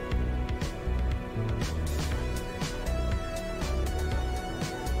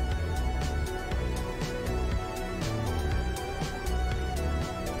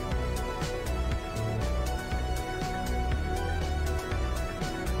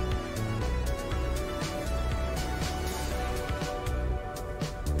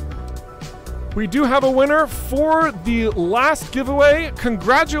 We do have a winner for the last giveaway.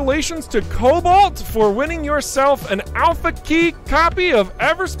 Congratulations to Cobalt for winning yourself an Alpha Key copy of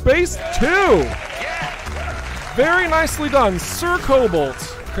EVERSPACE 2. Very nicely done, Sir Cobalt.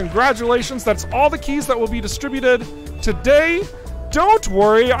 Congratulations. That's all the keys that will be distributed today. Don't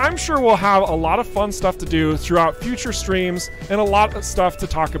worry, I'm sure we'll have a lot of fun stuff to do throughout future streams and a lot of stuff to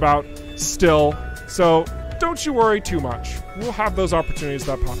talk about still. So don't you worry too much. We'll have those opportunities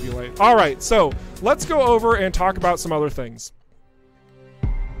that populate. All right, so let's go over and talk about some other things.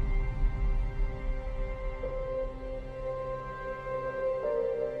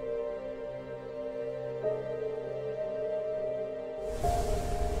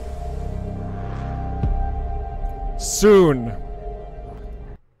 Soon.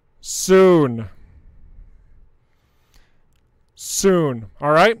 soon.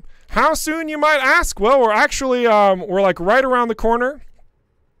 All right. How soon, you might ask? Well, we're actually we're like right around the corner.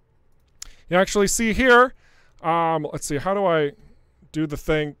 You actually see here. Let's see. How do I do the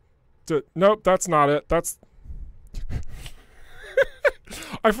thing? Nope, that's not it. That's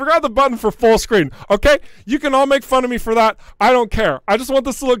I forgot the button for full screen. Okay, you can all make fun of me for that. I don't care. I just want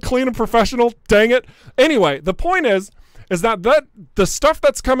this to look clean and professional. Dang it. Anyway, the point is that the stuff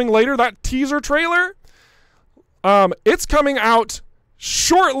that's coming later, that teaser trailer, it's coming out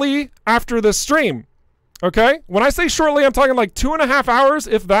shortly after this stream. Okay, when I say shortly, I'm talking like 2.5 hours,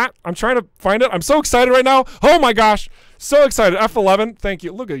 if that. I'm trying to find it. I'm so excited right now. Oh my gosh, so excited. F11. Thank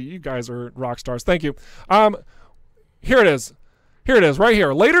you. Look at you guys are rock stars. Thank you. Here it is. Here it is, right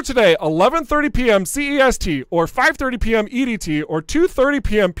here. Later today, 11:30 p.m. CEST or 5:30 p.m. EDT or 2:30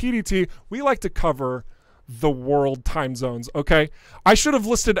 p.m. PDT. We like to cover the world time zones, okay? I should have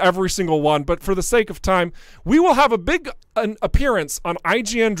listed every single one, but for the sake of time, we will have a big appearance on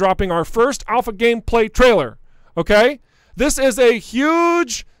IGN dropping our first alpha gameplay trailer, okay? This is a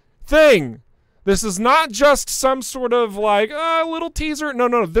huge thing. This is not just some sort of like little teaser.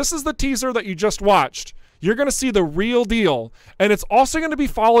 No. This is the teaser that you just watched. You're going to see the real deal. And it's also going to be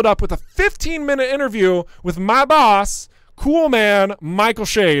followed up with a 15-minute interview with my boss, cool man, Michael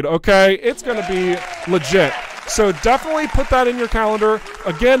Shade, okay? It's going to be legit. So definitely put that in your calendar.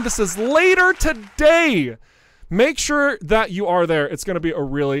 Again, this is later today. Make sure that you are there. It's going to be a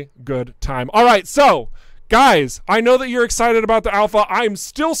really good time. All right, so guys, I know that you're excited about the alpha. I'm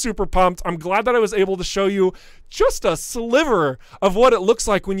still super pumped. I'm glad that I was able to show you just a sliver of what it looks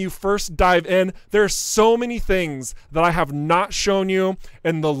like when you first dive in. There's so many things that I have not shown you.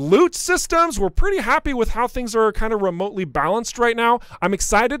 And the loot systems, we're pretty happy with how things are kind of remotely balanced right now. I'm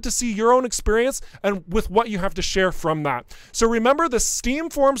excited to see your own experience and with what you have to share from that. So remember, the Steam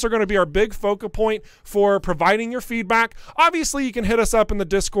forums are going to be our big focal point for providing your feedback. Obviously, you can hit us up in the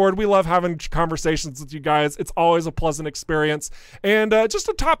Discord. We love having conversations with you guys. It's always a pleasant experience. And just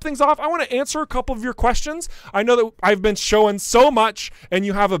to top things off, I want to answer a couple of your questions. I know that I've been showing so much and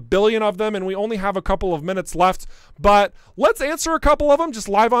you have a billion of them and we only have a couple of minutes left, but let's answer a couple of them just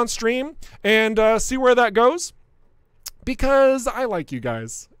live on stream and see where that goes, because I like you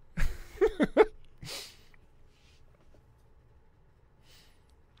guys.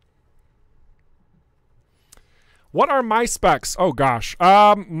 What are my specs? Oh gosh.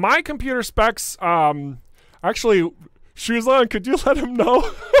 My computer specs, actually, Shoes On, could you let him know?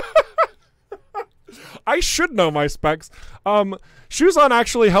 I should know my specs. Shoes On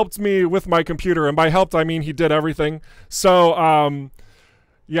actually helped me with my computer, and by helped I mean he did everything. So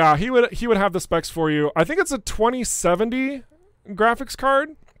yeah, he would have the specs for you. I think it's a 2070 graphics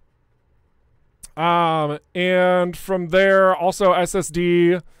card. And from there, also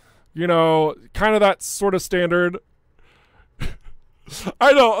SSD, you know, kind of that sort of standard.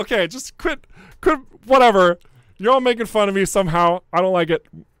 I know, okay, just quit, whatever. You're all making fun of me somehow. I don't like it.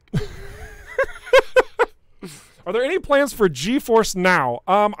 Are there any plans for GeForce Now?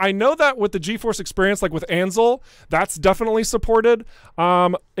 I know that with the GeForce experience, like with Ansel, that's definitely supported.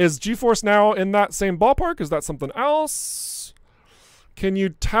 Is GeForce Now in that same ballpark? Is that something else? Can you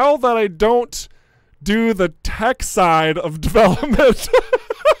tell that I don't do the tech side of development?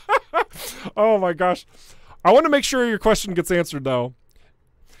 Oh my gosh. I want to make sure your question gets answered though.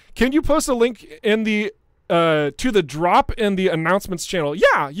 Can you post a link in the to the drop in the announcements channel?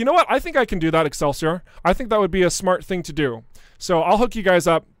 Yeah, you know what? I think I can do that, Excelsior. I think that would be a smart thing to do. So I'll hook you guys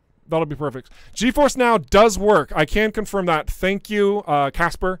up. That'll be perfect. GeForce Now does work. I can confirm that. Thank you,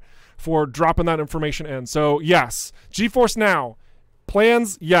 Casper, for dropping that information in. So yes, GeForce Now.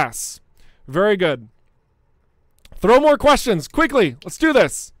 Plans, yes. Very good. Throw more questions, quickly. Let's do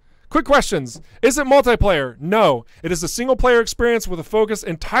this. Quick questions. Is it multiplayer? No. It is a single-player experience with a focus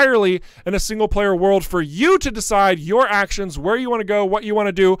entirely in a single-player world for you to decide your actions, where you want to go, what you want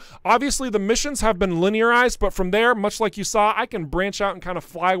to do. Obviously, the missions have been linearized, but from there, much like you saw, I can branch out and kind of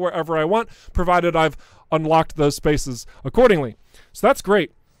fly wherever I want, provided I've unlocked those spaces accordingly. So that's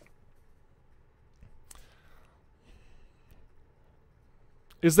great.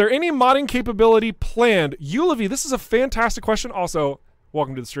 Is there any modding capability planned? Eulavi, this is a fantastic question. Also,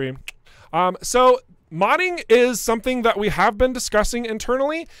 welcome to the stream. So modding is something that we have been discussing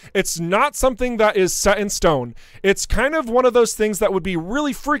internally. It's not something that is set in stone. It's kind of one of those things that would be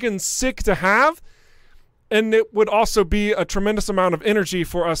really freaking sick to have, and it would also be a tremendous amount of energy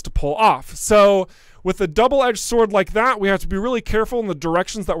for us to pull off. So with a double-edged sword like that, we have to be really careful in the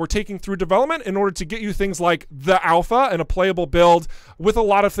directions that we're taking through development in order to get you things like the alpha and a playable build with a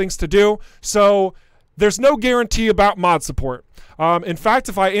lot of things to do. So there's no guarantee about mod support. In fact,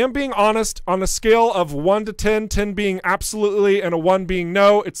 if I am being honest, on a scale of 1 to 10, 10 being absolutely and a 1 being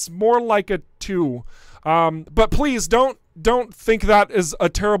no, it's more like a 2. But please don't think that is a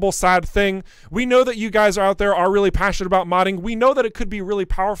terrible, sad thing. We know that you guys out there are really passionate about modding. We know that it could be really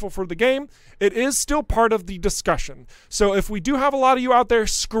powerful for the game. It is still part of the discussion. So if we do have a lot of you out there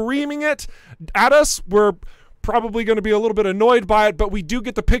screaming it at us, we're probably going to be a little bit annoyed by it, but we do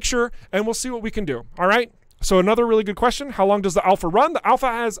get the picture, and we'll see what we can do. All right? So another really good question, how long does the alpha run? The alpha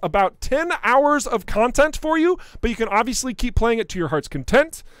has about 10 hours of content for you, but you can obviously keep playing it to your heart's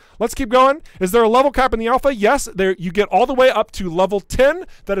content. Let's keep going. Is there a level cap in the alpha? Yes, there you get all the way up to level 10.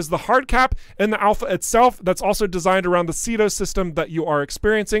 That is the hard cap in the alpha itself. That's also designed around the Cedo system that you are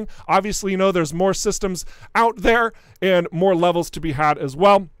experiencing. Obviously, you know there's more systems out there and more levels to be had as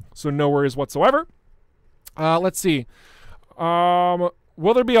well, so no worries whatsoever. Let's see.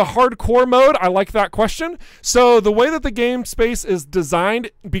 Will there be a hardcore mode? I like that question. So the way that the game space is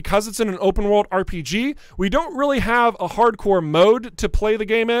designed, because it's in an open world RPG, we don't really have a hardcore mode to play the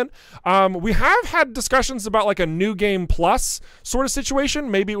game in. We have had discussions about like a new game plus sort of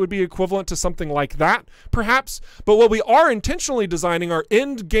situation. Maybe it would be equivalent to something like that, perhaps. But what we are intentionally designing are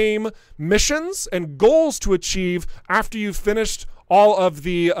end game missions and goals to achieve after you've finished all of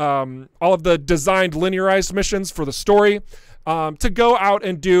the designed linearized missions for the story. To go out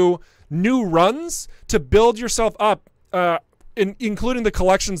and do new runs to build yourself up, including the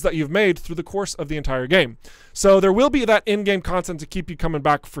collections that you've made through the course of the entire game. So there will be that in-game content to keep you coming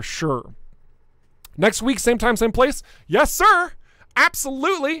back for sure. Next week, same time, same place? Yes, sir.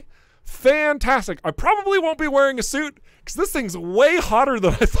 Absolutely. Fantastic. I probably won't be wearing a suit because this thing's way hotter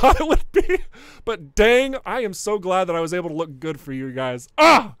than I thought it would be. But dang, I am so glad that I was able to look good for you guys.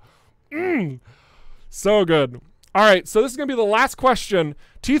 So good. All right, so this is going to be the last question.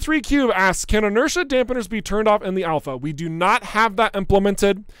 T3 Cube asks, can inertia dampeners be turned off in the alpha? We do not have that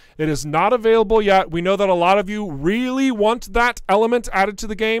implemented. It is not available yet. We know that a lot of you really want that element added to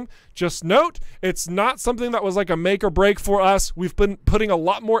the game. Just note, it's not something that was like a make or break for us. We've been putting a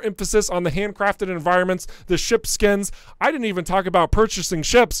lot more emphasis on the handcrafted environments, the ship skins. I didn't even talk about purchasing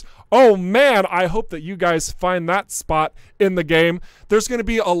ships. Oh man, I hope that you guys find that spot in the game. There's going to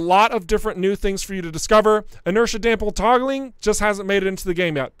be a lot of different new things for you to discover. Inertia damper toggling just hasn't made it into the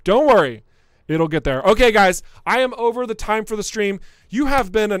game yet. Don't worry. It'll get there. Okay, guys, I am over the time for the stream. You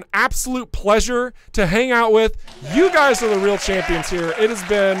have been an absolute pleasure to hang out with. You guys are the real champions here. It has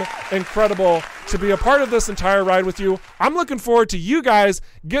been incredible to be a part of this entire ride with you. I'm looking forward to you guys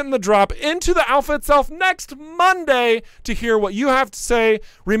getting the drop into the alpha itself next Monday to hear what you have to say.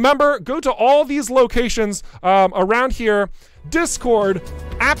 Remember, go to all these locations around here. Discord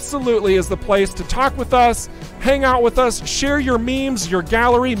absolutely is the place to talk with us, hang out with us, share your memes, your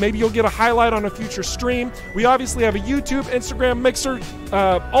gallery. Maybe you'll get a highlight on a future stream. We obviously have a YouTube, Instagram, Mixer,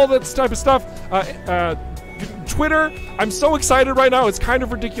 all that type of stuff. Twitter. I'm so excited right now. It's kind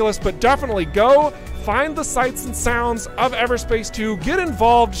of ridiculous, but definitely go find the sights and sounds of EVERSPACE 2. Get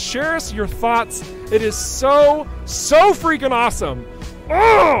involved. Share us your thoughts. It is so freaking awesome.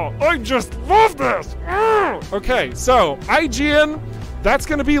 Oh, I just love this. Oh. Okay, so IGN, that's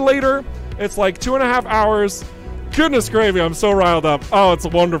going to be later. It's like 2.5 hours. Goodness gravy, I'm so riled up. Oh, it's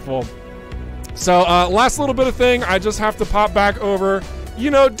wonderful. So last little bit of thing, I just have to pop back over,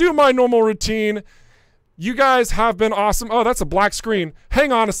 do my normal routine. You guys have been awesome. Oh, that's a black screen.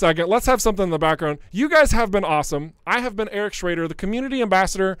 Hang on a second. Let's have something in the background. You guys have been awesome. I have been Eric Schrader, the community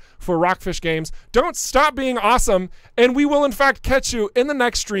ambassador for Rockfish Games. Don't stop being awesome, and we will in fact catch you in the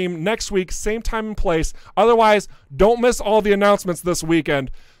next stream next week, same time and place. Otherwise, don't miss all the announcements this weekend.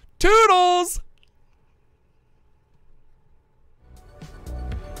 Toodles!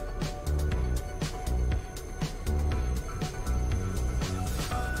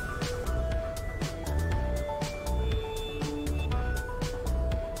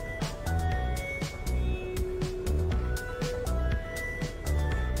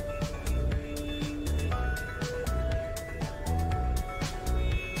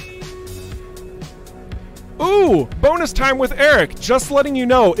 Ooh, bonus time with Eric. Just letting you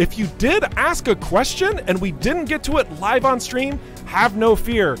know, if you did ask a question and we didn't get to it live on stream, have no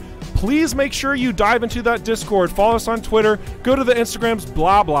fear. Please make sure you dive into that Discord, follow us on Twitter, go to the Instagrams,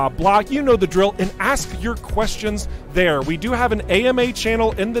 blah, blah, blah. You know the drill, and ask your questions there. We do have an AMA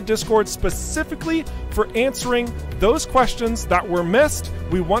channel in the Discord specifically for answering those questions that were missed.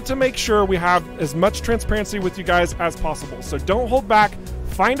 We want to make sure we have as much transparency with you guys as possible. So don't hold back.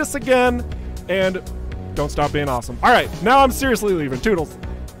 Find us again, and don't stop being awesome. All right, now I'm seriously leaving. Toodles.